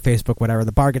 Twitter, Facebook, whatever,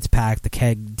 the bar gets packed, the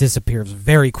keg disappears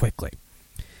very quickly.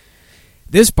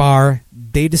 This bar,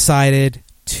 they decided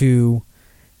to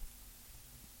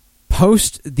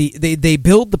post they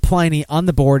billed the Pliny on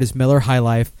the board as Miller High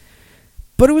Life,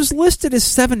 but it was listed as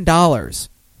 $7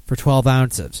 for 12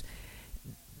 ounces.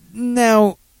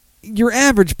 Now, your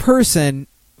average person,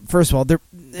 first of all,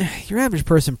 your average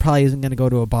person probably isn't going to go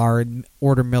to a bar and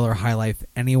order Miller High Life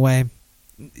anyway.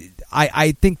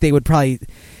 I think they would probably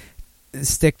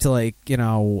stick to, like, you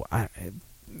know,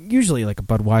 usually like a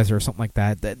Budweiser or something like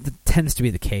that. That tends to be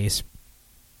the case.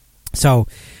 So,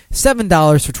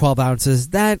 $7 for 12 ounces,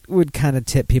 that would kind of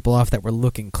tip people off that were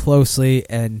looking closely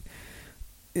and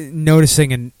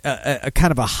noticing a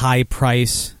kind of a high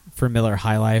price for Miller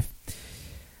High Life.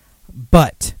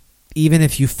 But even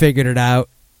if you figured it out,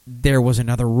 there was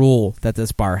another rule that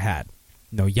this bar had.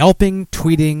 No yelping,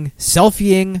 tweeting,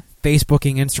 selfieing,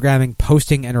 Facebooking, Instagramming,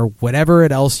 posting, and or whatever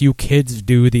else you kids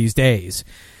do these days.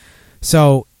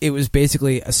 So it was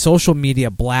basically a social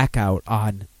media blackout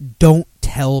on don't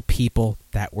tell people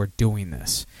that we're doing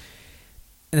this.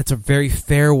 And it's a very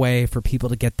fair way for people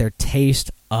to get their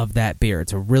taste of that beer.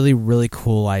 It's a really, really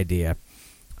cool idea.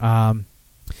 Of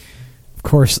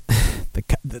course,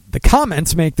 the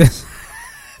comments make this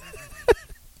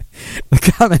the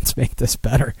comments make this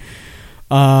better.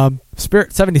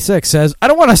 Spirit76 says, I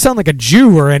don't want to sound like a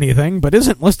Jew or anything, but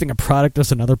isn't listing a product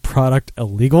as another product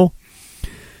illegal?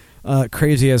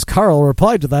 Crazy as Carl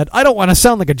replied to that, I don't want to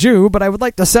sound like a Jew, but I would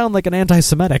like to sound like an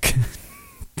anti-Semitic.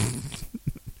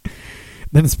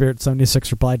 Then Spirit76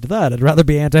 replied to that, I'd rather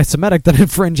be anti-Semitic than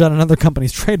infringe on another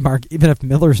company's trademark, even if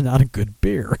Miller's not a good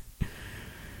beer.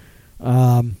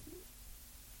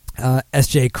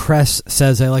 SJ Kress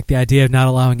says, I like the idea of not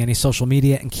allowing any social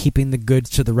media and keeping the goods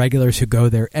to the regulars who go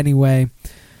there anyway.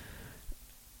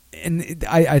 And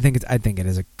I think it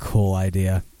is a cool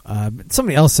idea.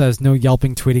 Somebody else says, no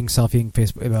yelping, tweeting, selfieing,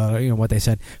 Facebook, what they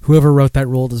said. Whoever wrote that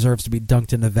rule deserves to be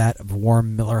dunked in the vat of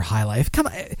warm Miller High Life. Come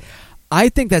on. I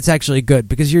think that's actually good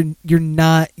because you're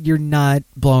not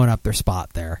blowing up their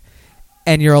spot there.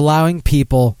 And you're allowing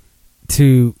people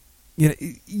to,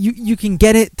 you can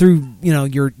get it through,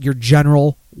 your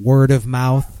general word of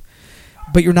mouth,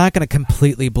 but you're not going to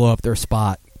completely blow up their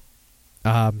spot.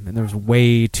 And there's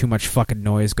way too much fucking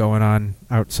noise going on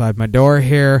outside my door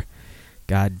here.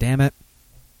 God damn it.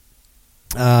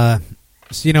 So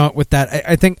with that,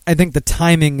 I think the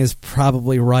timing is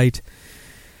probably right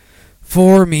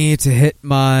for me to hit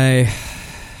my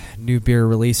new beer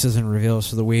releases and reveals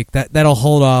for the week. That'll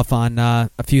hold off on a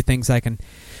few things I can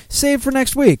save for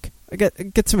next week. I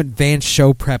get some advanced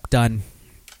show prep done.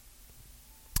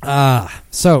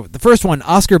 So the first one,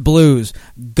 Oscar Blues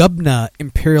Gubna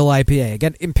Imperial IPA.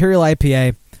 Again, Imperial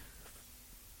IPA,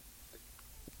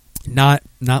 not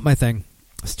my thing.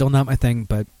 Still not my thing,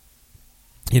 but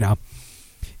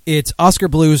it's Oscar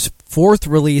Blues' fourth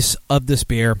release of this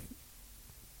beer.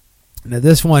 Now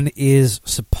this one is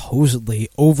supposedly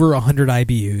over 100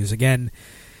 IBUs. Again,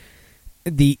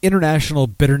 the International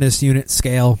Bitterness Unit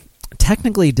scale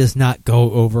technically does not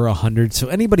go over 100, so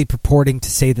anybody purporting to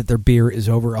say that their beer is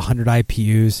over 100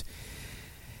 IBUs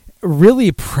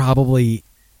really probably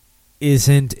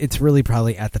isn't. It's really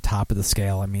probably at the top of the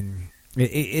scale. I mean,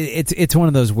 it's one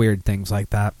of those weird things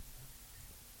like that.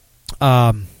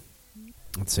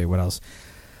 Let's see, what else?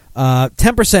 10%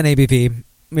 ABV.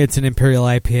 It's an Imperial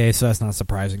IPA, so that's not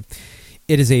surprising.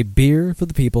 It is a beer for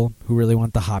the people who really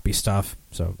want the hoppy stuff.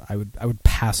 So I would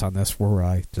pass on this were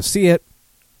I to see it,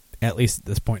 at least at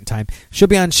this point in time. Should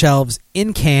be on shelves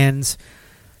in cans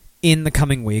in the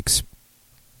coming weeks.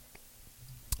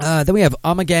 Then we have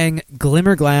Ommegang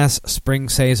Glimmerglass Spring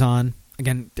Saison.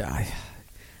 Again,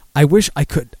 I wish I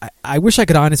could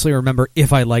honestly remember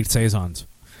if I liked saisons.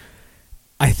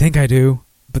 I think I do,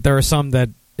 but there are some that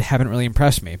haven't really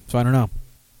impressed me, so I don't know.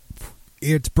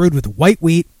 It's brewed with white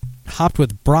wheat, hopped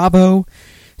with Bravo,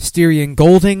 Styrian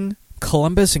Golding,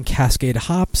 Columbus and Cascade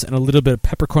hops, and a little bit of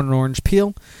peppercorn and orange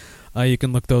peel. You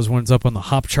can look those ones up on the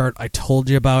hop chart I told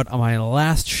you about on my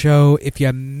last show. If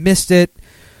you missed it,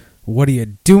 what are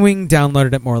you doing? Download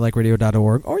it at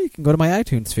morelikeradio.org, or you can go to my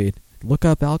iTunes feed, look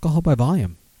up Alcohol by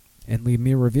Volume, and leave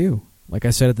me a review. Like I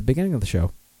said at the beginning of the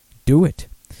show, do it.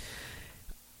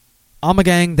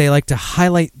 Ommegang, they like to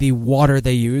highlight the water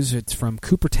they use. It's from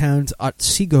Coopertown's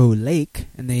Otsego Lake,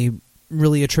 and they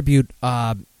really attribute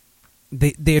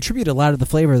they attribute a lot of the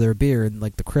flavor of their beer and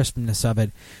like the crispness of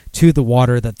it to the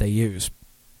water that they use.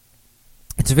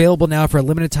 It's available now for a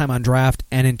limited time on draft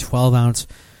and in 12-ounce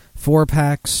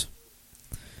 4-packs.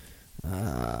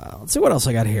 Let's see what else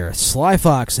I got here. Sly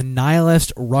Fox and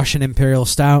Nihilist Russian Imperial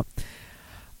Stout.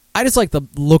 I just like the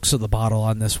looks of the bottle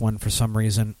on this one for some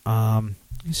reason. Let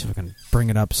me see if I can bring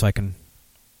it up so I can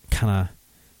kind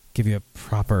of give you a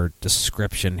proper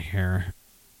description here.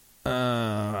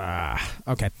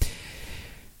 Okay.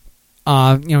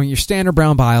 Your standard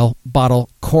brown bottle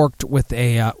corked with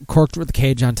a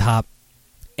cage on top,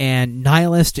 and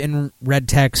Nihilist in red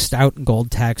text, Stout in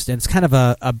gold text, and it's kind of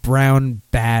a brown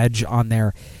badge on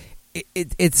there.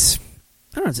 It's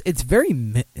I don't know. It's very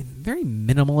very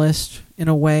minimalist in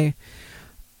a way,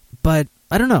 but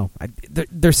I don't know.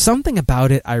 There's something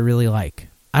about it I really like.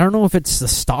 I don't know if it's the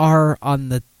star on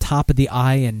the top of the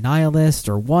eye in Nihilist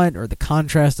or what, or the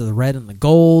contrast of the red and the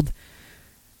gold.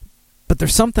 But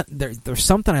there's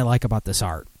something I like about this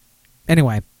art.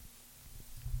 Anyway,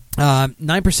 9%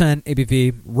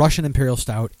 ABV, Russian Imperial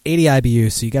Stout, 80 IBU,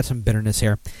 so you got some bitterness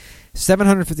here.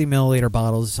 750 milliliter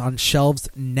bottles on shelves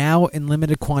now in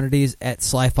limited quantities at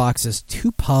Sly Fox's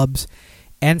 2 pubs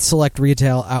and select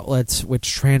retail outlets,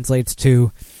 which translates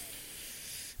to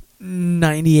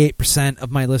 98%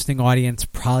 of my listening audience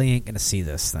probably ain't going to see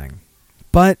this thing.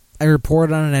 But I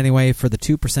reported on it anyway for the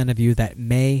 2% of you that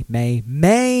may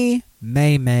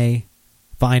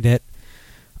find it.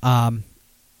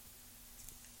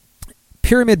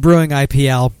 Pyramid Brewing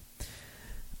IPL.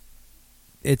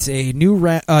 It's a new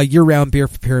year-round beer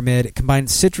for Pyramid. It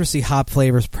combines citrusy hop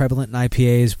flavors prevalent in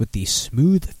IPAs with the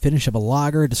smooth finish of a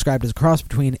lager, described as a cross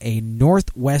between a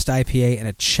Northwest IPA and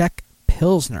a Czech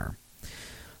Pilsner.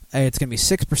 It's going to be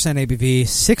 6% ABV,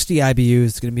 60 IBUs.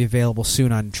 It's going to be available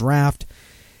soon on draft.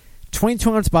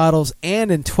 22-ounce bottles and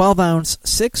in 12-ounce,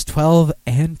 6, 12,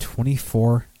 and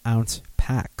 24-ounce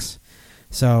packs.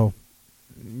 So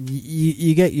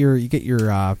you get your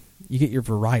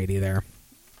variety there.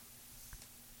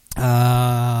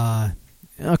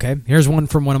 Okay, here's one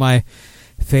from one of my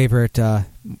favorite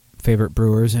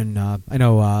brewers, and I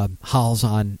know Hal's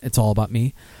on It's All About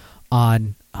Me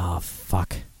on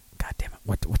fuck. God damn it.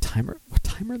 What time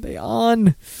are they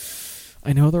on?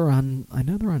 I know they're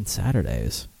on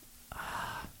Saturdays.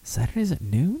 Saturdays at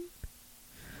noon?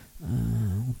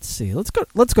 Let's see. Let's go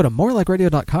to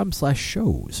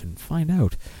morelikeradio.com/shows and find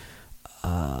out.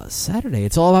 Saturday,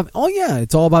 It's All About. Oh yeah,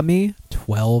 It's All About Me,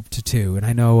 12 to 2. And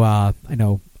I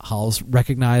know Hal's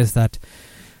recognized that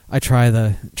I try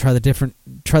the different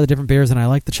beers, and I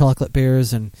like the chocolate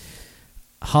beers. And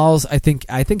Hal's, I think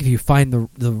if you find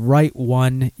the right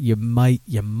one, you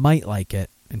might like it.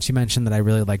 And she mentioned that I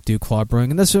really like Dew Claw Brewing,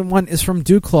 and this one is from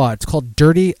Dew Claw. It's called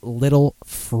Dirty Little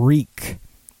Freak.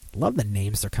 Love the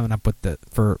names they're coming up with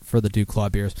for the Dew Claw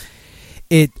beers.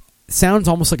 It sounds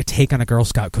almost like a take on a Girl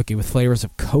Scout cookie with flavors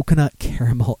of coconut,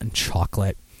 caramel, and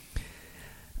chocolate.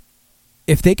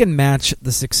 If they can match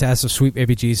the success of Sweet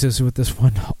Baby Jesus with this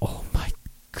one, oh my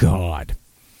god.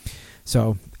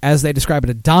 So, as they describe it,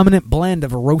 a dominant blend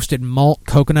of roasted malt,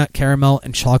 coconut, caramel,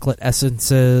 and chocolate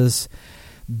essences,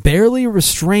 barely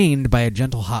restrained by a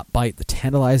gentle hot bite that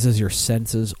tantalizes your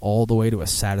senses all the way to a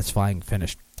satisfying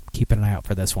finish. Keep an eye out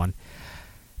for this one.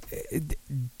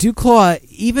 Dew Claw,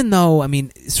 even though,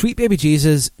 Sweet Baby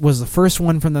Jesus was the first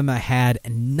one from them I had,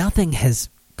 and nothing has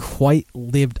quite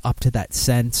lived up to that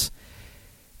sense,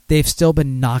 they've still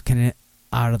been knocking it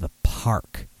out of the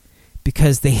park.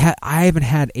 Because I haven't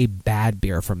had a bad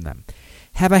beer from them.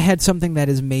 Have I had something that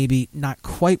is maybe not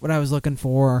quite what I was looking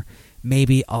for?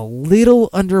 Maybe a little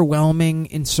underwhelming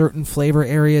in certain flavor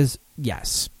areas?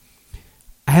 Yes.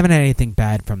 I haven't had anything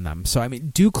bad from them. So,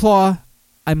 Dew Claw,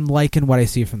 I'm liking what I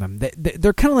see from them.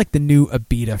 They're kind of like the new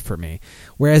Abita for me.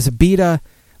 Whereas Abita,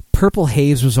 Purple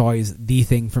Haze was always the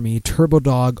thing for me. Turbo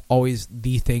Dog, always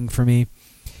the thing for me.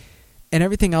 And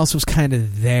everything else was kind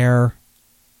of there.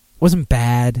 Wasn't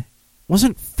bad.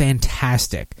 Wasn't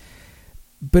fantastic.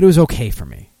 But it was okay for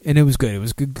me. And it was good. It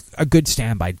was a good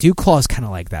standby. Dew Claw is kind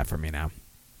of like that for me now.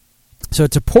 So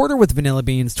it's a porter with vanilla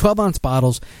beans, 12-ounce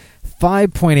bottles,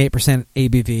 5.8%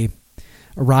 ABV.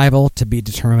 Arrival to be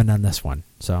determined on this one.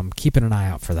 So I'm keeping an eye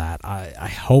out for that. I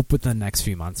hope within the next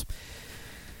few months.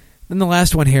 Then the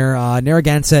last one here,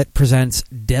 Narragansett presents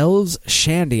Dell's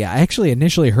Shandy. I actually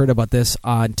initially heard about this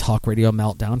on Talk Radio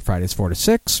Meltdown, Fridays 4 to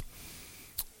 6.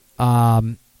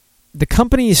 The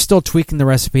company is still tweaking the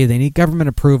recipe. They need government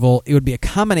approval. It would be a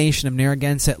combination of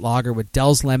Narragansett lager with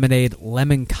Dell's Lemonade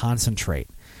lemon concentrate.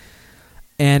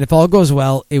 And if all goes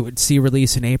well, it would see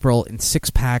release in April in 6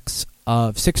 packs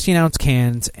of 16-ounce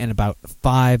cans and about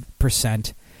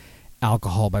 5%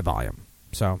 alcohol by volume.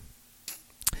 So,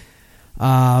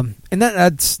 and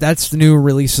that's the new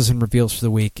releases and reveals for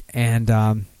the week. And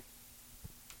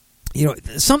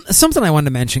something I wanted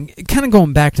to mention, kind of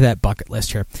going back to that bucket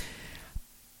list here.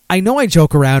 I know I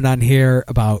joke around on here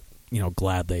about,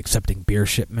 gladly accepting beer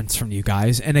shipments from you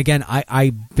guys. And again,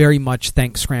 I very much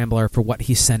thank Scrambler for what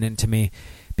he sent in to me,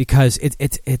 because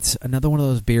it's another one of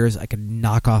those beers I can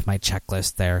knock off my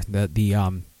checklist there.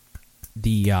 The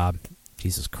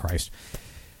Jesus Christ,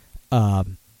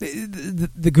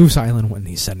 the Goose Island one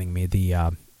he's sending me,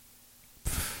 the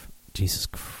Jesus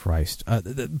Christ,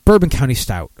 the Bourbon County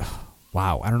Stout.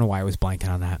 Wow, I don't know why I was blanking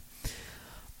on that.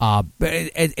 But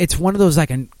it's one of those I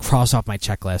can cross off my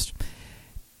checklist,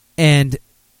 and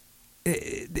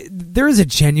there is a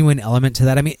genuine element to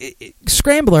that. I mean,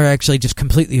 Scrambler actually just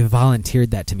completely volunteered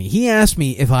that to me. He asked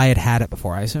me if I had it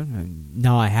before. I said,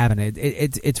 no, I haven't.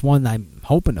 It's one that I'm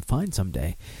hoping to find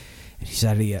someday. And he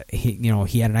said he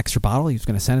had an extra bottle. He was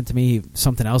going to send it to me.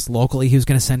 Something else locally he was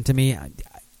going to send to me.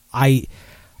 I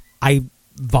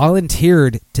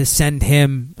volunteered to send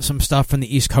him some stuff from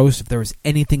the East Coast if there was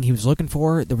anything he was looking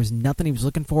for. There was nothing he was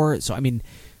looking for. So, I mean,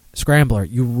 Scrambler,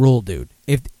 you rule, dude.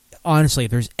 Honestly,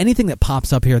 if there's anything that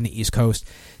pops up here on the East Coast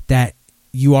that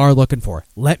you are looking for,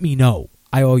 let me know.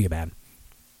 I owe you, man.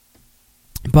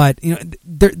 But,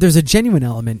 there's a genuine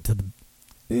element to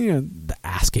the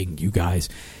asking you guys.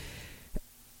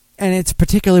 And it's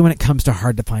particularly when it comes to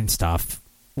hard to find stuff.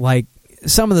 Like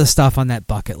some of the stuff on that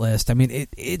bucket list. I mean,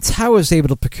 it's how I was able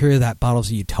to procure that bottles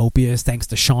of Utopias thanks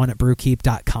to Sean at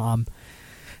brewkeep.com.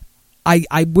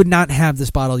 I would not have this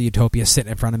bottle of Utopia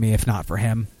sitting in front of me if not for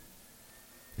him.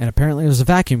 And apparently there's a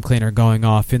vacuum cleaner going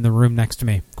off in the room next to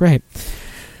me. Great.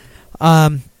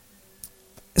 So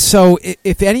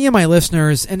if any of my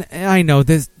listeners, and I know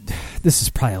this is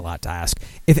probably a lot to ask,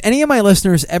 if any of my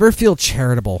listeners ever feel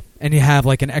charitable and you have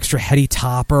like an extra heady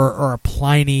topper or a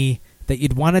Pliny that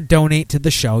you'd want to donate to the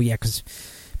show, yeah, because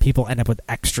people end up with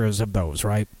extras of those,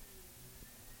 right?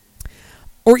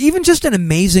 Or even just an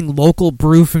amazing local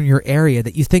brew from your area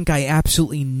that you think I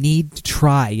absolutely need to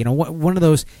try. One of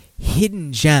those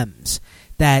hidden gems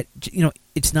that,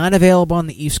 it's not available on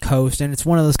the East Coast, and it's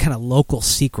one of those kind of local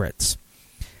secrets.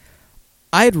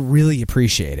 I'd really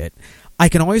appreciate it. I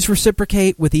can always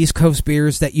reciprocate with East Coast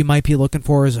beers that you might be looking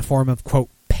for as a form of, quote,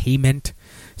 payment,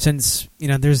 since,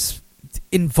 there's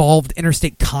involved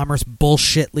interstate commerce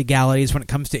bullshit legalities when it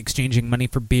comes to exchanging money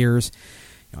for beers.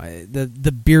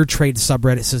 The beer trade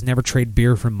subreddit says never trade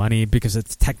beer for money because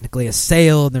it's technically a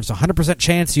sale, and there's a 100%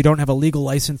 chance you don't have a legal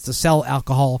license to sell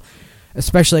alcohol,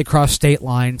 especially across state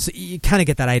lines. So you kind of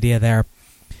get that idea there.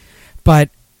 But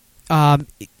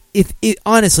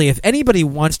honestly, if anybody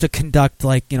wants to conduct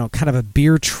kind of a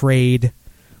beer trade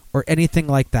or anything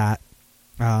like that,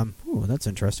 that's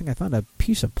interesting. I found a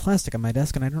piece of plastic on my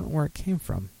desk and I don't know where it came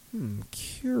from.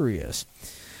 Curious.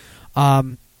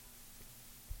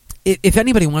 If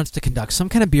anybody wants to conduct some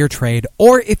kind of beer trade,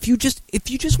 or if you just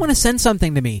want to send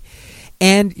something to me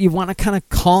and you want to kind of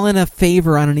call in a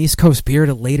favor on an East Coast beer at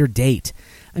a later date,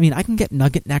 I mean, I can get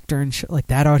Nugget Nectar and shit like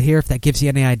that out here if that gives you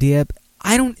any idea.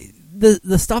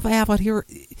 The stuff I have out here,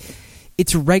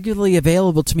 it's regularly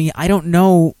available to me. I don't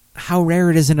know how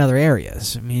rare it is in other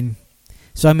areas.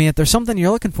 If there's something you're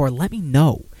looking for, let me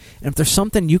know. And if there's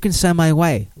something you can send my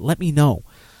way, let me know.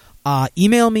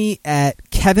 Email me at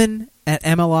Kevin at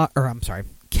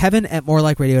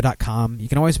morelikeradio.com. You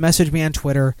can always message me on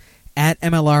Twitter at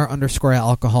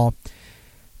MLR_alcohol.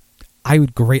 I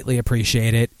would greatly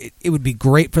appreciate it. It would be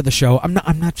great for the show. I'm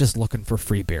not just looking for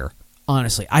free beer.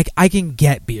 Honestly, I can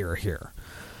get beer here.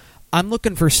 I'm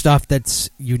looking for stuff that's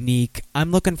unique.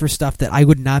 I'm looking for stuff that I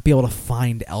would not be able to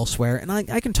find elsewhere, and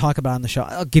I can talk about it on the show.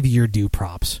 I'll give you your due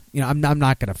props. I'm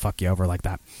not going to fuck you over like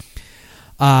that.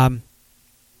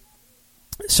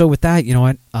 So with that, you know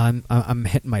what? I'm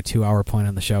hitting my 2-hour point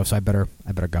on the show, so I better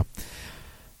go.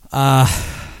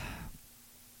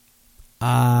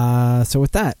 So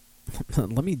with that,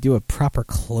 let me do a proper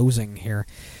closing here.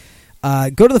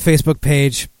 Go to the Facebook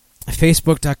page,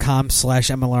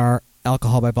 facebook.com/MLR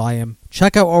Alcohol by Volume.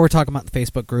 Check out what we're talking about in the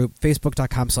Facebook group,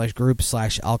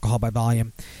 facebook.com/group/alcohol by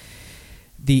volume.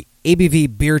 The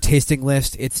ABV beer tasting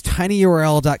list, it's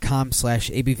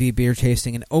tinyurl.com/ABV beer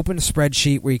tasting, an open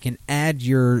spreadsheet where you can add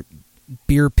your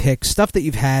beer picks, stuff that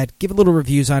you've had, give a little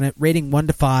reviews on it, rating 1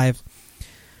 to 5,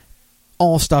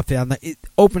 all stuff on the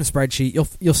open spreadsheet.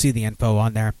 You'll see the info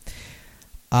on there.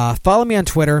 Follow me on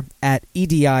Twitter at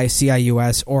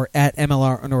EDICIUS or at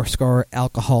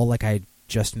MLR_alcohol, like I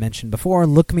just mentioned before.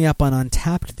 Look me up on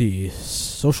Untapped, the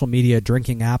social media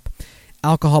drinking app.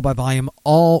 Alcohol by Volume,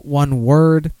 all one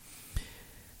word.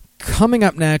 Coming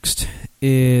up next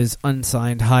is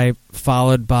Unsigned Hype,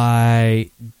 followed by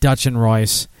Dutch and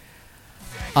Royce.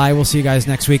 I will see you guys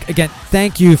next week. Again,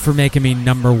 thank you for making me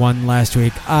number one last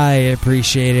week. I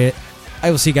appreciate it. I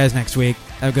will see you guys next week.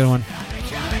 Have a good one.